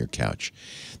leaving your couch.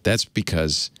 That's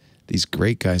because these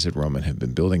great guys at Roman have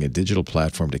been building a digital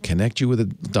platform to connect you with a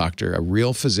doctor, a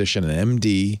real physician, an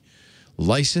MD,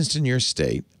 licensed in your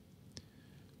state,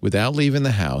 without leaving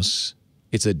the house.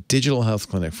 It's a digital health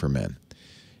clinic for men.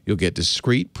 You'll get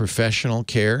discreet, professional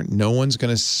care. No one's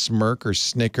going to smirk or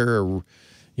snicker or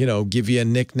give you a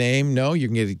nickname. No, you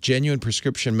can get a genuine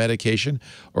prescription medication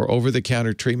or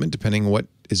over-the-counter treatment, depending on what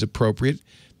is appropriate,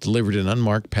 delivered in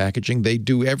unmarked packaging. They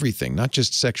do everything, not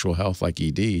just sexual health like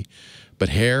ED, but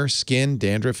hair, skin,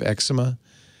 dandruff, eczema,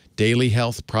 daily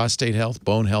health, prostate health,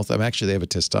 bone health. Actually, they have a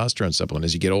testosterone supplement.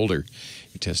 As you get older,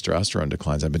 your testosterone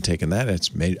declines. I've been taking that.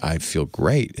 I feel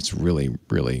great. It's really,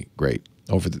 really great.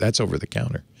 That's over the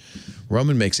counter.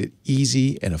 Roman makes it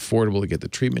easy and affordable to get the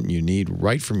treatment you need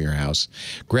right from your house.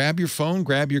 Grab your phone,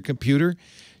 grab your computer.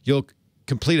 You'll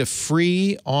complete a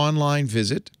free online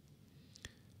visit,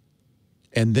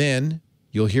 and then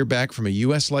you'll hear back from a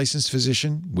U.S. licensed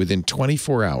physician within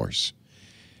 24 hours.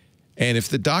 And if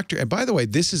the doctor, and by the way,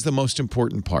 this is the most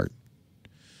important part.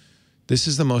 This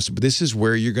is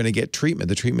where you're going to get treatment,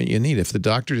 the treatment you need. If the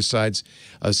doctor decides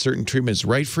a certain treatment is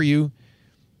right for you,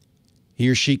 he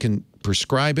or she can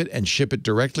prescribe it and ship it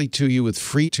directly to you with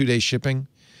free 2-day shipping.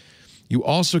 You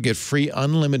also get free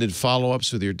unlimited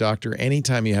follow-ups with your doctor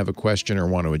anytime you have a question or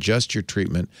want to adjust your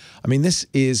treatment. I mean, this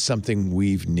is something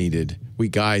we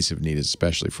guys have needed,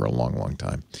 especially for a long, long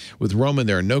time. With Roman,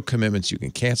 there are no commitments. You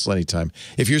can cancel anytime.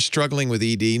 If you're struggling with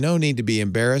ED, no need to be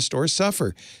embarrassed or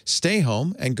suffer. Stay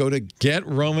home and go to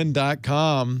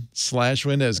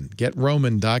GetRoman.com/Windows.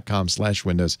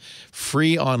 GetRoman.com/Windows.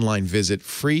 Free online visit,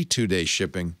 free 2-day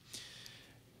shipping.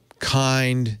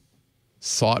 Kind,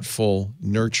 thoughtful,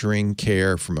 nurturing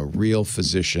care from a real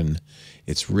physician.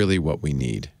 It's really what we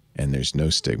need, and there's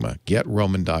no stigma.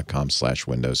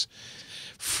 GetRoman.com/Windows.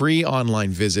 Free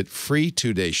online visit, free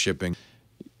 2-day shipping.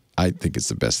 I think it's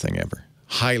the best thing ever.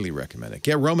 Highly recommend it.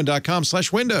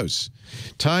 GetRoman.com/Windows.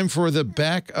 Time for the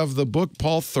back of the book,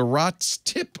 Paul Thurrott's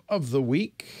tip of the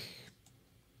week.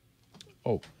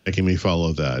 Oh, making me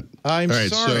follow that. I'm sorry.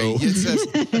 So it says,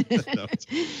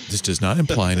 this does not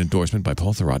imply an endorsement by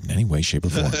Paul Thurrott in any way, shape,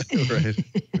 or form. Right.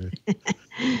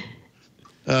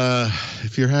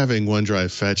 If you're having OneDrive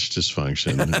Fetch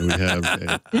dysfunction, we have.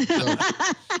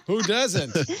 Who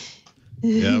doesn't?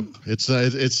 Yep,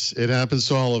 it happens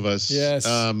to all of us. Yes.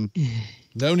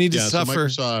 No need to suffer.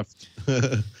 So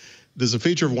Microsoft. There's a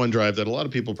feature of OneDrive that a lot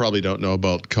of people probably don't know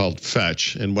about called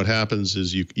Fetch. And what happens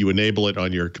is you enable it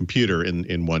on your computer in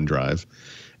OneDrive.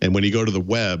 And when you go to the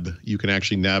web, you can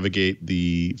actually navigate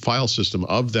the file system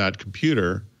of that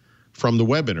computer from the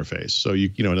web interface. So,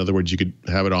 in other words, you could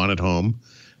have it on at home,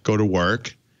 go to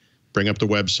work, bring up the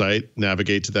website,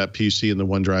 navigate to that PC in the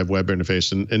OneDrive web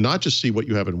interface, and not just see what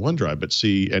you have in OneDrive, but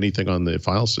see anything on the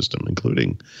file system,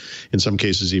 including, in some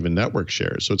cases, even network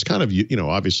shares. So it's kind of,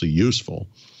 obviously useful.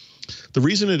 The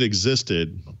reason it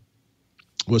existed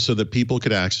was so that people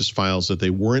could access files that they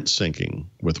weren't syncing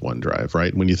with OneDrive,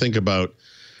 right? When you think about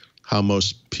how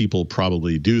most people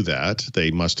probably do that,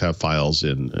 they must have files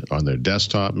on their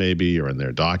desktop maybe, or in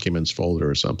their documents folder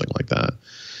or something like that.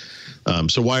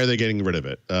 So why are they getting rid of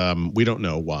it? We don't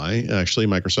know why. Actually,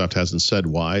 Microsoft hasn't said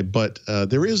why, but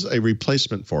there is a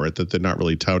replacement for it that they're not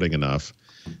really touting enough.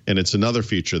 And it's another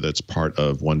feature that's part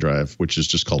of OneDrive, which is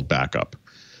just called backup.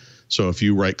 So if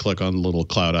you right-click on the little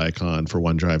cloud icon for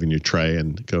OneDrive in your tray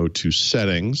and go to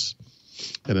Settings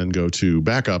and then go to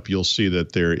Backup, you'll see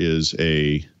that there is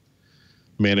a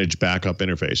Manage Backup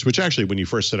interface, which actually, when you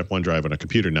first set up OneDrive on a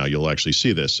computer now, you'll actually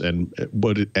see this. And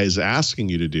what it is asking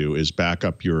you to do is back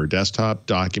up your desktop,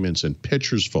 documents, and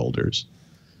pictures folders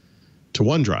to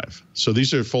OneDrive. So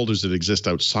these are folders that exist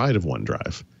outside of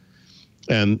OneDrive.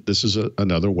 And this is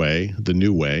another way, the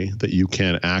new way, that you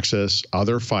can access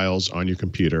other files on your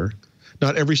computer.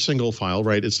 Not every single file,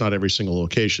 right? It's not every single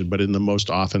location, but in the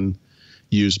most often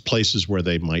used places where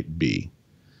they might be.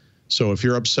 So if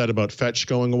you're upset about Fetch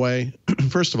going away,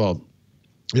 first of all,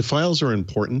 if files are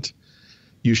important,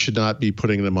 you should not be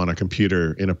putting them on a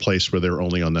computer in a place where they're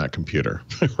only on that computer,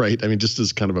 right? I mean, just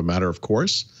as kind of a matter of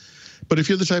course. But if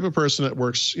you're the type of person that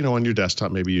works, on your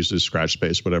desktop, maybe uses scratch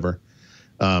space, whatever,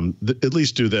 at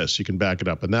least do this. You can back it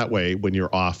up. And that way, when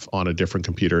you're off on a different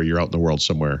computer, you're out in the world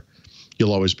somewhere,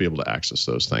 you'll always be able to access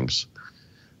those things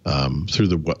through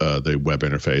the web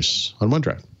interface on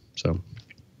OneDrive. So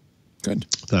good.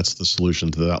 That's the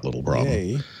solution to that little problem.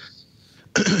 Yay.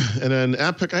 And then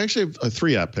app pick. I actually have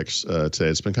 3 app picks today.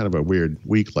 It's been kind of a weird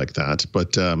week like that.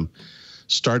 But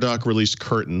Stardock released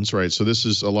Curtains, right? So this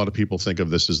is, a lot of people think of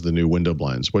this as the new window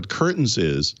blinds. What Curtains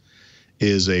is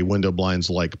a window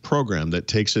blinds-like program that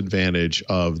takes advantage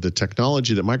of the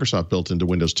technology that Microsoft built into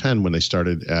Windows 10 when they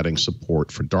started adding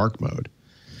support for dark mode.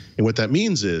 And what that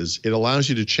means is it allows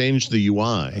you to change the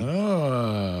UI,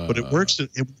 but it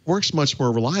works much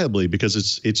more reliably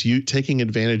because it's you taking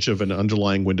advantage of an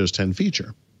underlying Windows 10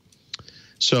 feature.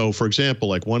 So, for example,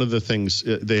 like one of the things,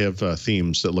 they have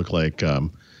themes that look like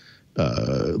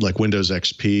Windows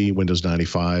XP, Windows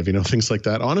 95, things like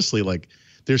that. Honestly, like,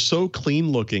 they're so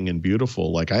clean looking and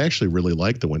beautiful. Like, I actually really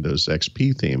like the Windows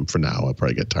XP theme for now. I'll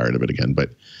probably get tired of it again,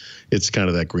 but it's kind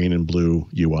of that green and blue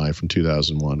UI from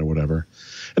 2001 or whatever.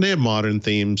 And they have modern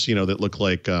themes, that look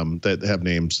like, that have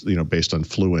names, based on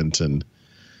Fluent and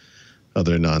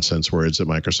other nonsense words that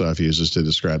Microsoft uses to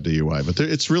describe the UI. But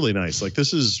it's really nice. Like,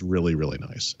 this is really, really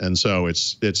nice. And so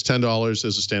it's $10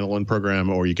 as a standalone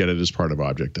program, or you get it as part of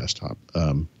Object Desktop.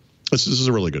 This is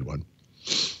a really good one.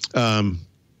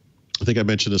 I think I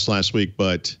mentioned this last week,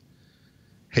 but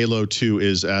Halo 2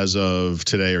 is, as of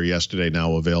today or yesterday,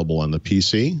 now available on the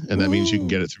PC. And that means you can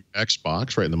get it through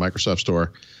Xbox, right, in the Microsoft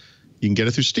Store. You can get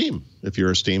it through Steam if you're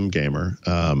a Steam gamer.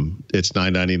 It's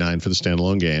 $9.99 for the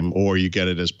standalone game, or you get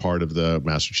it as part of the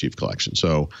Master Chief Collection.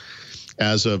 So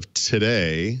as of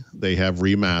today, they have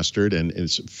remastered, and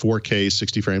it's 4K,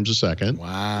 60 frames a second.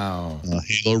 Wow.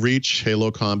 Halo Reach, Halo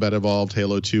Combat Evolved,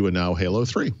 Halo 2, and now Halo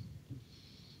 3.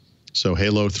 So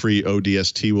Halo 3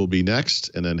 ODST will be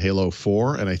next, and then Halo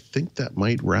 4, and I think that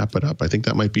might wrap it up. I think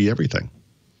that might be everything.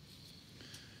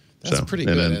 That's pretty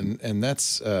good, and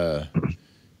that's the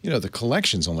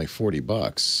collection's only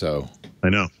 $40. So I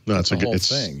know, no, it's a whole good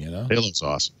thing. Halo's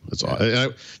awesome. It's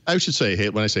awesome. I should say,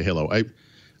 when I say Halo, I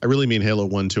really mean Halo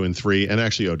 1, 2, and 3, and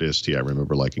actually ODST I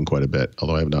remember liking quite a bit,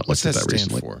 although I have not looked at that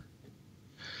recently. For?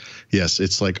 Yes,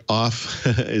 it's like off.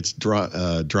 It's drop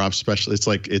special. It's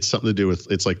something to do with.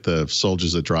 It's like the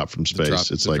soldiers that drop from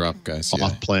space. It's like drop guys,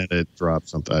 off planet drop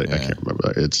something. I can't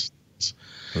remember. It's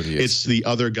the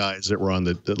other guys that were on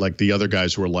the other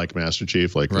guys who were like Master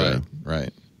Chief, like right,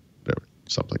 whatever,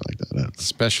 something like that.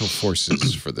 Special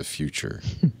Forces for the future.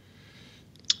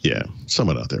 Yeah,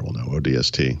 someone out there will know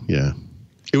ODST. Yeah.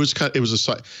 The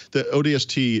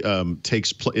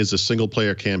ODST is a single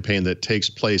player campaign that takes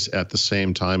place at the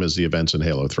same time as the events in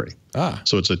Halo 3.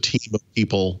 So it's a team of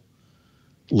people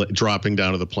dropping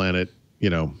down to the planet,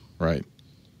 right,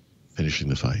 finishing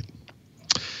the fight.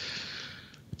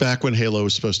 Back when Halo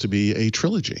was supposed to be a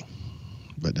trilogy,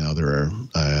 but now there are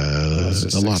a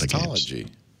lot of games.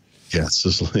 Yes,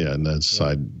 and then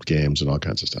side games and all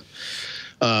kinds of stuff.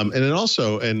 And then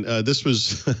also, this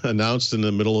was announced in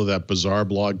the middle of that bizarre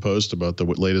blog post about the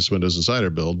latest Windows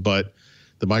Insider build, but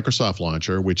the Microsoft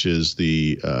launcher, which is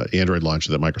the Android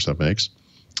launcher that Microsoft makes,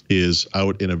 is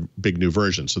out in a big new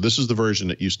version. So this is the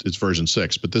version it's version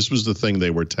 6, but this was the thing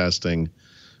they were testing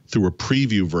through a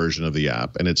preview version of the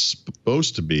app, and it's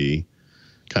supposed to be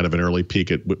kind of an early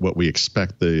peek at what we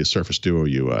expect the Surface Duo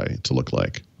UI to look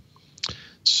like.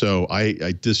 So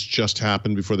this just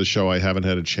happened before the show. I haven't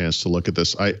had a chance to look at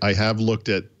this. I have looked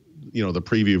at, the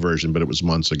preview version, but it was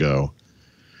months ago.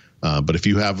 But if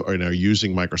you are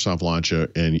using Microsoft Launcher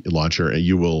and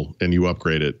you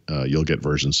upgrade it, you'll get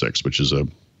version 6, which is a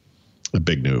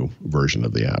big new version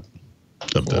of the app.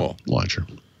 of the launcher.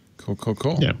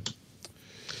 Cool. Yeah. Time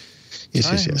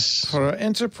Yes. for our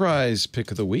enterprise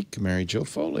pick of the week, Mary Jo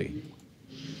Foley.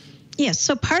 Yes.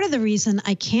 So part of the reason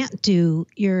I can't do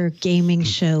your gaming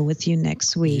show with you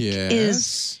next week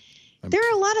is there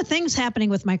are a lot of things happening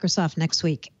with Microsoft next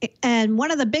week. And one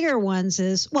of the bigger ones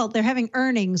is, well, they're having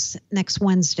earnings next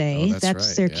Wednesday. Oh,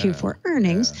 that's their right. Q4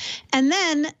 earnings. Yeah. And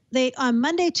then on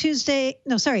Tuesday,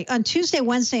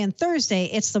 Wednesday, and Thursday,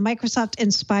 it's the Microsoft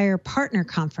Inspire Partner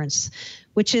Conference,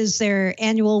 which is their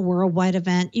annual worldwide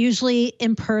event, usually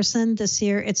in person. This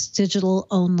year, it's digital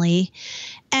only.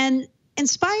 And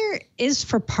Inspire is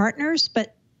for partners,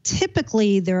 but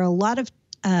typically there are a lot of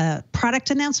product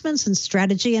announcements and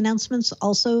strategy announcements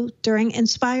also during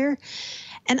Inspire.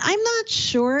 And I'm not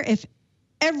sure if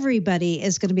everybody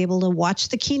is going to be able to watch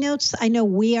the keynotes. I know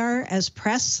we are as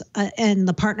press, and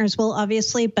the partners will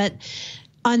obviously, but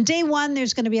on day one,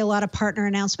 there's going to be a lot of partner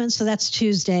announcements. So that's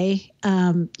Tuesday.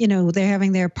 They're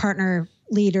having their partner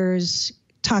leaders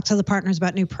talk to the partners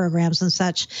about new programs and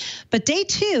such. But day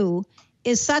two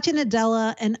is Satya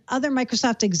Nadella and other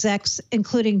Microsoft execs,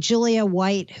 including Julia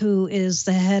White, who is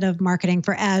the head of marketing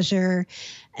for Azure,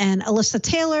 and Alyssa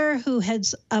Taylor, who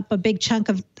heads up a big chunk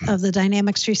of the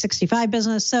Dynamics 365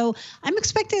 business. So I'm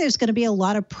expecting there's going to be a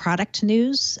lot of product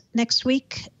news next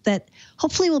week that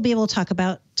hopefully we'll be able to talk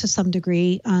about to some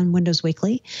degree on Windows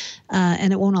Weekly,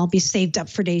 and it won't all be saved up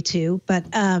for day two. But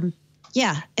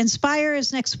Inspire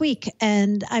is next week,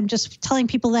 and I'm just telling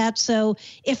people that. So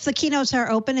if the keynotes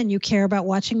are open and you care about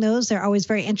watching those, they're always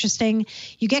very interesting.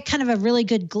 You get kind of a really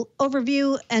good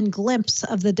overview and glimpse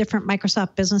of the different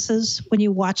Microsoft businesses when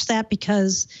you watch that,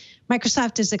 because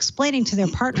Microsoft is explaining to their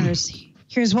partners,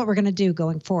 here's what we're going to do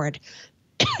going forward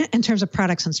in terms of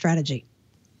products and strategy.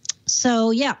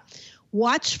 So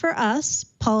watch for us.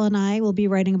 Paul and I will be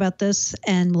writing about this,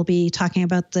 and we'll be talking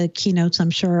about the keynotes,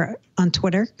 I'm sure, on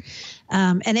Twitter.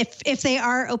 And if they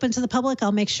are open to the public,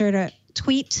 I'll make sure to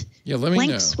tweet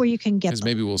links where you can get them. Because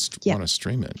maybe we'll want to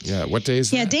stream it. Yeah. What day is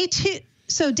that? Yeah, day two.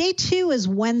 So day two is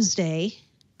Wednesday,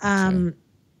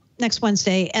 next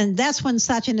Wednesday, and that's when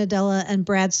Satya Nadella and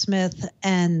Brad Smith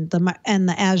and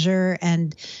the Azure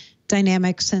and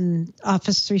Dynamics and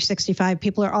Office 365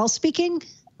 people are all speaking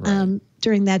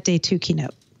during that day two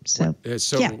keynote. So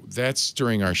that's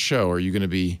during our show. Are you going to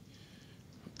be?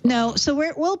 No. So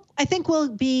I think we'll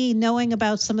be knowing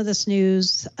about some of this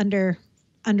news under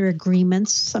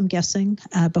agreements, I'm guessing,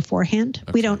 beforehand.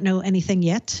 Okay. We don't know anything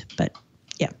yet, but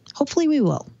hopefully we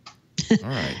will. All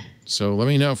right. So let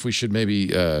me know if we should maybe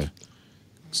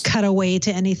cut away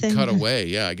to anything. Cut away.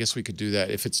 Yeah, I guess we could do that.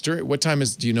 If it's do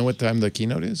you know what time the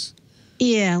keynote is?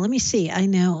 Yeah, let me see. I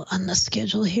know on the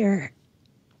schedule here.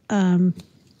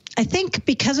 I think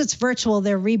because it's virtual,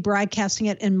 they're rebroadcasting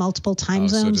it in multiple time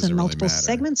zones and multiple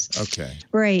segments. Okay.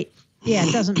 Right. Yeah,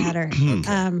 it doesn't matter.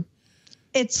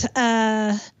 It's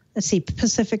let's see,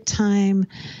 Pacific time.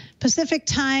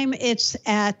 It's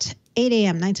at 8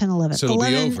 a.m., 9, 10, 11. So it'll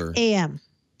be over. a.m.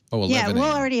 Oh, 11 a.m.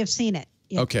 We'll already have seen it.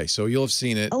 Yeah. Okay, so you'll have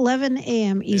seen it. 11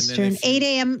 a.m. Eastern, 8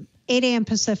 a.m.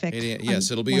 Pacific. 8 a.m.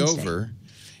 Yes, it'll be Wednesday. Over.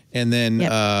 And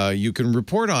then you can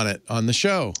report on it on the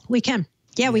show. We can.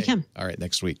 Yeah, we can. All right,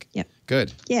 next week. Yep.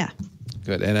 Good. Yeah.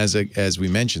 Good. And as we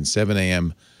mentioned, 7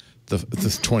 a.m. the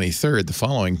 23rd, the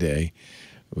following day,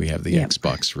 we have the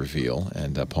Xbox reveal,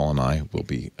 and Paul and I will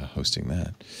be hosting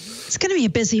that. It's going to be a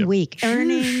busy week.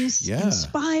 Earnings,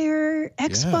 Inspire,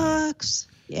 Xbox.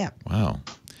 Yeah. Wow.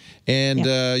 And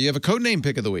you have a codename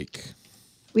pick of the week.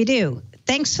 We do.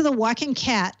 Thanks to the Walking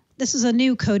Cat. This is a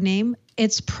new codename.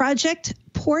 It's Project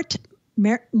Port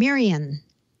Merion.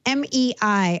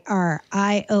 Meiron.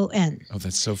 Oh,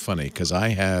 that's so funny, because I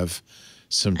have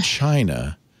some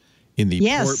China in the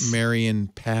Port Merion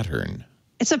pattern.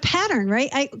 It's a pattern, right?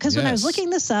 Because when I was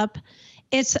looking this up,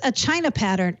 it's a China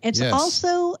pattern. It's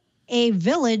also a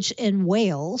village in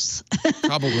Wales.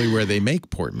 Probably where they make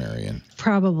Port Merion.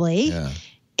 Probably. Yeah.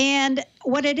 And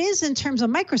what it is in terms of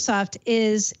Microsoft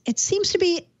is it seems to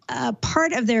be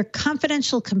part of their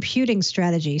confidential computing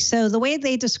strategy. So the way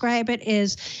they describe it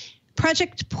is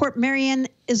Project Port Merion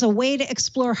is a way to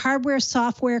explore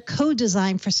hardware-software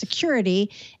co-design for security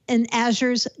in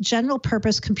Azure's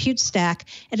general-purpose compute stack.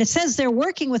 And it says they're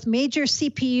working with major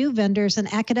CPU vendors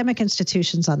and academic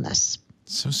institutions on this.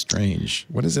 So strange.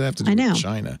 What does it have to do with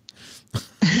China?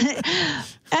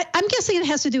 I'm guessing it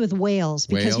has to do with Wales,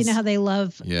 because you know how they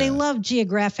love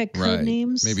geographic code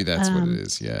names. Maybe that's what it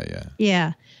is. Yeah.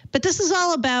 Yeah. But this is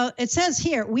all about, it says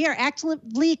here, we are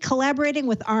actively collaborating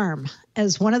with ARM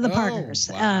as one of the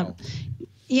partners. Wow.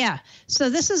 So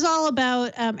this is all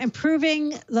about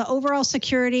improving the overall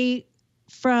security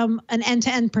from an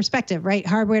end-to-end perspective, right?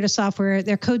 Hardware to software.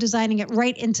 They're co-designing it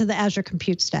right into the Azure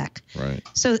compute stack. Right.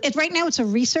 So right now it's a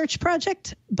research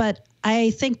project, but I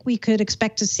think we could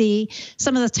expect to see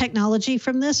some of the technology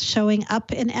from this showing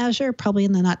up in Azure probably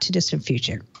in the not too distant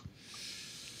future.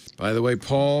 By the way,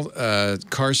 Paul,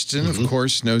 Karsten, of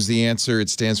course, knows the answer. It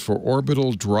stands for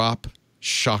Orbital Drop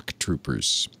Shock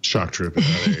Troopers. Shock Troopers.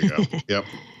 Oh, there you go. Yep.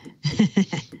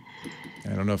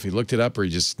 I don't know if he looked it up or he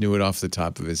just knew it off the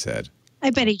top of his head. I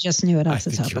bet he just knew it off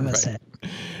the think top you're of his right.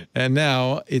 head. And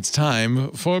now it's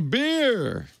time for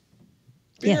beer.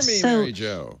 Beer Yes, me, so- Mary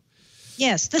Jo.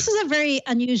 Yes, this is a very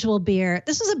unusual beer.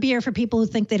 This is a beer for people who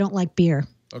think they don't like beer.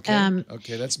 Okay,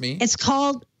 okay, that's me. It's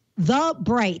called The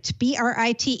Bright,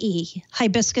 Brite,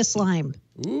 hibiscus lime.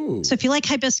 Ooh. So if you like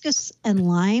hibiscus and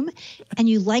lime, and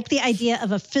you like the idea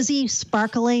of a fizzy,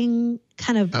 sparkling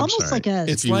kind of I'm almost sorry. like a.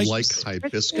 It's If you like- like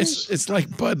hibiscus, It's like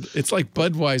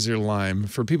Budweiser lime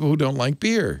for people who don't like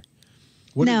beer.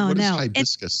 what is no.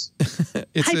 hibiscus?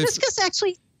 It's Hibiscus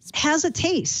actually has a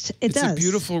taste. It it's does. a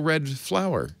beautiful red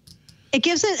flower. It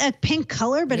gives it a pink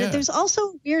color, but Yeah. there's also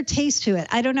a weird taste to it.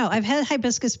 I don't know. I've had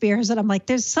hibiscus beers, and I'm like,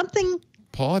 there's something.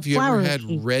 Paul, have you ever Flower had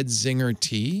tea. red zinger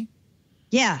tea?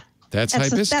 Yeah, That's that's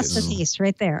hibiscus. the taste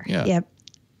right there. Yeah.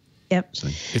 Yep.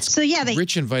 It's So yeah, they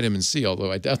rich in vitamin C,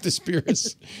 although I doubt this beer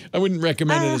is. I wouldn't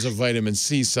recommend it as a vitamin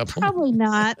C supplement. probably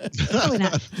not. Probably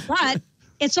not. But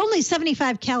it's only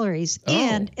 75 calories,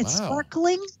 and it's wow.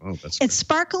 sparkling. Oh, that's It's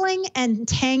sparkling and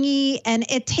tangy, and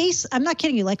it tastes, I'm not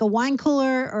kidding you, like a wine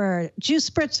cooler or a juice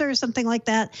spritzer or something like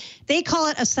that. They call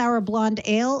it a sour blonde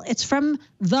ale. It's from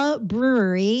The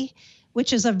Brewery,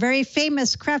 which is a very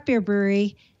famous craft beer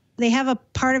brewery. They have a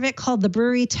part of it called the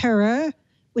Brewery Terror,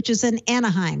 which is in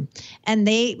Anaheim. And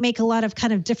they make a lot of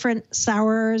kind of different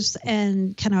sours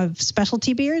and kind of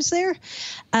specialty beers there.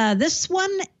 This one,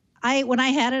 when I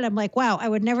had it, I'm like, wow, I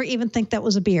would never even think that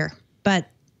was a beer. But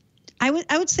I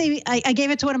would say I gave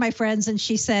it to one of my friends, and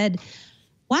she said,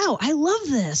 wow, I love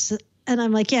this. And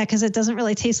I'm like, yeah, because it doesn't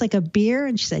really taste like a beer.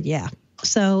 And she said, yeah.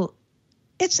 So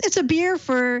it's a beer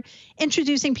for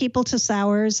introducing people to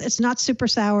sours. It's not super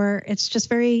sour. It's just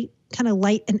very kind of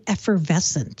light and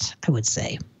effervescent, I would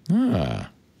say.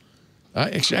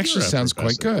 Actually sounds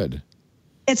quite good.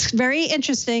 It's very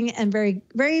interesting and very,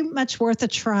 very much worth a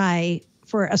try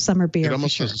for a summer beer. It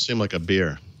almost for sure. doesn't seem like a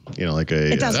beer. You know, like a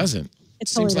It It doesn't. It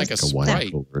seems totally like a doesn't. wine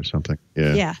Sprite. cooler or something.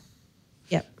 Yeah. Yeah.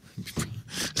 Yep.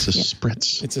 It's a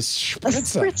spritz. It's a A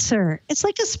spritzer. spritzer. It's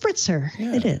like a spritzer.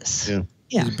 Yeah. It is. Yeah.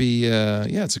 Yeah. It'd be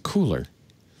it's a cooler.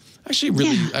 Actually,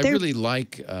 I they're- really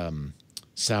like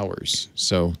sours,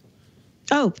 so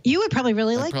Oh, you would probably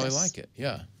really I like probably this. like it.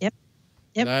 Yeah. Yep.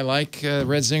 Yep. And I like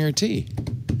red zinger tea.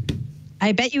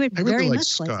 I bet you would I very really like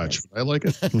much like scotch. this. I like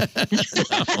it.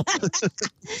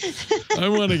 I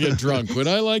want to get drunk. Would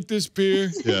I like this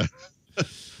beer? Yeah.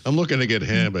 I'm looking to get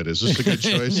hammered. Is this a good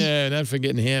choice? Yeah, not for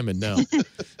getting hammered. No.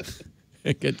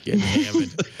 Getting hammered.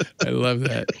 I love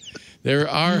that. There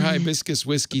are hibiscus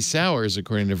whiskey sours,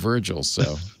 according to Virgil.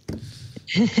 So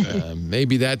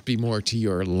maybe that'd be more to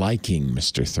your liking,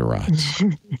 Mr. Thurrott.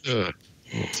 Ugh,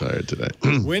 I'm a little tired today.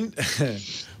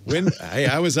 When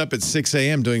I was up at 6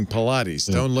 a.m. doing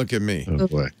Pilates. Don't look at me. Oh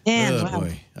boy. Yeah, Oh, wow.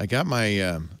 boy. I got my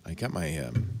I'm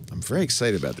very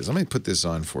excited about this. I'm going to put this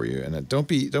on for you, and don't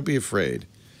be afraid.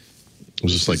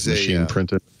 Was this like This is a, machine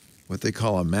printed? What they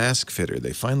call a mask fitter.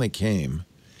 They finally came.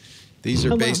 These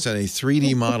are wow. based on a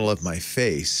 3D model of my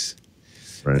face.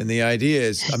 Right. And the idea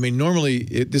is, I mean, normally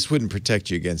this wouldn't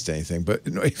protect you against anything, but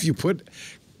if you put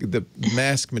the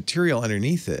mask material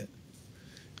underneath it,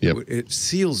 Yep. it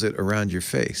seals it around your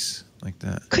face like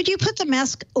that. Could you put the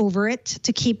mask over it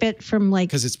to keep it from like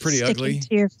 'Cause it's pretty sticking ugly?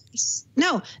 to your face?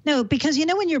 No, because you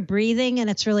know when you're breathing and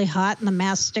it's really hot and the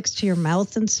mask sticks to your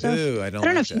mouth and stuff. Ew, I don't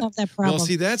know like if you that. have that problem. Well,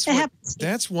 see, that's It happens.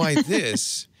 that's why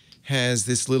this has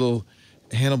this little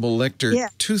Hannibal Lecter Yeah.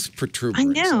 tooth protuberance. I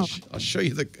know. I'll show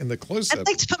you in the close-up. I'd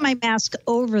like to put my mask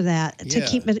over that to Yeah.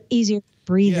 keep it easier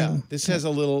breathing. Yeah, this has a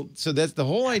little. So that's the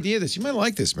whole idea of this. You might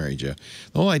like this, Mary Jo.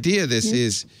 The whole idea of this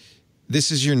is, this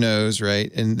is your nose,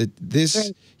 right? And this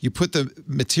Right. you put the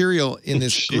material in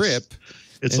this Jeez. grip,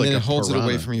 It's and like then a it holds it away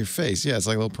piranha. from your face. Yeah, it's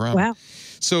like a little piranha. Wow.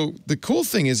 So the cool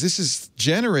thing is, this is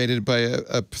generated by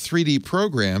a 3D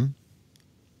program.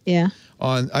 Yeah.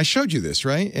 I showed you this,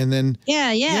 right? And then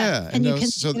Yeah. Yeah, And you and can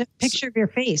those- get a picture of your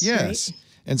face. yes, Right?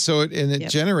 and so it Yep.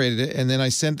 generated it, and then I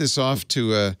sent this off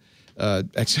to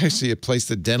actually a place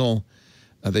that dental.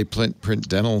 They print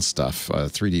dental stuff,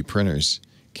 3D printers,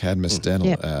 Cadmus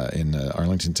Dental in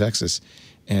Arlington, Texas,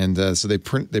 and so they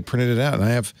printed it out. And I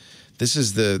have this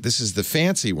is the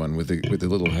fancy one with the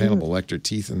little Hannibal Lecter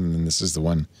teeth, and then this is the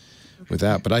one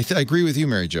without. But I agree with you,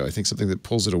 Mary Jo. I think something that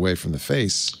pulls it away from the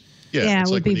face. Yeah, it's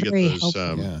it like would when be you very get those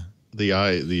helpful.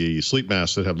 the sleep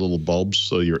masks that have little bulbs,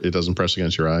 so it doesn't press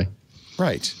against your eye.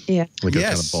 Right. Yeah. Like it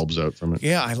kind of bulbs out from it.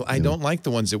 Yeah, I don't like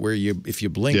the ones that where if you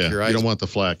blink, your eyes. You don't want the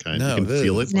flat kind. No, you can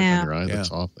feel it like on your eye. Yeah.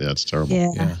 That's awful. Yeah, it's terrible.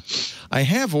 Yeah. I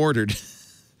have ordered.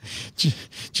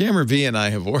 Jammer V and I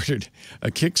have ordered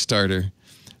a Kickstarter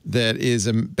that is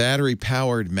a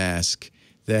battery-powered mask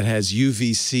that has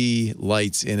UVC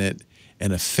lights in it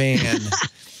and a fan,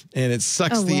 and it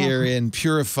sucks the air in,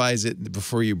 purifies it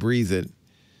before you breathe it.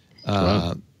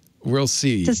 We'll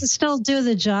see. Does it still do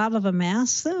the job of a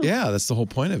mask, though? Yeah, that's the whole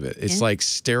point of it. It's like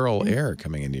sterile air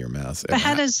coming into your mouth. But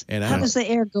how does the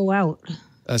air go out?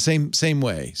 Same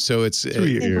way. So it's through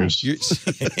your ears.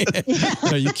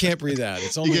 No, you can't breathe out.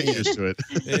 It's only you get used to it.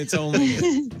 It's only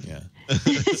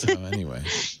So anyway,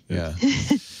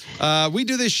 we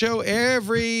do this show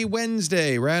every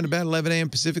Wednesday, around about 11 a.m.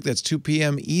 Pacific. That's 2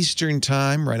 p.m. Eastern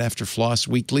time, right after Floss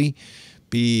Weekly.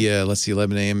 Let's see,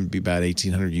 11 a.m. would be about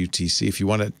 1800 UTC. If you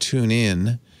want to tune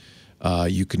in,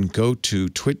 you can go to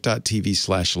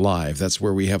twit.tv/live. That's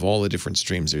where we have all the different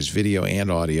streams. There's video and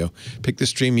audio. Pick the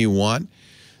stream you want.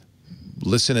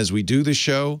 Listen as we do the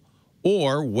show,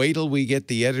 or wait till we get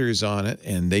the editors on it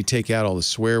and they take out all the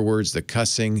swear words, the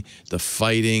cussing, the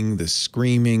fighting, the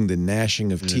screaming, the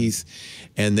gnashing of teeth,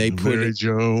 and they put Mary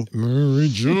Jo,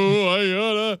 I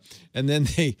gotta. And then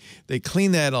they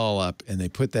clean that all up and they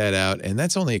put that out, and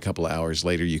that's only a couple of hours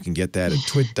later. You can get that at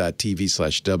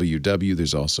twit.tv/WW.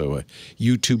 There's also a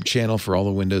YouTube channel for all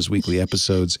the Windows Weekly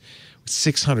episodes,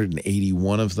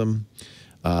 681 of them.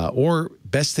 Or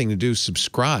best thing to do,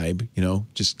 subscribe,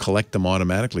 just collect them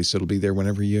automatically so it'll be there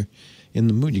whenever you're in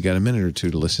the mood. You got a minute or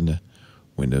two to listen to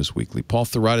Windows Weekly. Paul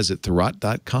Thurrott is at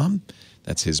thurrott.com.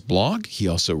 That's his blog. He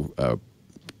also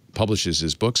publishes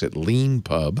his books at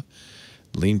leanpub.com,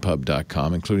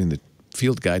 including the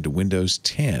Field Guide to Windows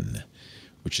 10,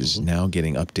 which is now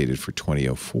getting updated for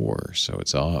 2004. So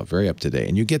it's all very up to date.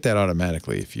 And you get that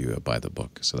automatically if you buy the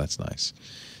book. So that's nice.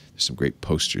 There's some great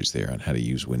posters there on how to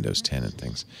use Windows 10 and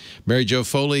things. Mary Jo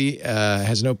Foley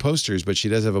has no posters, but she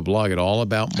does have a blog at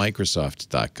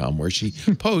allaboutmicrosoft.com where she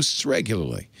posts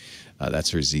regularly. That's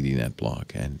her ZDNet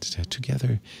blog. And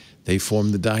together they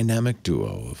form the dynamic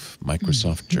duo of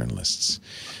Microsoft journalists.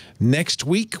 Next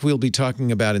week, we'll be talking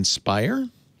about Inspire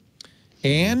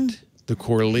and the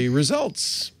quarterly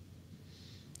results.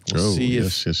 We'll see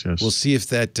if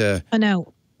that... Oh,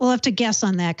 no. We'll have to guess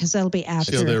on that because that'll be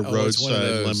after. See how their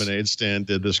roadside lemonade stand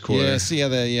did this quarter. Yeah, see how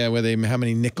how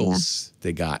many nickels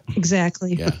they got.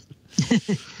 Exactly. Yeah.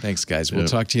 Thanks, guys. We'll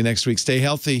talk to you next week. Stay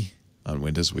healthy on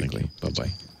Windows Weekly.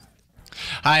 Bye-bye.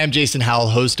 Hi, I'm Jason Howell,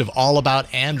 host of All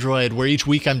About Android, where each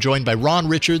week I'm joined by Ron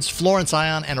Richards, Florence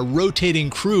Ion, and a rotating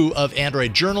crew of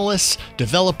Android journalists,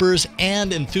 developers,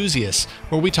 and enthusiasts,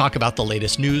 where we talk about the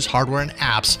latest news, hardware, and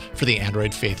apps for the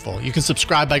Android faithful. You can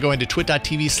subscribe by going to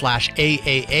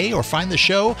twit.tv/AAA or find the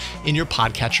show in your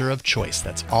podcatcher of choice.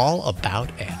 That's All About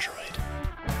Android.